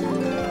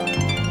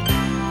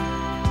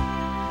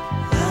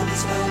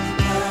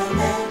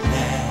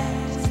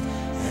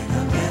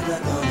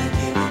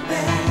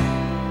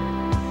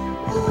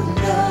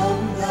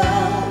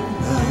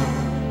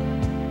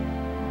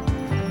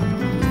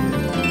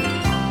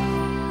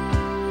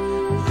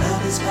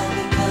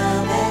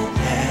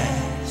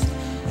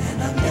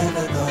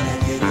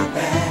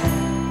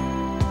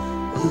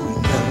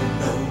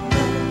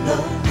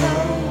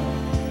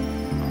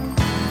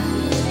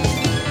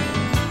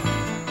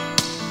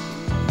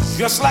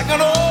 Just like an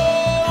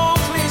old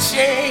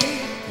cliche,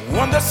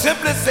 one that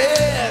simply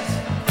says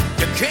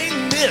you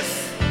can't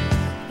miss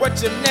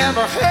what you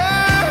never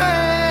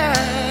had.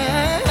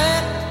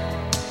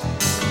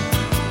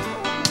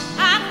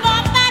 I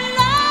thought that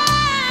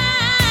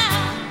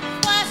love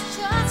was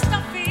just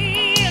a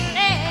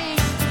feeling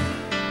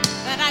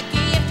that I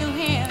gave to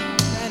him,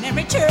 and in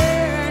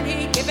return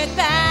he give it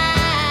back.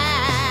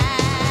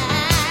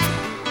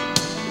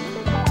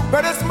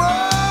 But it's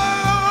more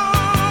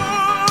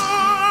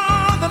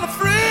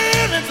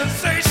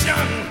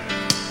sensation.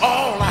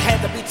 All I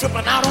had to be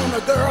tripping out on the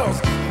girl's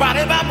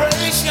body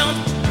vibration.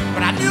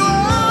 But I knew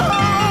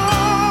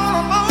all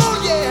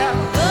along, yeah,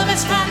 love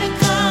is trying to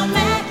come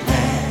at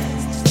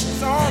last. That's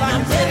all I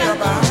can say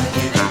about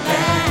it.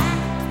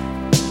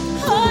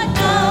 Oh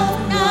no,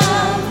 no,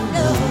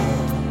 no.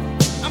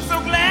 I'm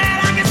so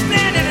glad I can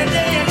stand here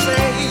today and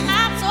say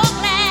I'm so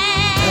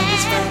glad. Love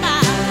is trying to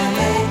come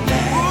at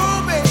last.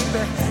 Oh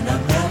baby, and I'm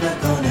never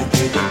gonna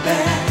give it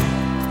back.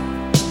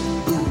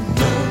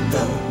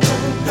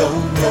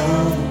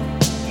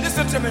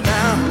 Listen to me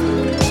now.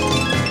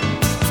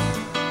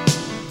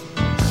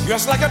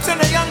 Just like a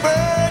tender young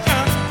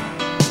virgin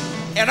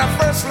in a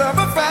first love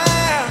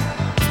affair,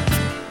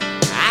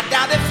 I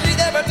doubt if she'd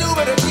ever do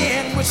it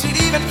again. Would she'd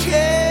even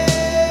care?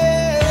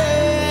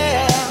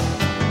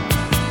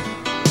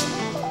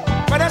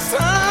 But as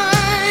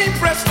time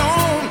pressed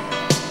on,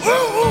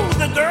 ooh,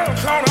 the girl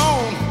caught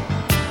on.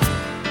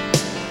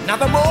 Now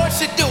the more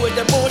she do it,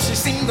 the more she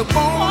seemed to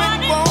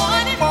want it.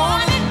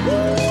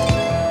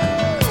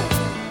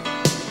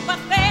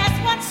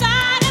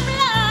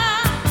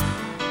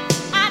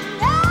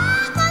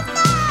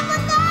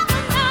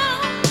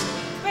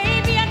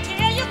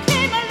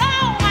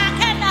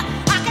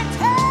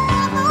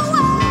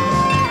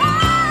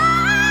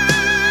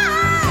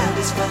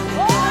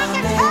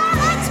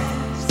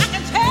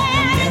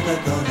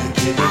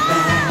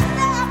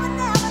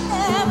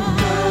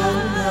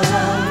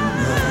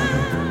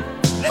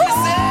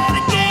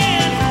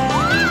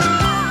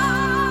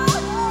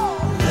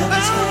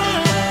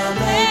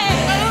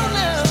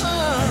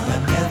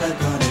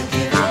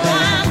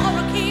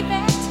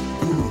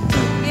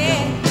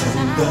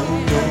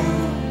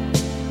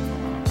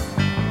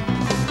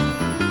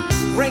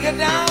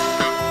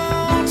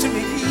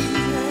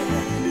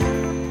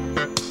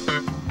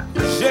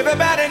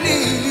 Everybody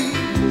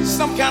needs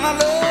some kind of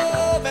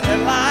love in their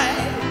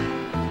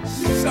life,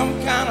 some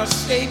kind of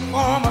shape,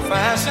 form, or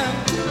fashion.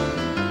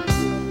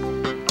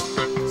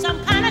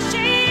 Some kind of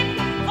shape,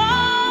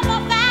 form,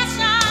 or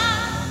fashion.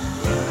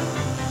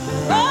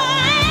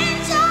 Oh,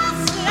 and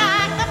just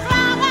like the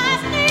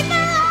flowers need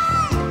the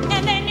light,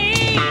 and they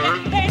need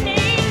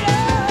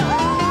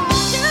love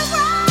to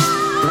grow.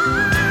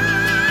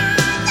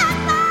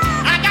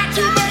 I got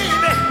you,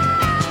 baby.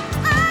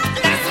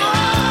 That's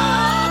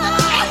all that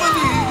I ever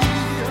need.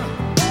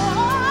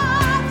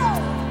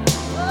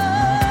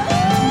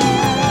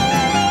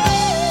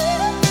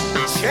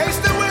 Chase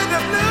the wind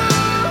of blue.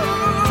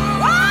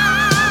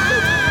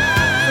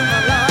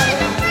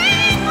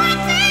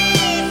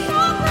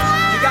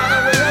 You got a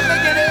way of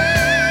making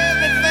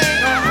everything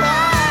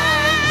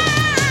alright.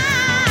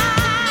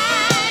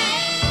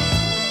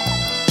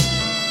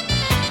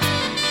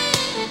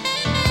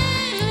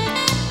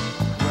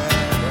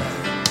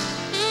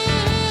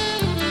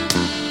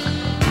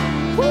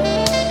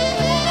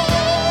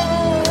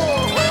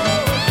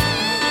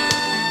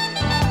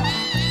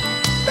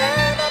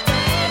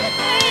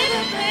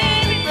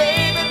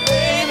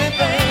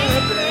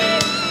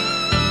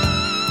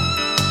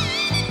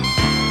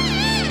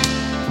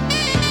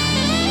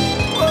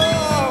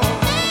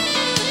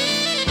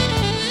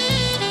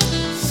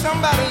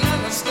 Somebody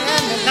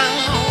understand me now.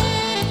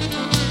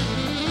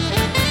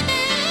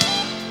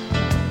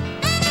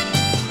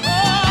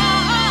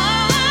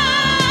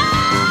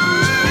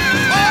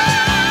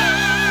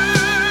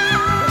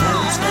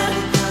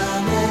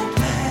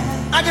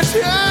 I can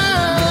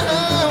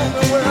tell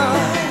the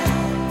world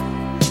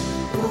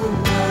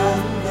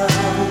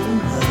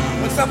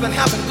when something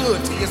happens good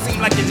to you, seems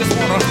like you just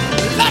wanna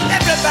let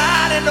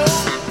everybody know.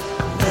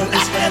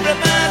 Let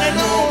everybody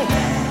know.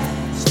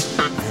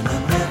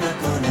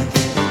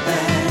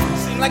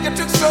 Seems like it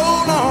took so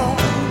long.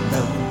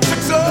 Took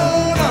so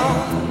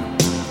long.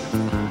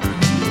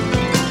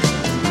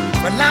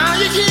 But now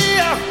you're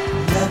here.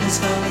 Love is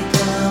only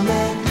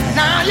coming.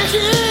 Now you're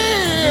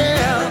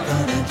here.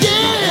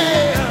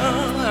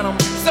 Yeah. And I'm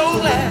so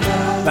glad.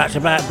 Back to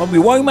back, Bobby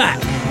Womack.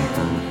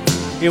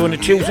 Here on the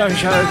Chill Zone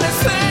Show.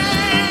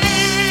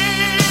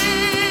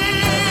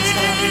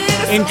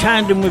 In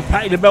tandem with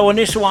Patti LaBelle on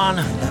this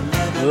one.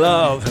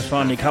 Love has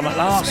finally come at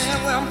last.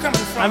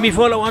 And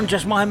before that one,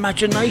 Just My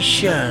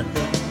Imagination.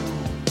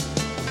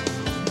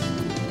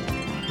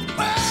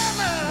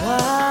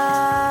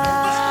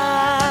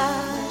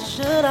 Why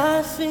should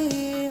I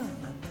feel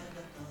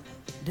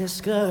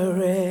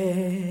discouraged?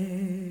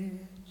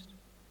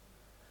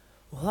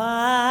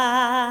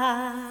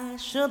 Why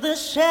should the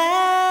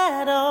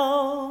shadows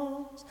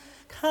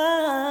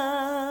come?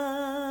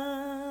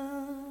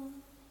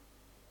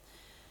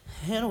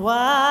 And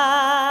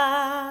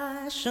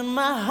why should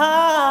my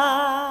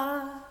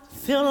heart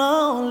feel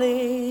lonely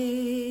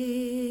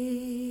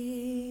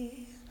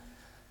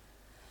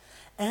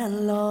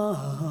and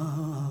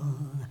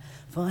long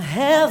for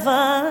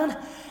heaven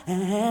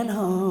and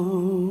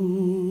home?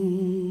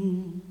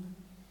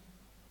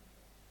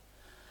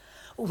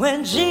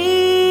 When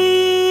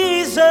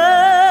Jesus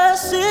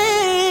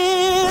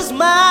is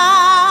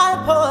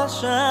my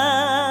portion,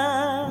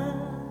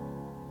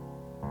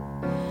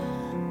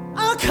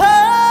 a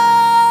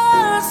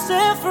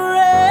constant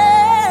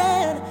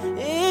friend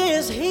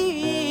is He.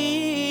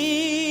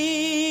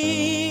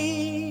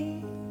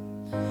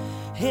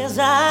 His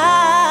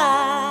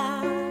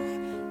eye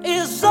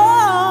is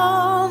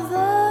on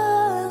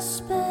the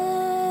sparrow,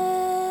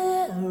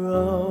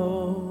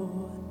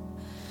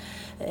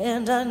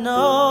 and I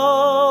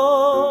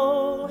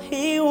know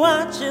He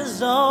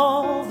watches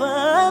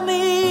over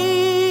me.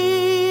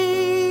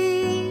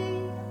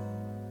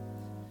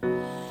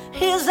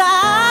 His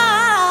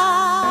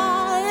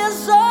eye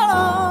is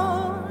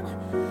on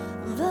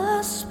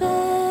the sparrow,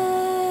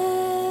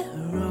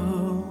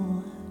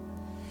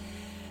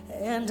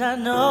 and I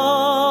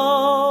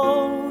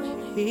know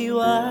He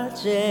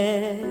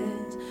watches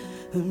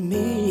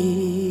me.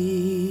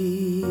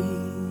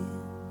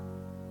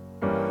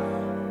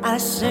 I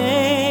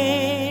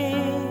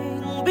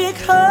sing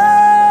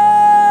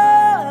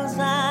because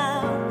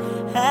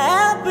I'm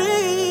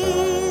happy.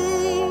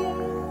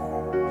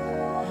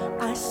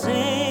 I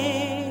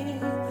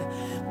sing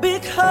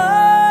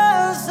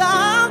because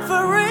I'm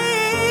free.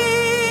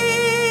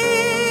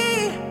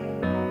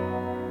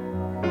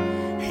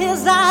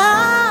 His eyes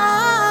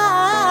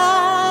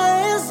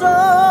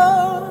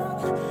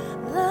on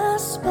the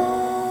sparrow,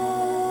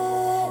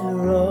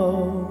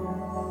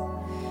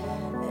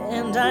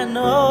 and I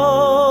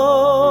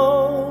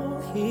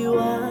know He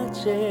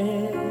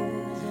watches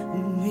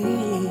me.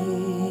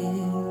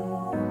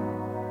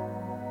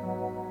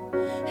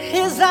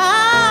 His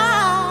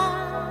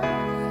eye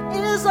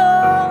is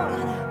on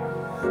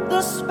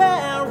the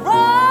sparrow,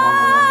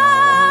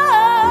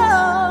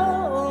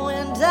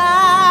 and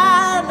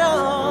I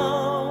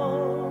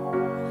know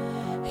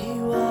He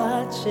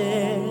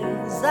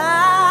watches.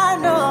 I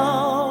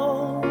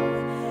know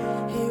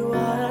He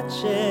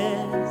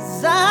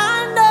watches. I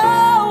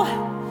know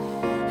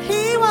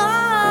He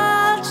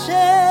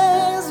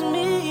watches me.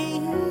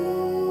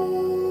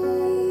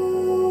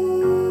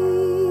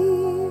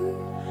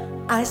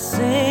 I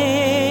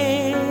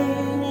sing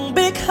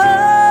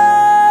because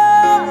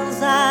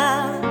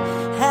I'm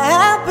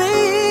happy.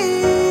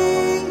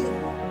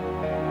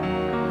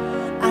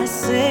 I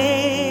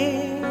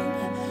sing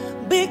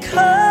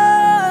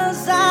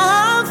because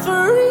I'm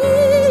free.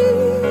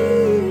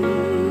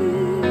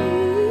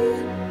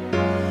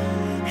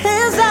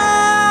 His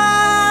eyes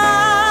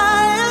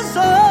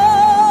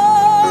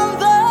on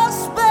the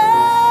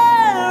sparrow,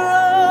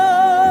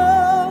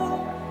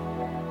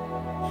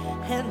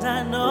 and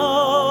I know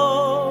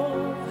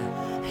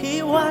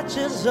He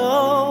watches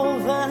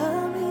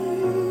over me.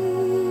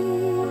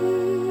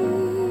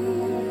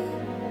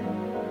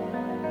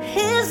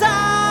 His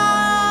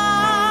eyes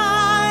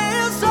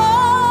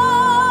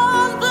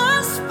on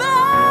the sparrow,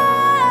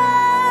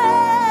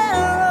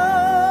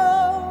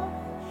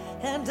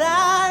 and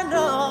I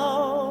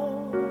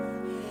know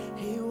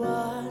He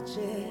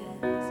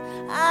watches.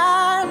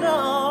 I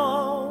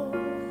know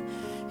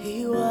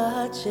He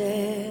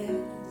watches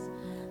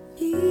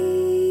me.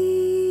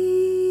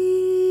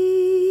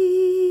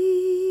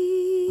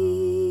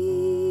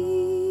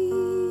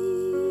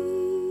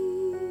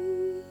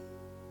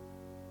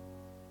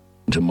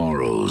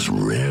 Tomorrow's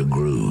rare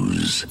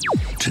grooves.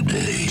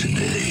 Today.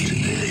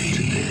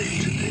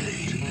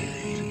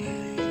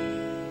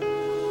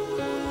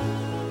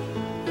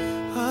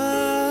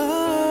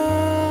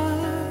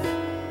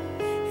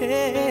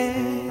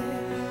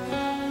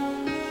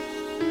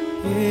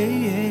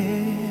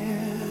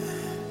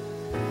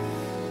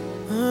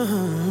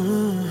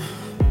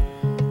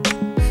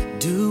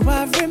 Do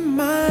I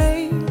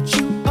remind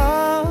you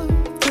of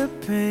the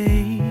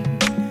pain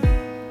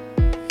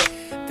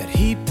that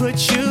He put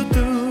you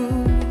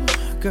through,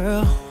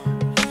 girl?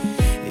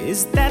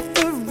 Is that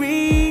the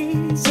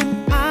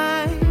reason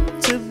I'm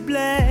to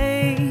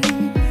blame?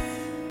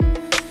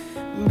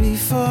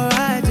 Before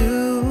I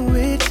do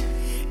it,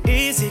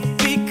 is it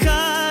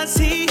because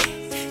He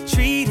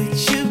treated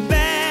you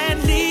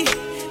badly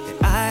that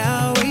I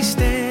always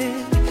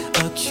stand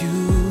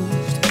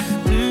accused?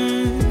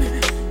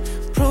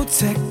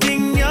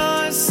 Protecting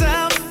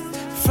yourself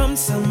from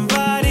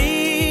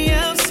somebody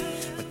else,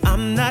 but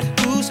I'm not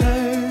who's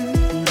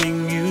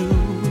hurting you,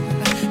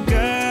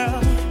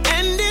 girl.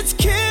 And it's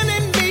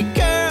killing me,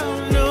 girl,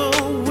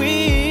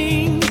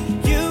 knowing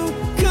you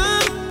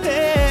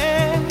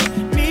compare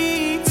me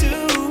to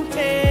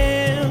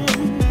him.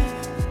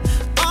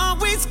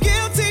 Always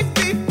guilty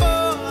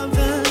before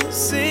the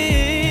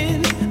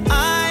sin.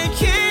 I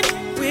can't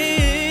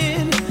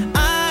win,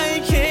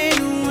 I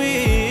can't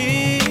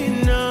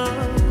win, no.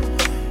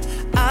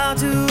 I'll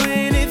do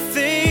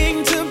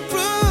anything to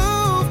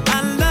prove I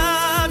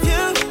love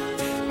you,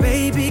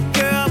 baby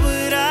girl,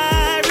 but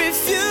I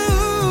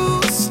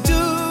refuse to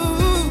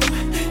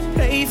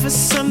pay for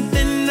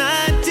something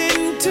I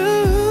didn't do.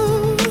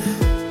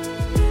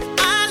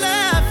 I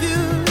love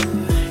you,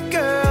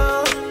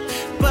 girl,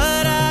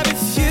 but I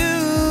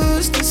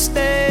refuse to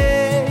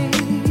stay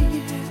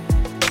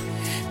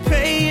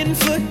paying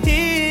for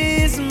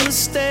his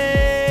mistakes.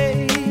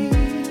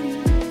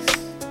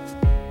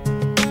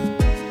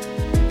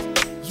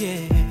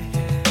 Yeah.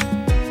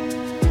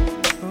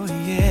 Oh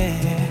yeah.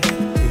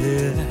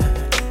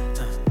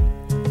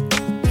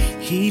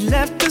 He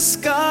left a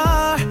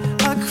scar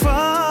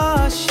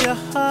across your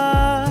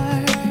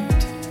heart.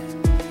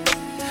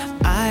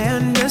 I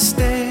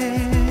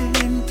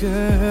understand,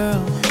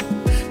 girl.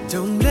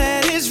 Don't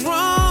let his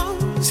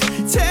wrongs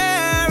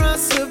tear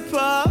us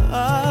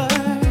apart.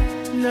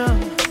 No,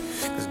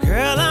 'cause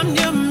girl, I'm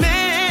your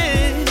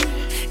man.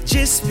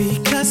 Just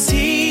because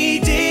he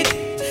did,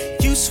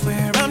 you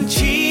swear I'm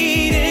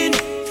cheating.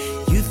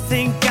 You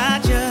think I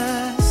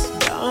just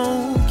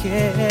don't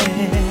care.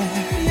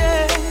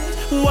 Yeah.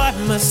 What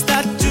must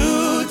I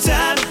do,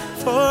 time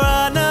for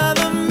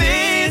another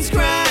man's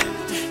crime?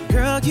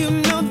 Girl, you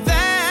know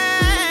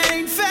that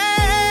ain't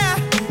fair.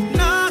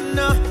 No,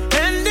 no,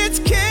 and it's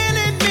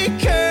killing me,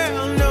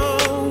 girl,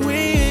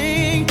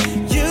 knowing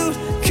you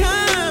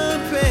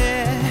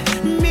compare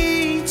me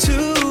to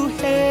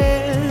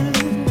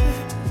him.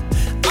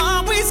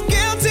 Always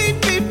guilty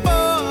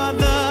before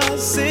the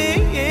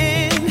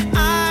sin.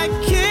 I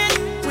can't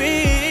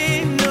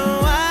win, no,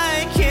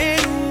 I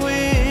can't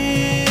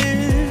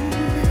win.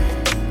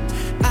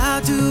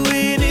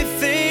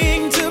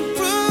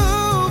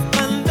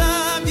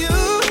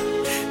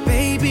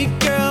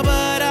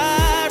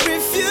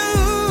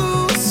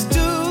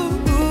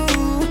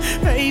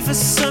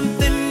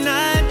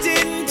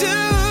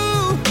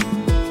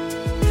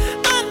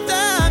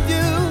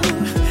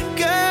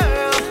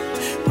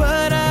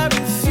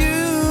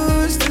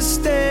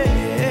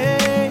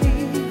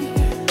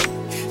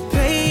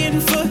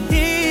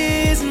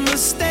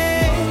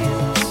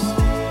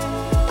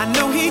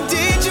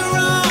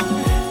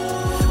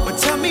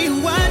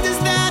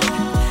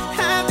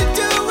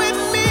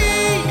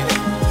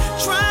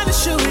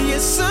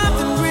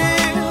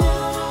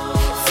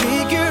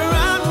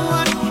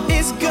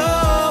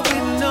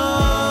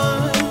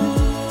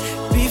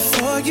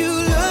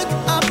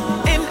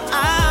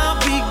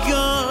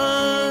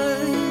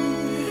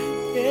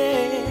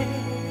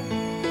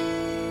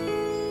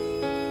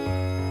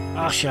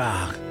 Usher.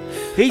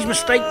 His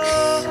Mistakes.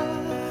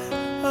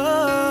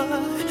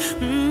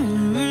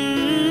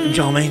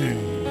 Jamming.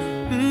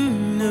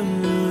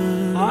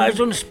 Eyes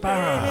on the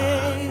Sparrow.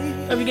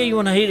 Don't forget you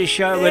want to hear the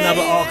show and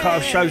other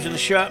archive shows of the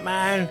shirt,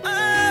 man.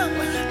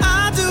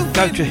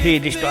 Go to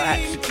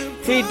hearthis.apps.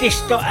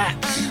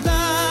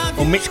 Hearthis.apps.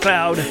 On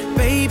Mixcloud.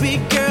 Baby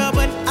girl,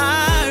 but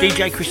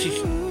DJ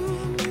Chris's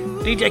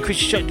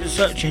check the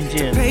search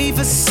engine. pay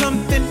for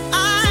something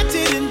I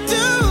didn't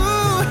do,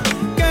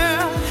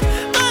 girl.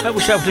 Help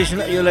yourself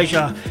listen at your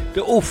leisure.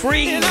 They're all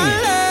free.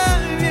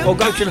 Or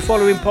go to the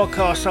following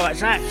podcast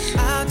sites at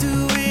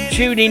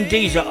TuneIn,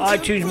 Deezer,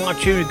 iTunes,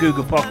 MyTuner,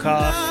 Google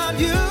Podcasts,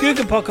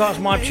 Google Podcasts,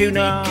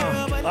 MyTuner,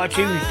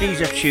 iTunes,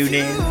 Deezer,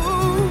 TuneIn,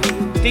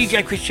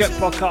 DJ Chris Chuck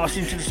Podcast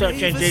into the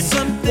search engine.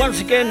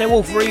 Once again, they're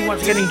all free.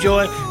 Once again,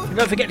 enjoy. And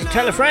don't forget to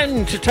tell a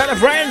friend to tell a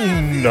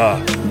friend.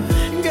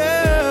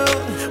 Girl,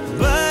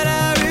 but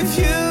I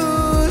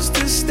refuse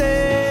to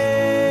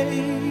stay,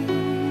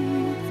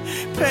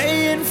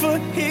 paying for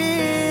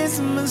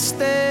his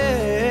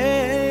mistake.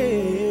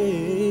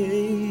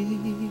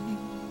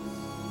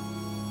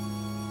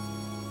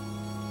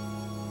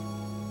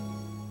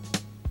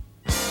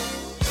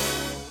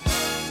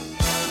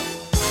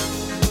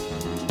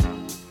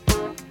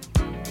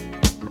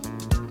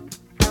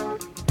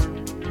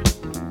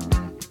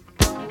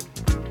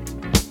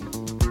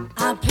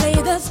 I play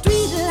the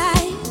street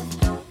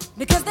life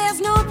because there's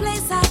no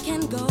place I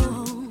can go.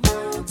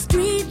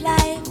 Street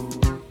life,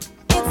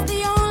 it's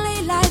the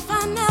only life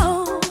I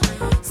know.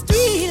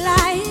 Street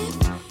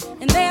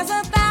life, and there's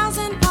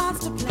 1,000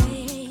 parts to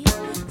play.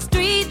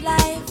 Street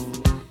life,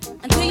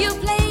 until you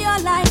play your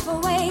life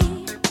away.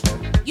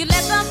 You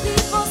let the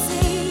people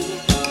see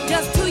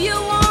just who you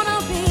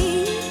wanna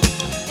be,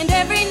 and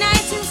every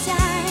night you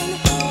shine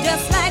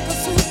just like a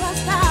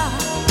superstar.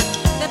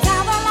 That's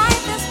how the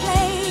life is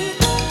played.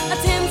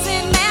 Attempts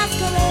in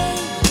masquerade.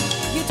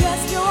 You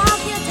dress, you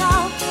walk, you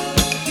talk.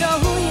 You're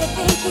who you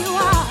think you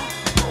are.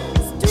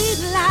 Street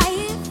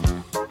life,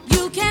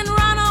 you can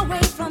run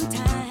away from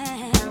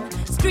time.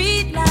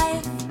 Street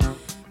life,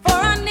 for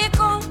a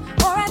nickel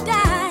or a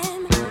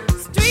dime.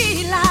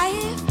 Street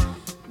life,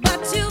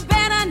 but you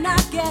better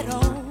not get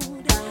old.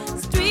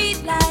 Street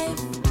life,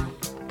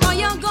 or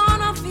you're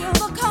gonna feel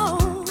the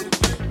cold.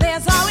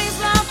 There's always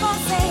love for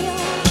sale,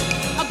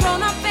 a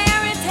grown-up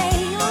fairy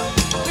tale.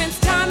 Prince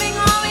Charming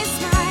always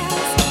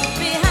smiles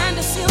behind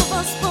a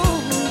silver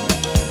spoon.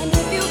 And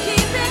if you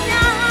keep it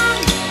young,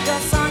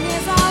 your song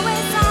is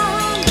always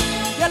on.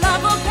 Your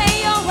love will pay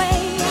your way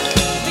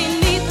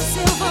beneath the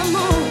silver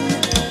moon.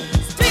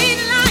 Street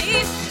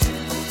life,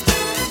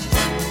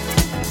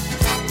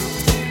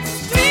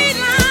 street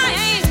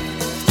life,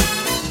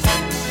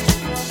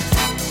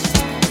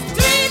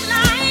 street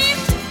life.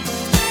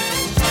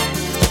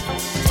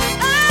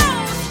 Oh,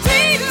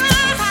 street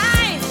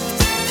life.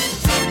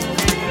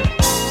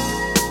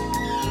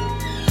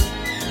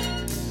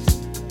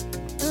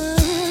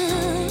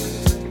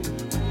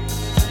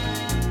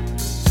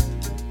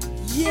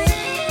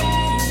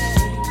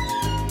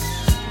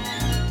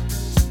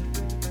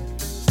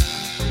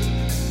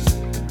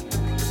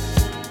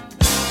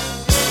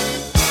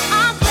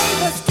 I'll play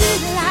the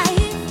street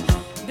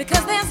life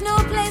because there's no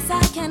place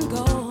I can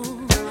go.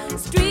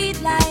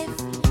 Street life,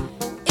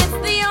 it's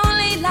the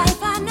only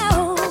life I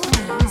know.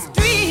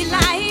 Street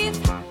life,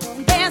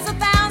 there's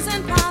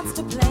 1,000 parts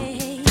to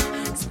play.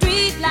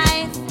 Street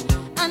life,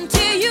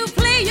 until you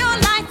play your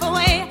life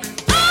away.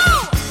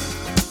 Oh!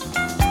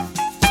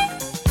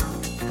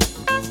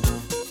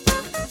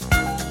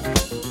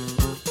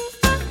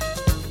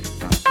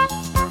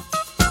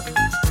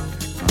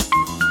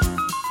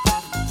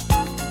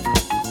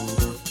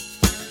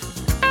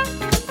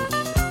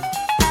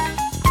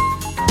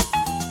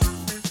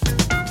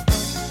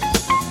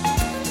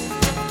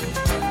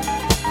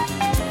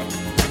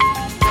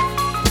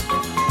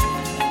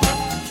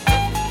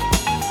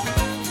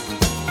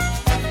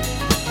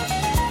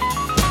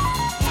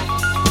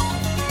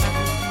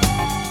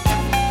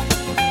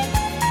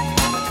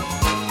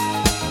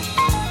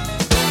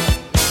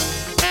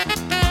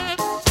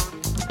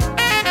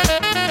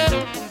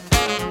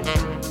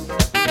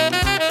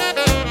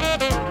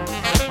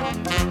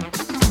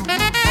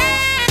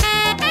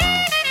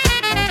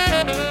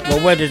 Well,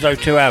 where did those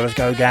 2 hours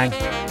go, gang?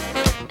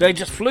 They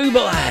just flew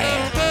by.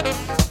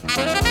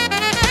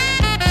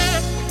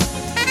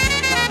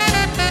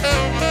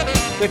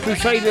 The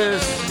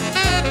Crusaders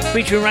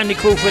featuring Randy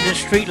Crawford and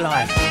Street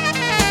Life.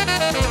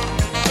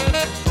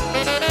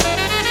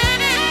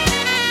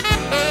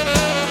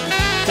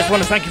 Just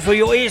want to thank you for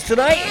your ears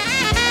today.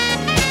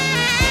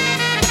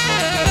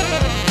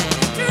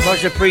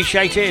 Much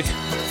appreciated.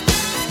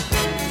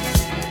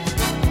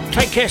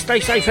 Take care,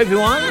 stay safe,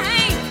 everyone.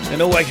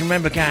 And always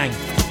remember, gang,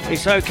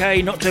 it's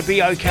okay not to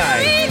be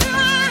okay.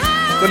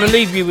 Gonna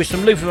leave you with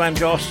some Luther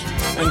Vandross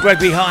and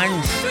Gregory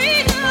Hines.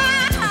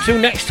 Until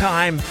next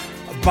time,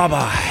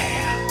 bye-bye.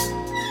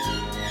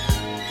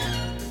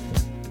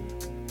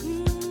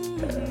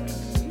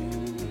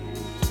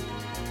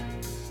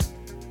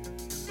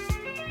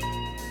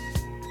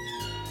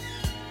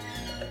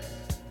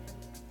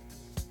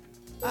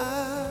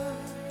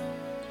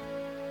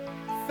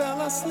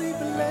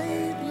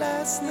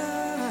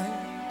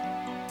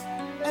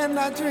 And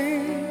I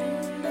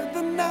dreamed of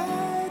the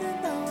night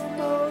and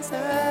almost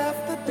half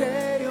the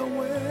day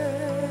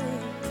away.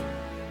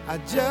 I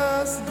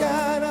just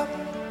got up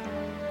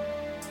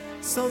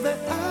so that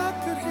I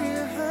could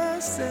hear her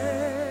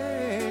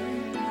say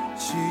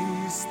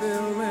she's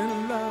still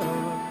in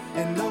love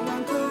and no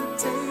one could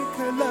take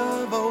her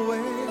love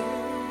away.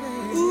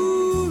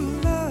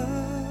 Ooh,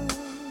 love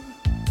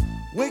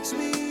wakes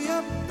me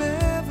up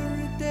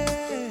every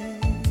day,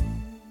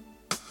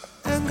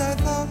 and I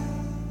thought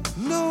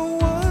no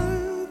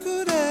one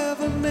could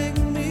ever make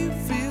me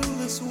feel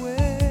this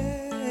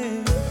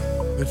way.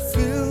 It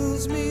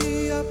fills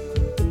me up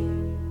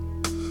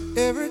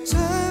every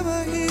time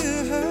I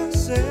hear her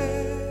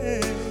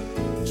say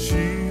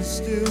she's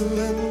still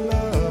in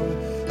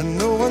love and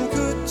no one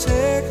could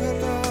take her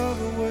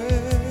love away.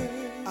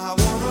 I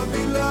wanna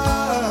be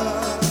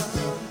loved.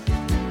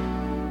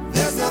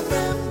 There's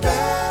nothing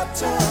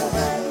better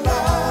than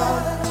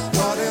love.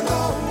 What in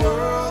the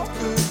world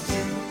could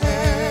you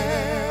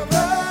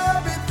ever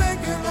be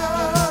thinking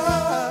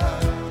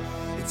of?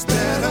 It's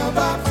better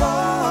by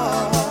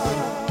far.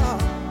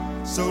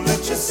 So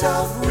let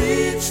yourself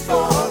reach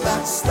for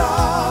that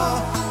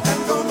star and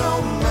go no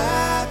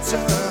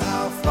matter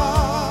how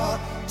far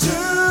to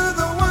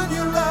the one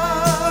you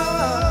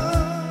love,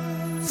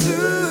 to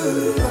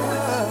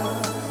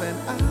love. And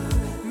I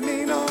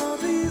mean all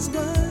these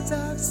words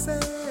I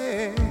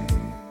say.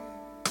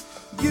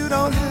 You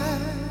don't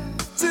have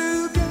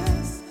to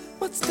guess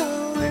what's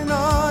going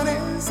on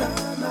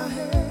inside my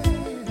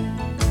head.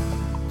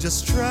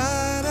 Just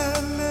try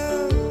to know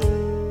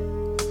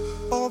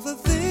all the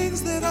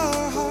things that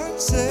our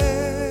hearts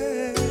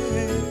say.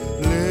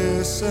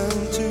 Listen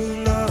to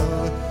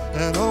love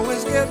and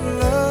always get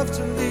love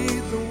to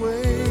lead the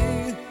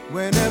way.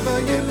 Whenever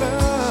you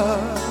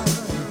love,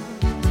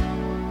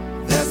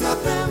 there's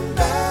nothing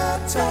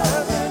better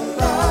than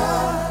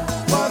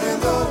love. What in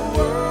the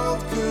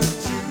world could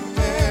you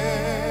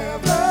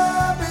ever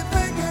be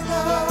thinking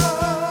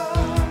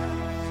of?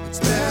 It's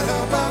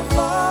better by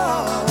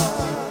far.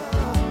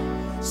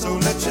 So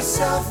let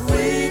yourself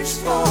reach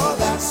for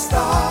that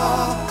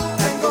star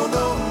and go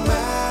no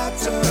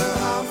matter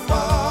how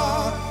far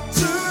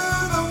to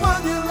the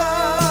one you love.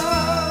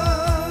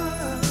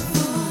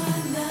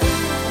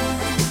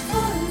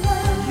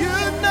 You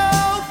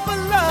know for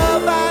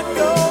love I'd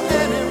go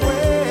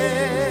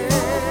anywhere.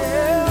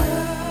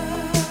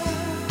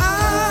 I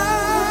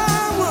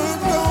would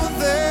go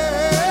there.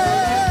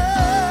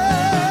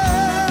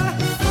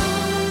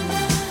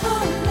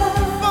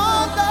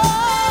 For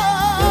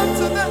love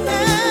to the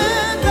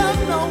end of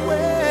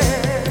nowhere.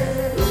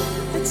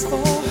 It's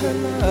for her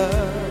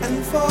love and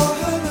for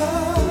her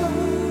love.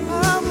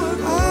 I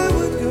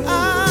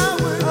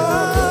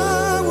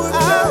would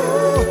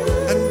go,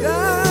 and I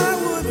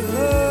would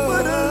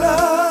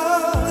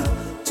love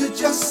to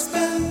just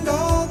spend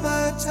all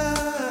my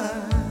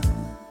time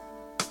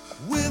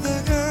with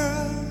a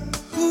girl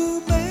who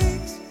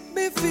makes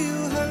me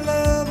feel her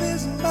love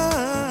is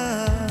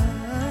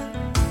mine.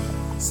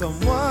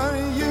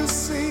 Someone you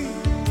see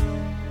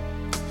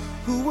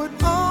who would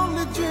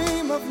only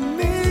dream of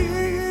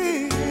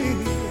me.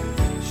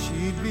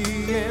 She'd be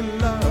in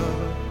love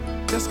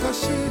just 'cause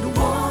she'd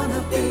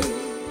wanna be.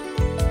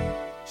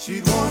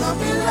 She'd wanna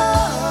be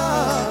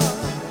loved.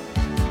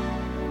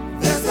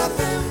 There's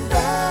nothing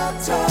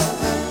better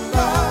than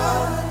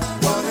love.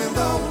 What in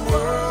the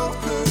world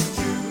could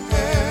you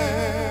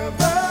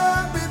ever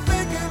be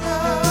thinking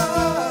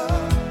of?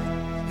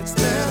 It's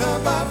better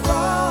by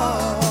far.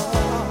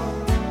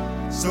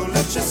 So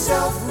let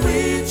yourself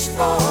reach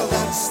for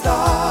that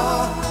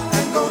star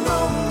and go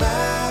no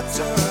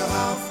matter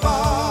how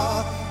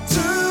far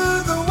to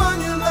the one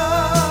you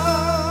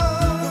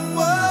love. The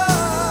world,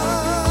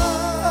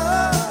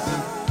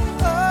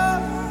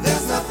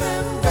 there's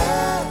nothing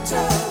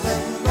better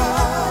than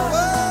love.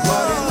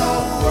 What in the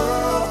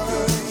world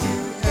could you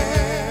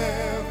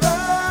ever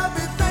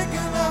be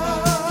thinking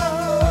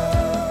of?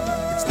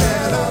 It's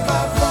better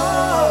by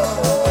far.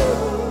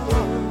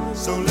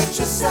 So let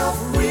yourself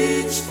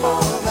reach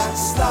for that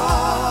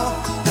star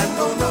and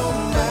go no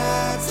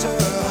matter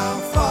how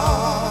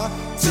far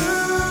to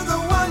the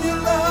one you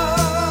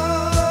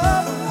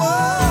love. The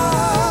world,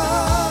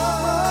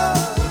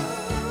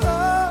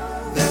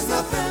 there's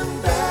nothing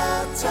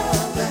better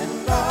than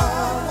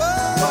love.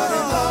 What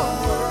in the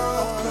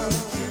world could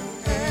you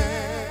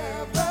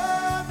ever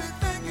be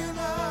thinking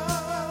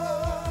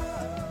of?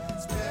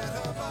 It's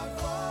better by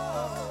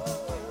far.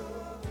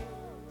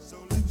 So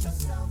let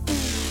yourself.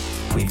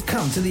 We've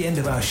come to the end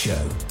of our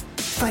show.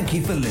 Thank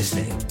you for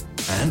listening,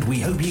 and we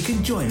hope you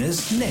can join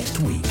us next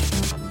week.